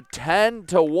score to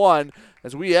 10-1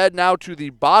 as we head now to the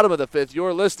bottom of the 5th.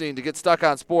 You're listening to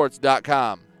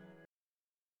GetStuckOnSports.com.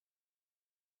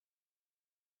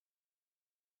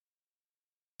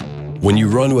 When you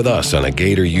run with us on a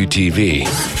Gator UTV,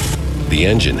 the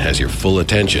engine has your full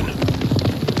attention.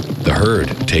 The herd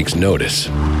takes notice.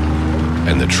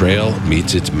 And the trail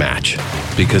meets its match.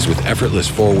 Because with effortless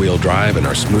 4-wheel drive and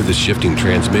our smoothest shifting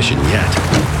transmission yet,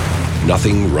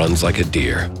 nothing runs like a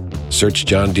deer. Search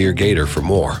John Deere Gator for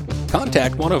more.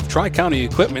 Contact one of Tri-County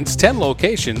Equipment's 10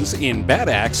 locations in Bad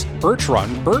Axe, Birch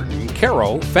Run, Burton,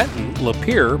 Caro, Fenton,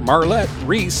 Lapeer, Marlette,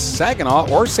 Reese,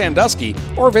 Saginaw, or Sandusky,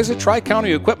 or visit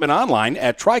Tri-County Equipment online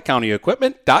at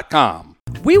tricountyequipment.com.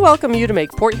 We welcome you to make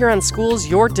Port Huron Schools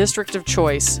your district of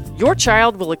choice. Your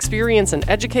child will experience an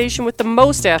education with the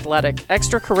most athletic,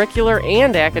 extracurricular,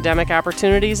 and academic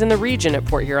opportunities in the region at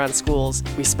Port Huron Schools.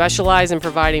 We specialize in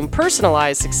providing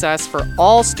personalized success for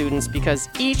all students because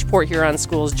each Port Huron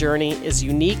Schools journey is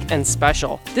unique and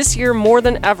special. This year, more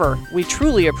than ever, we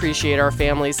truly appreciate our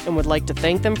families and would like to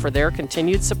thank them for their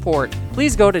continued support.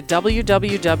 Please go to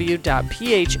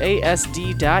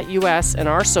www.phasd.us and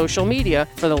our social media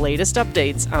for the latest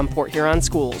updates on Port Huron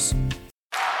Schools.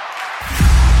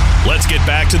 Let's get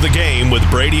back to the game with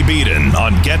Brady Beaton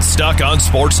on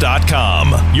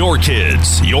GetStuckOnSports.com. Your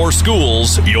kids, your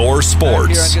schools, your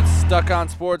sports. Here on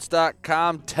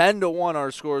GetStuckOnSports.com, 10-1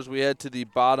 our scores. We head to the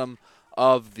bottom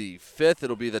of the 5th.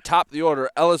 It'll be the top of the order,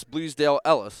 Ellis, Bleasdale,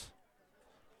 Ellis.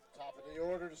 Top of the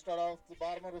order to start off the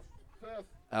bottom of the 5th.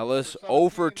 Ellis 0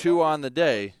 for 2 on the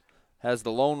day. Has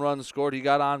the lone run scored. He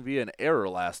got on via an error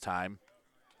last time.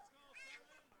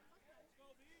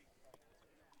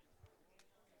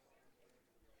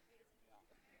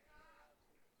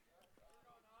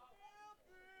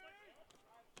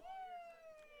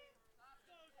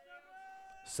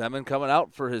 Semin coming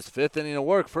out for his 5th inning of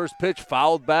work. First pitch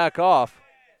fouled back off.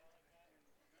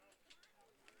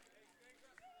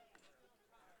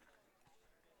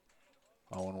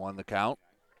 Oh, 0-1 the count.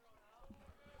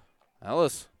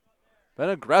 Ellis been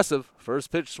aggressive.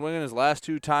 First pitch swinging his last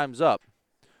 2 times up.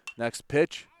 Next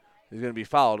pitch, he's going to be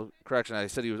fouled. Correction, I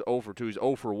said he was 0 for 2. He's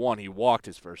 0 for 1. He walked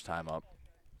his first time up.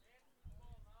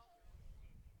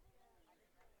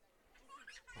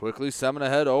 Quickly, Semin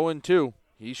ahead 0-2.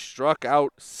 He struck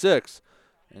out 6,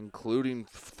 including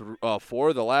 4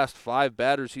 of the last 5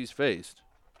 batters he's faced.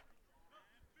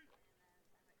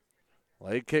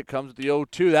 Leg kick comes with the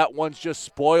 0-2. That one's just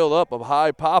spoiled up, a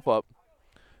high pop-up.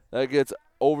 That gets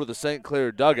over the St.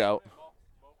 Clair dugout.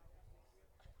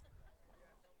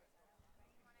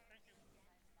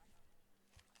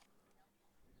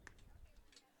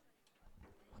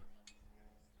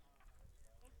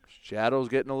 Shadow's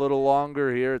getting a little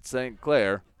longer here at St.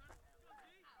 Clair.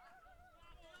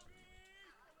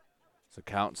 The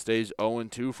count stays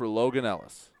 0-2 for Logan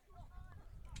Ellis.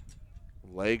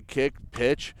 Leg kick,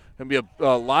 pitch. Going to be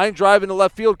a line drive into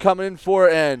left field coming in for,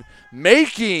 and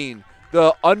making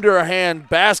the underhand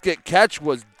basket catch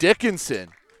was Dickinson.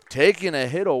 Taking a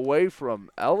hit away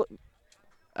from Ellis.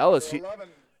 Ellis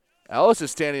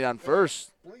is standing on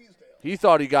first. He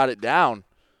thought he got it down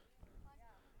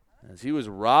as he was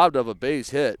robbed of a base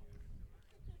hit.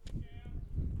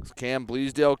 As Cam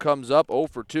Bleasdale comes up 0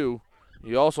 for 2.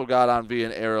 He also got on via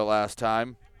an error last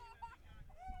time.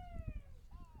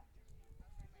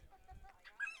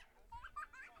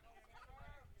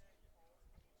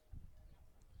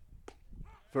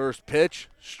 First pitch,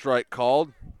 strike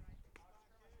called.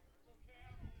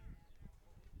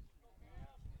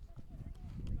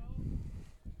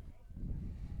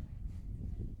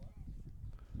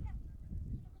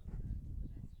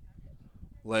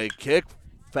 Leg kick,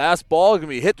 Fastball going to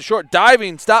be hit to short.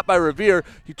 Diving, stopped by Revere.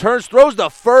 He turns, throws to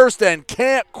first, and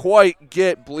can't quite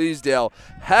get Bleasdale.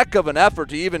 Heck of an effort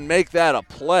to even make that a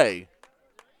play.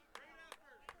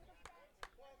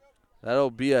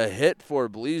 That'll be a hit for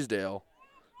Bleasdale.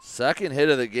 Second hit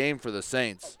of the game for the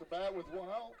Saints. Off the bat with 1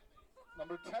 out,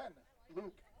 number 10,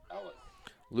 Luke Ellis.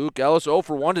 Luke Ellis 0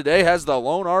 for 1 today, has the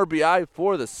lone RBI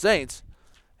for the Saints.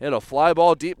 Hit a fly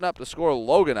ball deep enough to score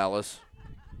Logan Ellis.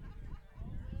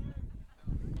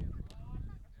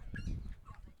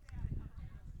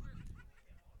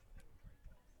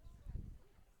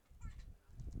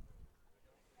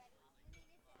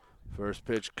 First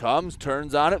pitch comes,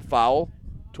 turns on it, foul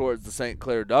towards the St.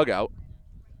 Clair dugout.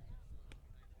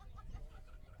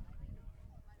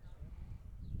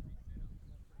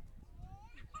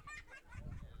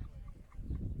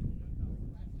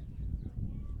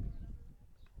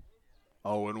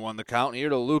 Oh, and 1 the count here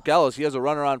to Luke Ellis. He has a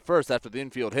runner on first after the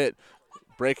infield hit.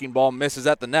 Breaking ball misses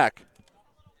at the neck.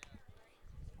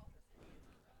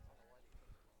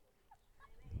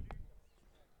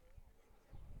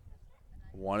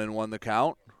 One and 1 the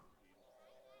count.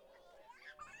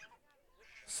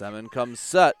 Semen comes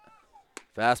set.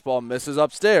 Fastball misses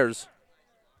upstairs.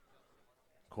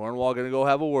 Cornwall going to go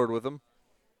have a word with him.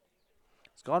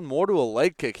 It's gone more to a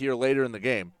leg kick here later in the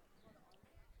game.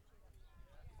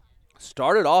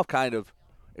 Started off kind of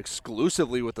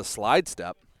exclusively with the slide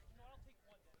step.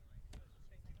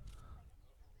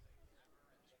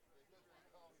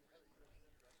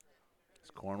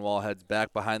 As Cornwall heads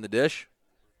back behind the dish.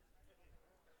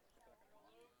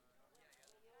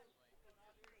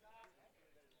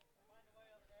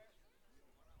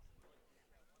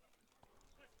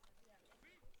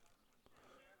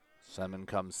 Semen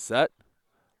comes set.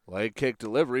 Leg kick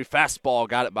delivery. Fastball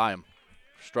got it by him.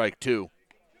 Strike 2.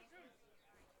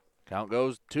 Count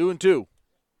goes 2-2.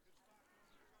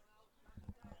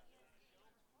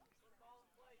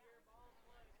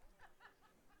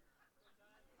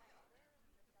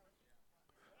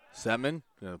 Semen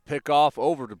going to pick off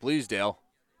over to Bleasdale.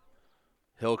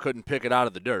 Hill couldn't pick it out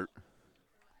of the dirt.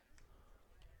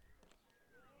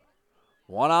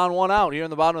 1 on, 1 out here in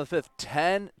the bottom of the 5th.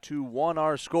 10-1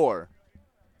 our score.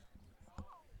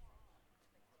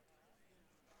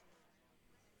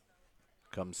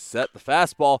 Comes set the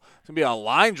fastball. It's going to be a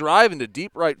line drive into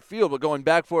deep right field, but going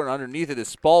back for it and underneath it is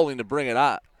Spalding to bring it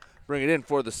in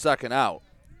for the second out.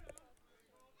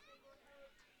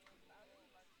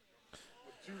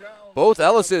 Both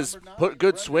Ellises put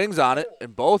good swings on it,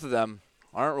 and both of them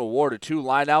aren't rewarded. 2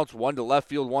 line outs, 1 to left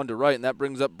field, 1 to right, and that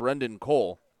brings up Brendan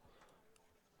Cole.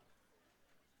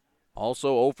 Also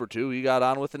 0 for 2. He got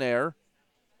on with an error.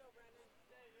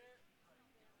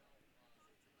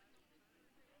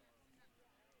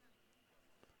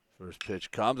 First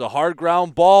pitch comes. A hard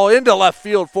ground ball into left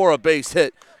field for a base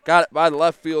hit. Got it by the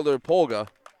left fielder, Polega.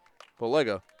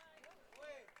 2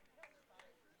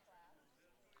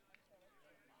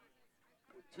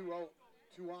 out,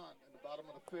 2 on in the bottom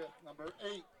of the 5th. Number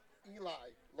 8, Eli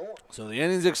Lohr. So the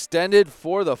innings extended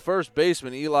for the first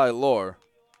baseman, Eli Lohr.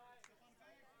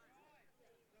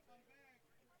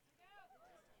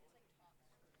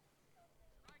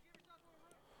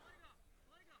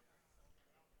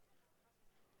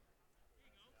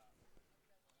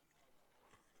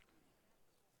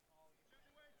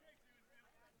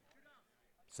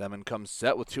 Semen comes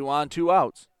set with 2 on, 2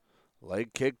 outs.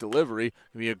 Leg kick delivery.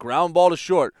 Gonna be a ground ball to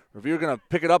short. Revere going to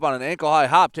pick it up on an ankle-high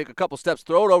hop, take a couple steps,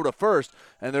 throw it over to first,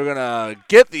 and they're going to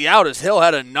get the out as Hill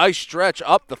had a nice stretch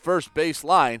up the first base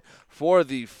line for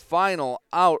the final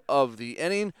out of the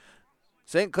inning.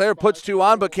 St. Clair puts 2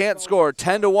 on but can't score.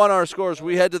 10-1 our scores.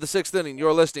 We head to the 6th inning.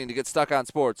 You're listening to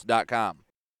GetStuckOnSports.com.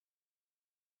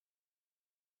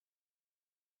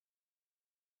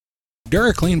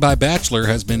 DuraClean by Bachelor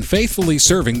has been faithfully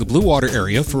serving the Blue Water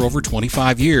area for over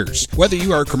 25 years. Whether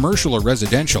you are commercial or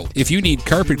residential, if you need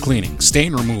carpet cleaning,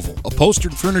 stain removal,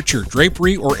 upholstered furniture,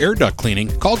 drapery, or air duct cleaning,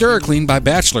 call DuraClean by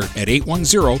Bachelor at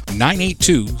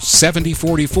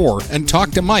 810-982-7044 and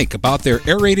talk to Mike about their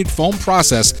aerated foam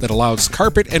process that allows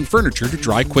carpet and furniture to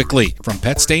dry quickly. From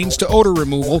pet stains to odor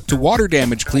removal to water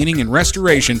damage cleaning and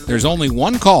restoration, there's only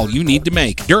one call you need to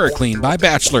make. DuraClean by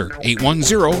Bachelor,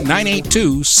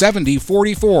 810-982-7044.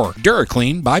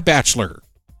 DuraClean by Bachelor.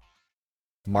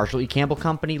 Marshall E. Campbell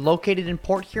Company, located in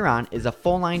Port Huron, is a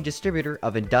full-line distributor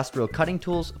of industrial cutting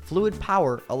tools, fluid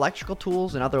power, electrical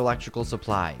tools, and other electrical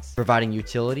supplies, providing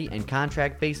utility and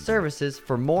contract-based services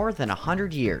for more than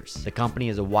 100 years. The company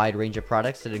has a wide range of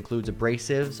products that includes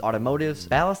abrasives, automotives,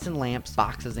 ballast and lamps,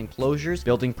 boxes and closures,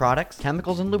 building products,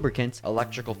 chemicals and lubricants,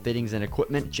 electrical fittings and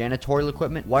equipment, janitorial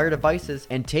equipment, wire devices,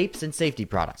 and tapes and safety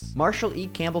products. Marshall E.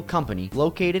 Campbell Company,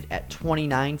 located at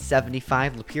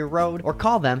 2975 Lapeer Road, or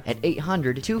call them at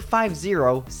 800-250-7520.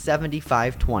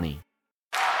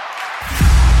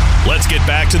 Let's get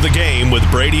back to the game with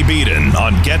Brady Beaton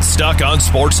on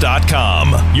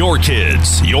GetStuckOnSports.com. Your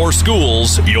kids, your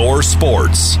schools, your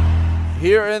sports.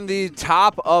 Here in the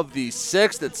top of the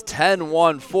sixth, it's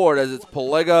 10-1 Ford as it's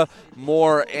Pelega,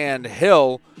 Moore, and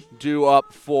Hill due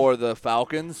up for the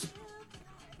Falcons.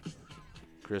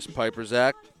 Chris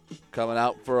Piperzak coming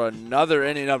out for another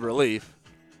inning of relief.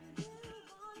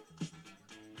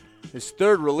 His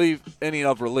third inning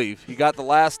of relief. He got the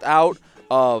last out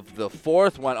of the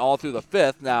fourth, went all through the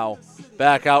fifth, now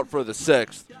back out for the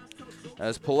sixth.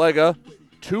 As Pelega,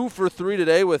 2 for 3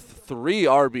 today with 3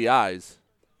 RBIs.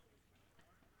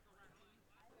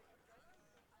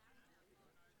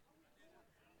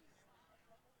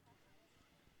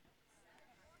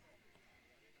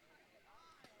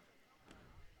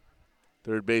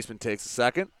 Third baseman takes a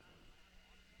second.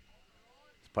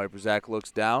 Piperzak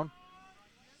looks down.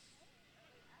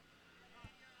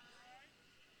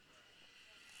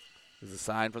 There's a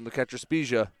sign from the catcher,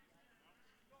 Spezia.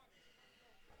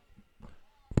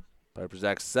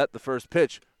 Piperzak set the first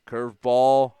pitch. Curve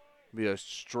ball, be a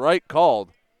strike called.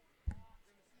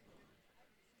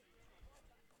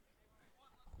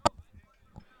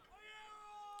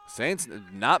 Saints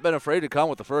have not been afraid to come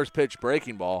with the first pitch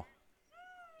breaking ball.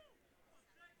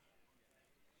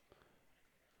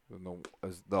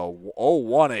 As the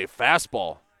 0-1, a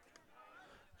fastball.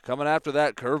 Coming after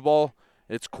that curveball,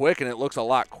 it's quick and it looks a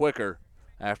lot quicker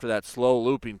after that slow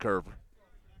looping curve.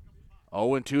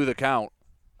 0-2 the count.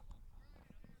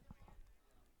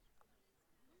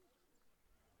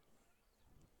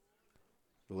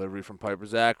 Delivery from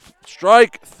Piperzak.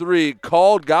 Strike 3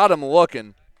 called, got him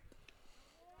looking.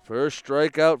 First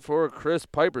strikeout for Chris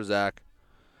Piperzak.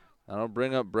 That'll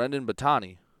bring up Brendan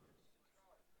Batani.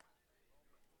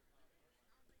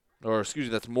 Or, excuse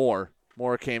me, that's Moore.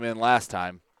 Moore came in last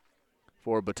time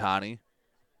for Batani.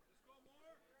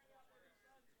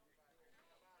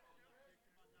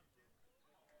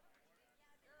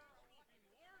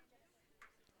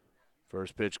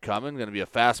 First pitch coming. Going to be a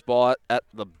fastball at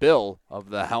the bill of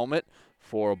the helmet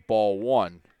for ball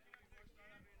 1.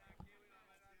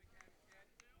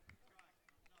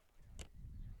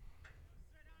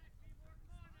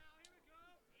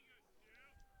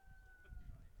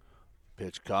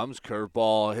 Pitch comes,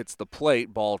 curveball hits the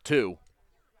plate, ball 2.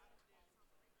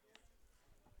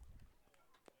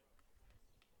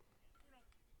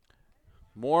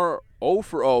 Moore 0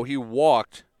 for 0. He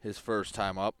walked his first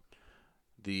time up.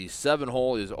 The 7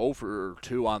 hole is 0 for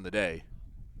 2 on the day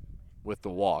with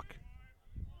the walk.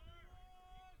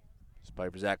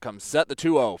 Piperzak comes set the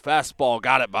 2-0. Fastball,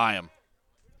 got it by him.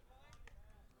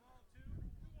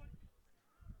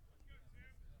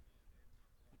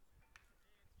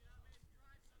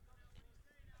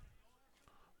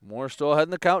 Moore still ahead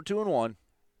in the count, 2-1.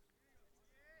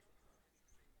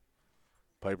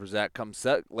 Piperzak comes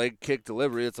set, leg kick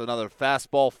delivery. It's another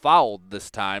fastball fouled this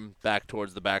time, back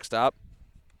towards the backstop.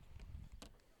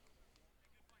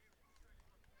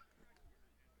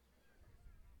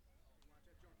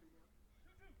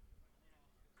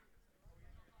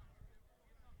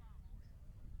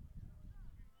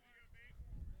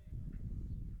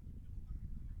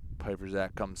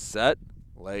 Piperzak comes set.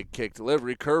 Leg kick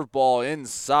delivery, curveball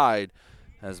inside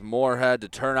as Moore had to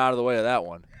turn out of the way of that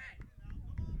one.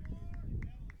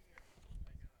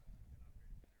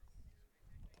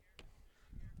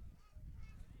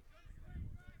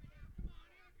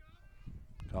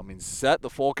 Coming set, the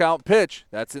full count pitch.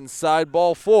 That's inside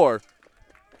ball 4.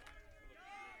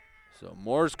 So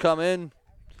Moore's come in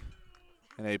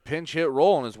a pinch hit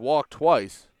roll and has walked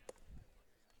twice.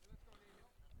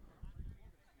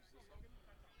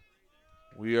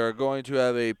 We are going to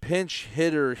have a pinch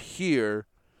hitter here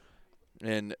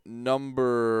in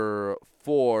number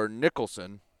 4,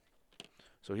 Nicholson.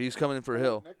 So he's coming in for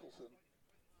Hill.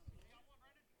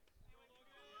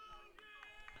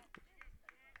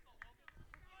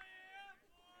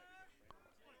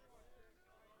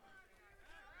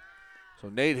 So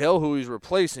Nate Hill, who he's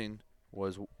replacing,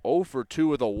 was 0 for 2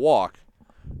 with a walk.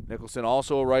 Nicholson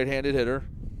also a right-handed hitter.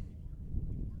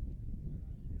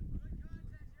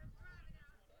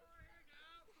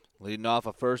 Leading off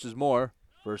at first is Moore.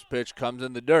 First pitch comes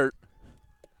in the dirt.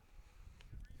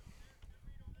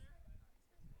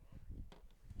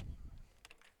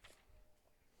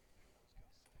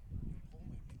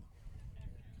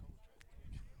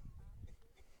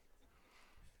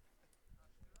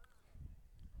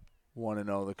 Want to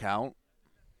know the count.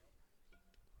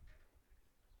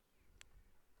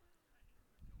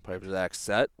 Piperzak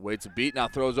set, waits a beat, now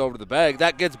throws over to the bag.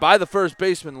 That gets by the first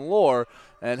baseman, Lohr,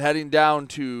 and heading down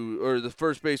to, or the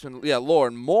first baseman, Lohr,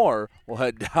 and Moore will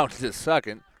head down to the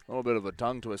second. A little bit of a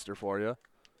tongue twister for you.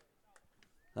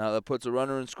 Now that puts a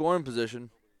runner in scoring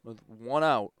position with one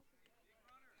out.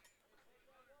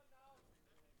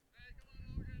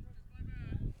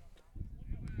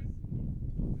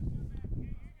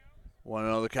 Want to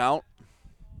know the count?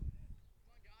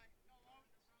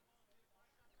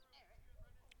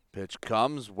 Pitch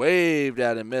comes, waved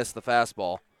at him, missed the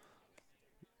fastball.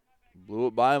 Blew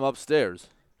it by him upstairs.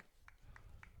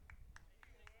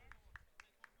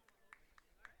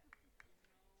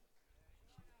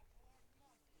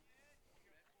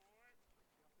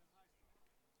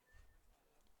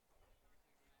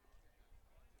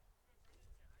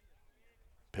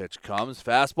 Pitch comes,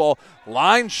 fastball,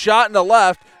 line shot in the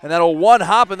left, and that'll one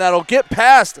hop, and that'll get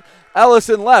past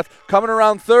Ellison left. Coming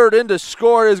around third in to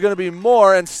score is going to be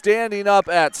Moore, and standing up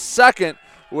at second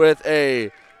with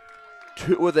a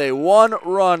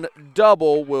one-run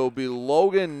double will be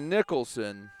Logan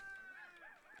Nicholson.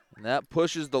 And that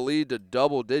pushes the lead to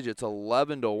double digits,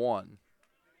 11-1. Up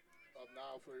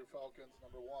now for your Falcons,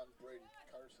 number 1, Brady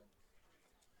Carson.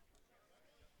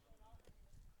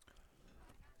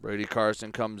 Brady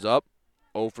Carson comes up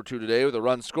 0 for 2 today with a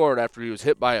run scored after he was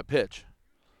hit by a pitch.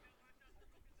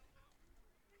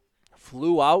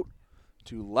 Flew out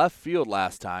to left field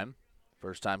last time.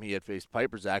 First time he had faced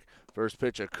Piperzak. First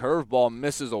pitch, a curveball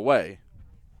misses away.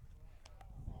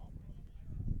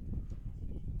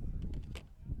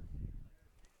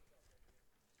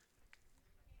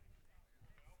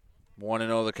 One and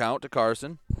 0 the count to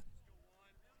Carson.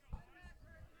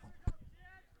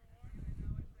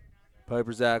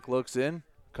 Piperzak looks in,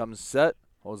 comes set,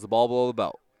 holds the ball below the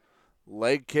belt.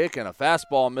 Leg kick and a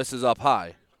fastball misses up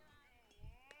high.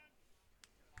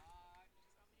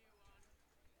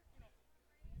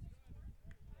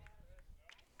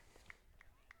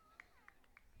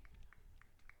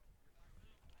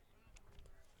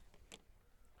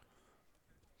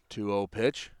 Two-0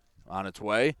 pitch on its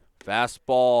way.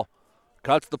 Fastball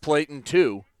cuts the plate in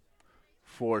two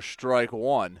for strike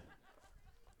one.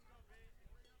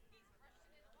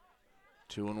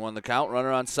 2-1 the count.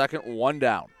 Runner on second, one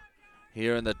down.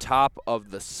 Here in the top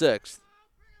of the sixth.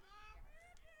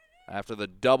 After the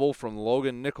double from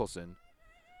Logan Nicholson.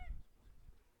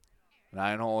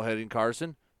 9-hole hitting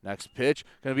Carson. Next pitch.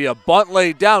 Going to be a bunt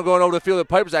laid down going over the field.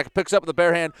 Piperzak picks up with the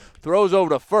bare hand, throws over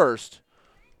to first.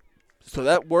 So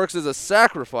that works as a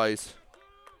sacrifice.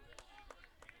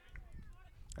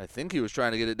 I think he was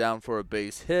trying to get it down for a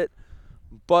base hit,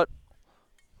 but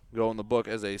go in the book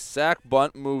as a sac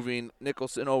bunt, moving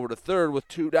Nicholson over to third with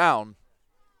two down.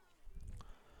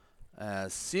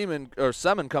 As Seaman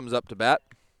comes up to bat.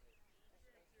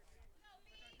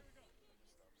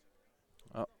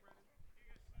 Oh.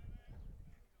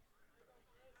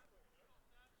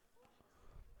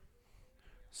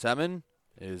 Seaman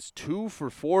is 2 for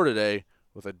 4 today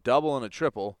with a double and a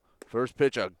triple. First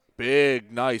pitch, a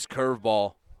big, nice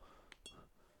curveball.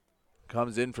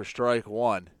 Comes in for strike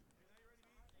one.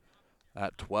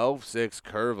 That 12-6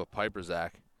 curve of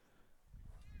Piperzak.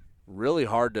 Really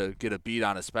hard to get a beat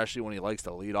on, especially when he likes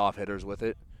to lead off hitters with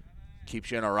it. Keeps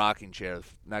you in a rocking chair.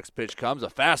 Next pitch comes, a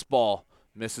fastball.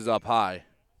 Misses up high.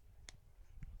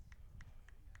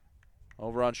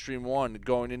 Over on stream one,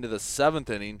 going into the seventh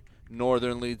inning,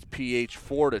 Northern leads PH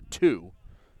 4-2.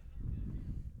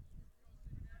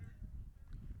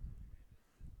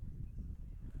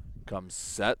 Comes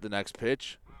set, the next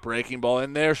pitch. Breaking ball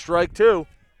in there, strike two.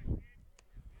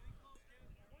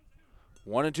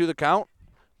 1-2 the count.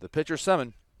 The pitcher,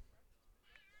 Seaman.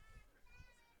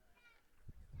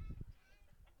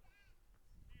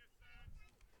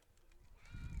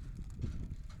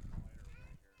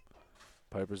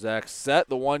 Piperzak set,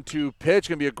 the 1-2 pitch,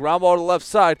 going to be a ground ball to the left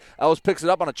side. Ellis picks it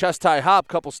up on a chest tie hop,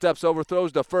 couple steps over,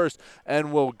 throws to first,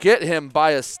 and will get him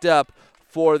by a step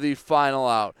for the final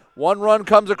out. One run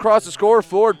comes across the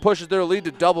scoreboard, pushes their lead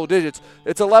to double digits.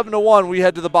 It's 11-1. We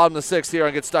head to the bottom of the sixth here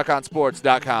on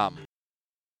GetStuckOnSports.com.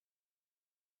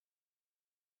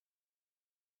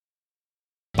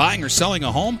 Buying or selling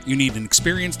a home? You need an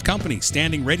experienced company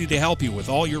standing ready to help you with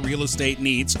all your real estate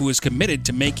needs, who is committed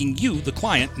to making you the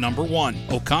client number one.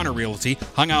 O'Connor Realty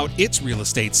hung out its real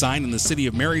estate sign in the city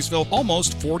of Marysville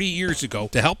almost 40 years ago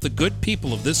to help the good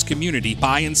people of this community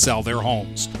buy and sell their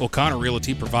homes. O'Connor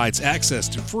Realty provides access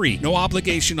to free,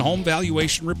 no-obligation home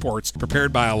valuation reports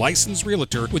prepared by a licensed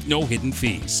realtor with no hidden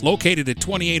fees. Located at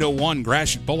 2801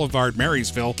 Gratiot Boulevard,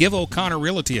 Marysville, give O'Connor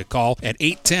Realty a call at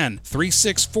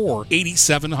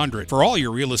 810-364-8700 for all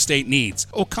your real estate needs.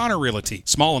 O'Connor Realty,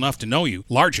 small enough to know you,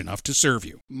 large enough to serve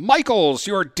you. Michael's,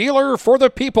 your dealer for the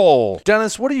people.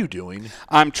 Dennis, what are you doing?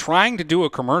 I'm trying to do a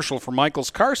commercial for Michael's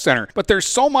Car Center, but there's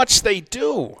so much they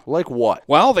do. Like what?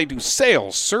 Well, they do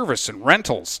sales, service, and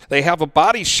rentals. They have a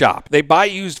body shop. They buy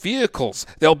used vehicles.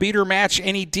 They'll beat or match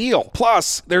any deal.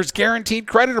 Plus, there's guaranteed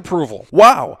credit approval.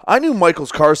 Wow, I knew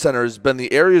Michael's Car Center has been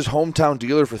the area's hometown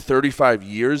dealer for 35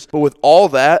 years, but with all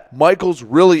that, Michael's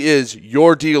really is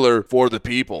your dealer for the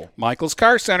people. Michael's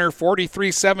Car Center,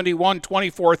 4371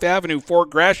 24th Avenue, Fort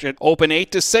Gratiot. Open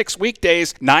 8 to 6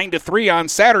 weekdays, 9 to 3 on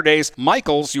Saturdays.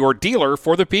 Michael's, your dealer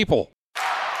for the people.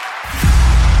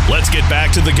 Let's get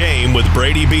back to the game with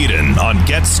Brady Beaton on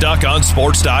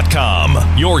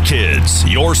GetStuckOnSports.com. Your kids,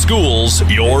 your schools,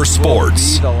 your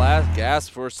sports. The last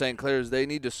gasp for St. Clair's. They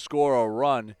need to score a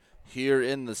run here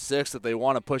in the 6th if they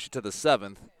want to push it to the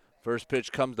 7th. First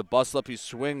pitch comes to Buslup. He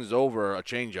swings over a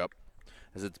changeup.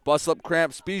 As it's Buslup,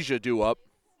 Cramp, Spezia due up.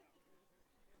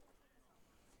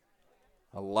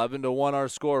 11-1 our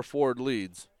score. Ford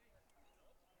leads.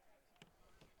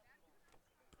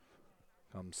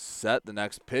 Comes set. The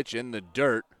next pitch in the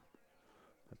dirt.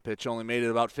 The pitch only made it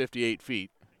about 58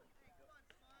 feet.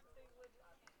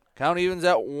 Count evens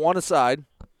at 1 aside.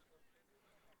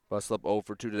 Buslup 0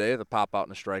 for 2 today. The pop out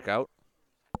and a strikeout.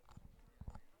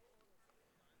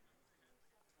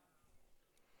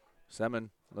 Semin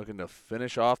looking to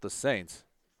finish off the Saints.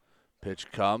 Pitch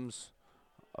comes.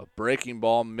 A breaking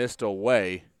ball missed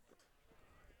away.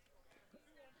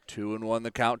 2-1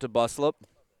 the count to Buslup.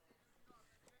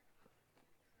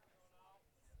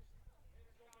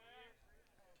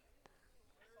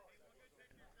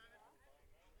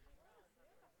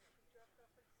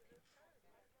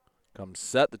 Comes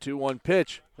set, the 2-1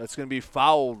 pitch. That's going to be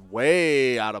fouled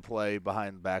way out of play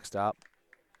behind the backstop.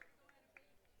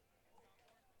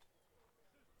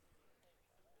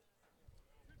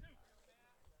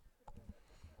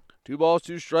 Two balls,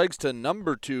 2 strikes to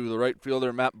number 2, the right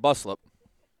fielder, Matt Buslup.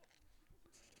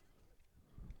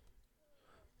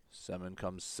 Semin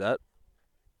comes set.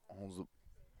 Holds the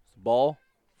ball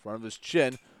in front of his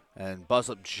chin, and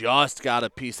Buslup just got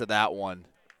a piece of that one.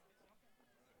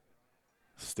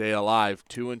 Stay alive.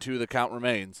 2-2 the count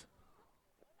remains.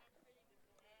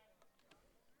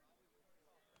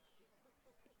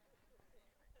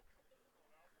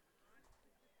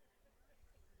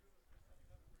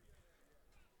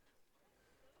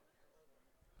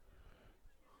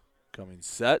 Coming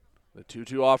set. The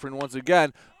 2-2 offering once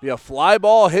again. Be a fly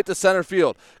ball hit to center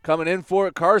field. Coming in for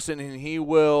it, Carson, and he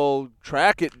will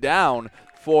track it down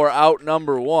for out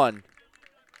number 1.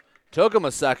 Took him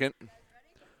a second.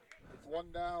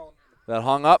 One down. That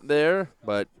hung up there,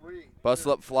 but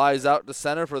Buslup flies out to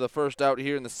center for the first out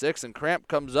here in the 6th, and Cramp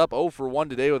comes up 0 for 1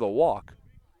 today with a walk.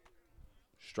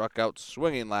 Struck out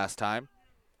swinging last time.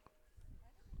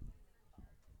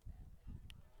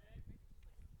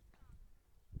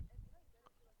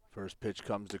 First pitch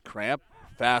comes to Cramp.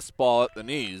 Fastball at the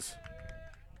knees.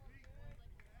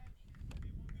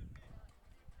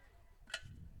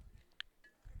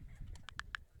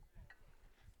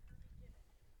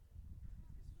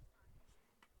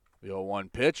 The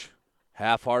 0-1 pitch.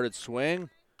 Half-hearted swing.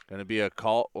 Going to be a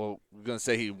call. Well, we're going to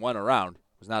say he went around.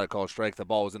 It was not a called strike. The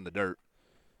ball was in the dirt.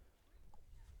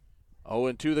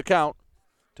 0-2 the count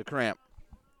to Cramp.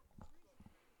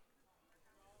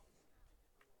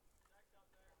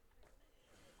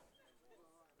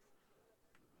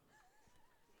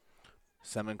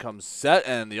 Semin comes set,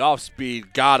 and the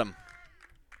off-speed got him.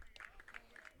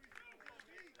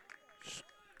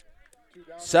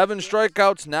 7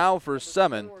 strikeouts now for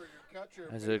Semin.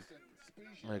 As it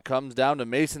comes down to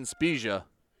Mason Spezia.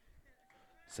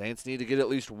 Saints need to get at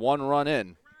least 1 run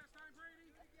in.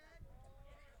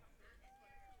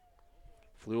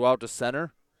 Flew out to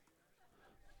center.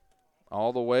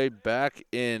 All the way back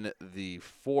in the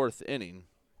 4th inning.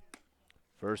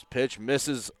 First pitch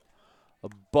misses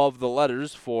above the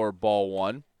letters for ball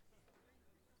 1.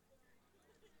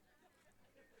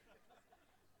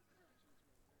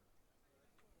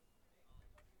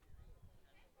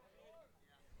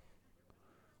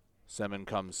 Semin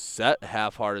comes set,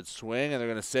 half-hearted swing, and they're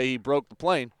going to say he broke the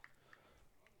plane.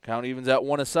 Count evens at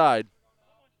 1 aside.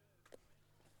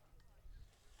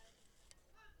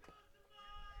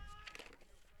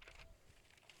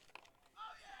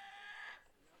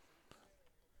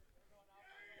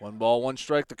 1 ball, 1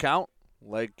 strike the count.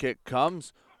 Leg kick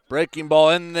comes. Breaking ball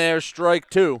in there, strike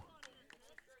 2.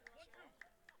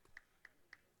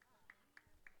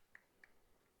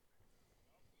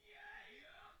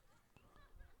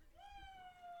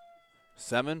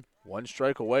 Seven, 1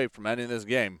 strike away from ending this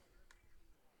game.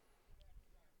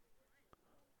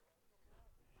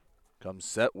 Comes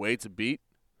set, waits a beat.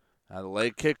 Now the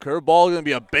leg kick, curveball, going to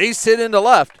be a base hit into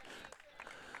left.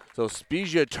 So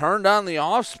Spezia turned on the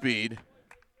off speed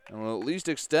and will at least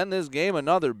extend this game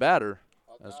another batter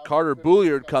as Carter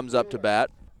Bouliard comes up to bat.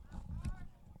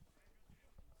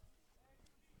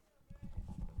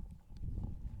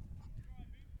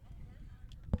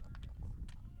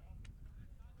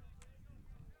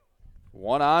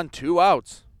 One on, 2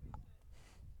 outs.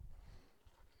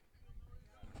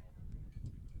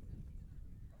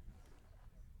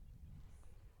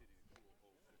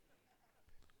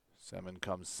 Seven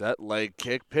comes set, leg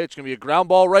kick, pitch. Going to be a ground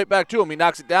ball right back to him. He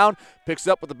knocks it down, picks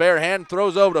it up with the bare hand,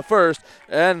 throws over to first,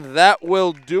 and that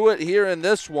will do it here in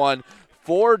this one.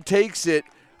 Ford takes it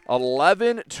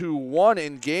 11-1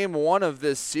 in game 1 of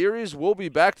this series. We'll be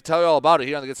back to tell you all about it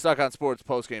here on the Get Stuck on Sports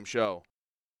postgame show.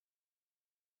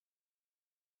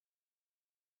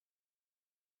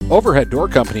 Overhead Door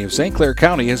Company of St. Clair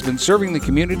County has been serving the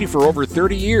community for over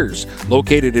 30 years.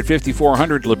 Located at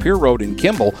 5400 Lapeer Road in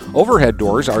Kimball, Overhead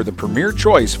Doors are the premier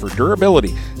choice for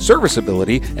durability,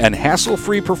 serviceability, and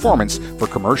hassle-free performance for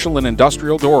commercial and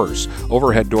industrial doors.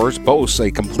 Overhead Doors boasts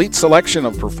a complete selection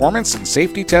of performance and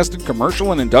safety-tested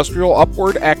commercial and industrial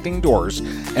upward-acting doors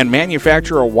and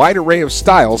manufacture a wide array of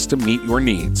styles to meet your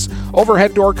needs.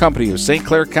 Overhead Door Company of St.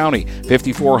 Clair County,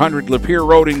 5400 Lapeer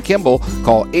Road in Kimball.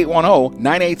 Call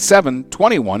 810-987-2185.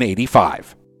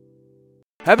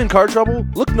 Having car trouble?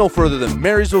 Look no further than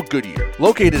Marysville Goodyear.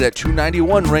 Located at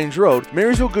 291 Range Road,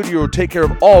 Marysville Goodyear will take care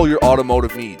of all your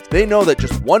automotive needs. They know that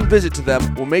just one visit to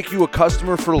them will make you a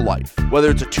customer for life. Whether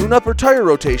it's a tune-up or tire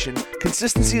rotation,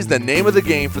 consistency is the name of the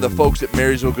game for the folks at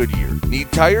Marysville Goodyear.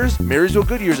 Need tires? Marysville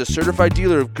Goodyear is a certified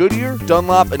dealer of Goodyear,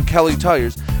 Dunlop, and Kelly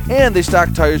tires, and they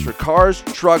stock tires for cars,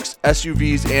 trucks,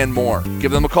 SUVs, and more.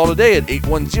 Give them a call today at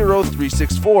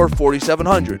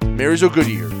 810-364-4700. Marysville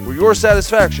Goodyear, where your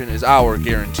satisfaction is our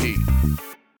guarantee.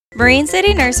 Marine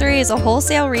City Nursery is a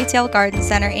wholesale retail garden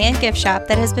center and gift shop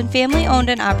that has been family owned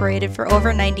and operated for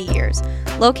over 90 years.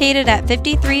 Located at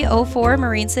 5304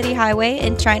 Marine City Highway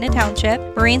in China Township,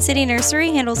 Marine City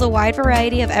Nursery handles a wide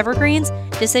variety of evergreens,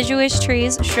 deciduous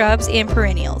trees, shrubs, and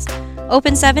perennials.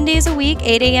 Open 7 days a week,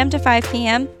 8 a.m. to 5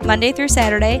 p.m., Monday through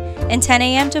Saturday, and 10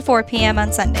 a.m. to 4 p.m.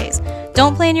 on Sundays.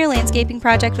 Don't plan your landscaping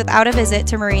project without a visit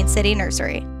to Marine City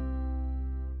Nursery.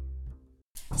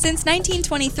 Since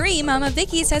 1923, Mama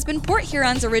Vicky's has been Port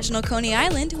Huron's original Coney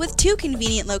Island with 2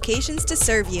 convenient locations to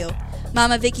serve you.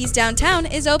 Mama Vicky's downtown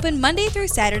is open Monday through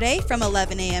Saturday from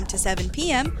 11 a.m. to 7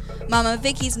 p.m. Mama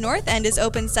Vicky's North End is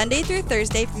open Sunday through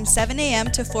Thursday from 7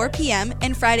 a.m. to 4 p.m.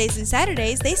 and Fridays and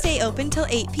Saturdays they stay open till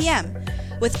 8 p.m.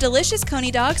 With delicious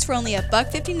Coney dogs for only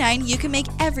 $1.59, you can make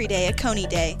every day a Coney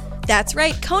day. That's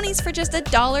right, Coney's for just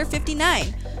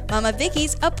 $1.59. Mama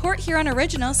Vicky's, a Port Huron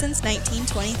original since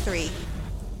 1923.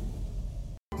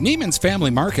 Neiman's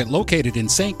Family Market, located in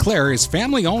St. Clair, is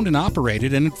family-owned and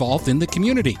operated and involved in the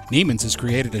community. Neiman's has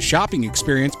created a shopping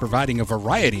experience providing a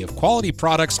variety of quality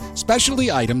products,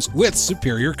 specialty items with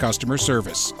superior customer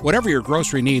service. Whatever your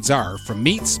grocery needs are, from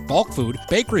meats, bulk food,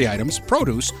 bakery items,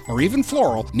 produce, or even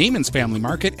floral, Neiman's Family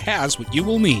Market has what you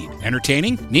will need.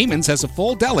 Entertaining? Neiman's has a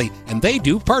full deli, and they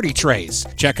do party trays.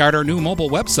 Check out our new mobile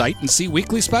website and see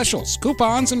weekly specials,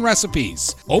 coupons, and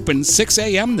recipes. Open 6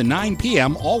 a.m. to 9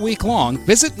 p.m. all week long.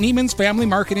 Visit Neiman's Family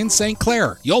Market in St.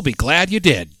 Clair. You'll be glad you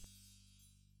did.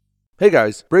 Hey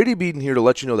guys, Brady Beaton here to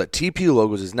let you know that TP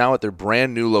Logos is now at their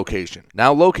brand new location.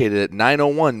 Now located at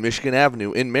 901 Michigan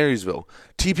Avenue in Marysville,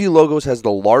 TP Logos has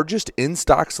the largest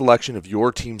in-stock selection of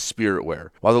your team's spirit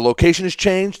wear. While the location has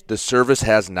changed, the service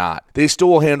has not. They still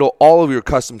will handle all of your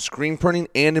custom screen printing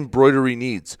and embroidery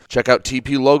needs. Check out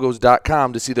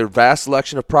tplogos.com to see their vast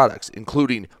selection of products,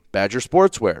 including Badger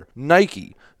Sportswear,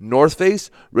 Nike, North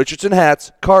Face, Richardson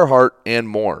hats, Carhartt, and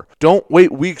more. Don't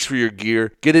wait weeks for your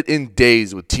gear. Get it in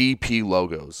days with TP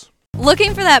Logos.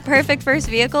 Looking for that perfect first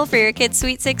vehicle for your kid's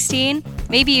Sweet 16?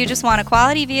 Maybe you just want a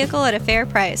quality vehicle at a fair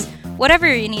price. Whatever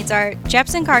your needs are,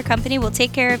 Jepson Car Company will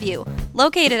take care of you.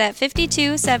 Located at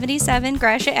 5277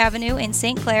 Gratiot Avenue in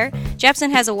St. Clair,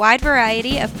 Jepson has a wide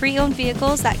variety of pre-owned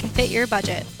vehicles that can fit your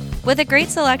budget. With a great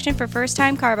selection for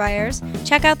first-time car buyers,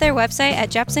 check out their website at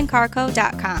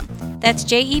jepsoncarco.com. That's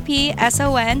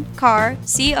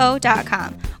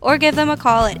JEPSONCARCO.com. Or give them a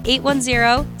call at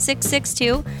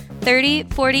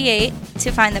 810-662-3048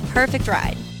 to find the perfect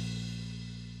ride.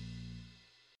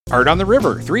 Art on the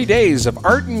River, 3 days of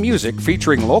art and music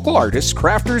featuring local artists,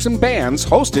 crafters, and bands,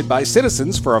 hosted by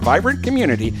Citizens for a Vibrant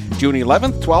Community, June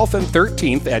 11th, 12th, and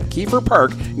 13th at Kiefer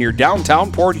Park near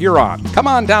downtown Port Huron. Come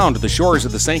on down to the shores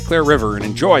of the St. Clair River and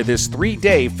enjoy this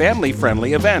 3-day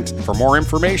family-friendly event. For more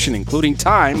information, including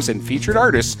times and featured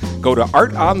artists, go to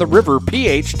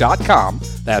artontheriverph.com.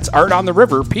 That's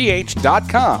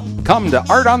artontheriverph.com. Come to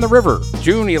Art on the River,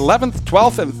 June 11th,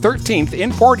 12th, and 13th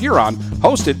in Port Huron,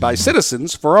 hosted by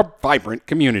Citizens for a Vibrant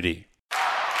Community.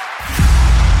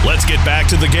 Let's get back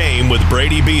to the game with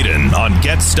Brady Beaton on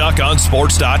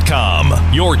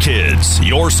GetStuckOnSports.com. Your kids,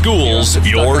 your schools,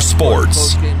 your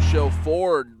sports. Post-game show.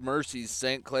 Ford Mercy's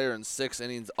St. Clair in 6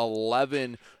 innings,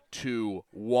 11-1. The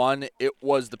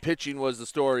pitching was the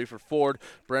story for Ford.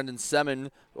 Brendan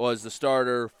Semin was the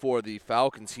starter for the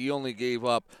Falcons. He only gave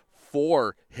up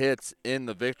 4 hits in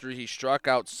the victory. He struck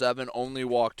out 7, only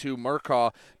walked 2.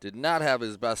 Murkaw did not have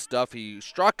his best stuff. He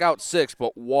struck out 6,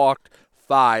 but walked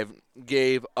 5.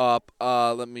 Gave up,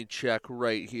 let me check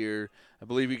right here. I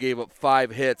believe he gave up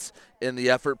 5 hits in the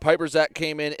effort. Piper Zek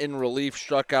came in relief,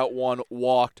 struck out 1,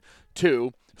 walked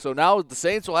 2. So now the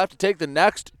Saints will have to take the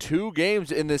next 2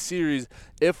 games in this series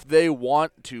if they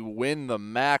want to win the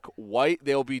MAC White.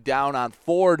 They'll be down on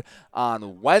Ford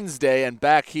on Wednesday and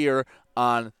back here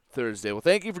on Thursday. Well,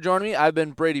 thank you for joining me. I've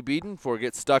been Brady Beaton for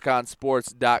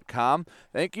GetStuckOnSports.com.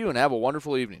 Thank you and have a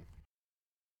wonderful evening.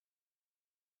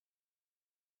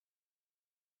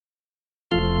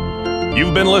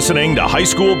 You've been listening to High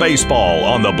School Baseball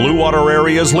on the Blue Water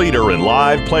Area's leader in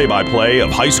live play-by-play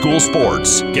of high school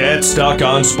sports.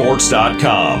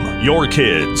 GetStuckOnSports.com. Your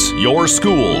kids, your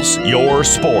schools, your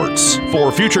sports. For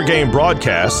future game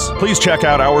broadcasts, please check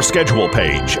out our schedule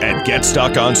page at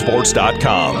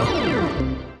GetStuckOnSports.com.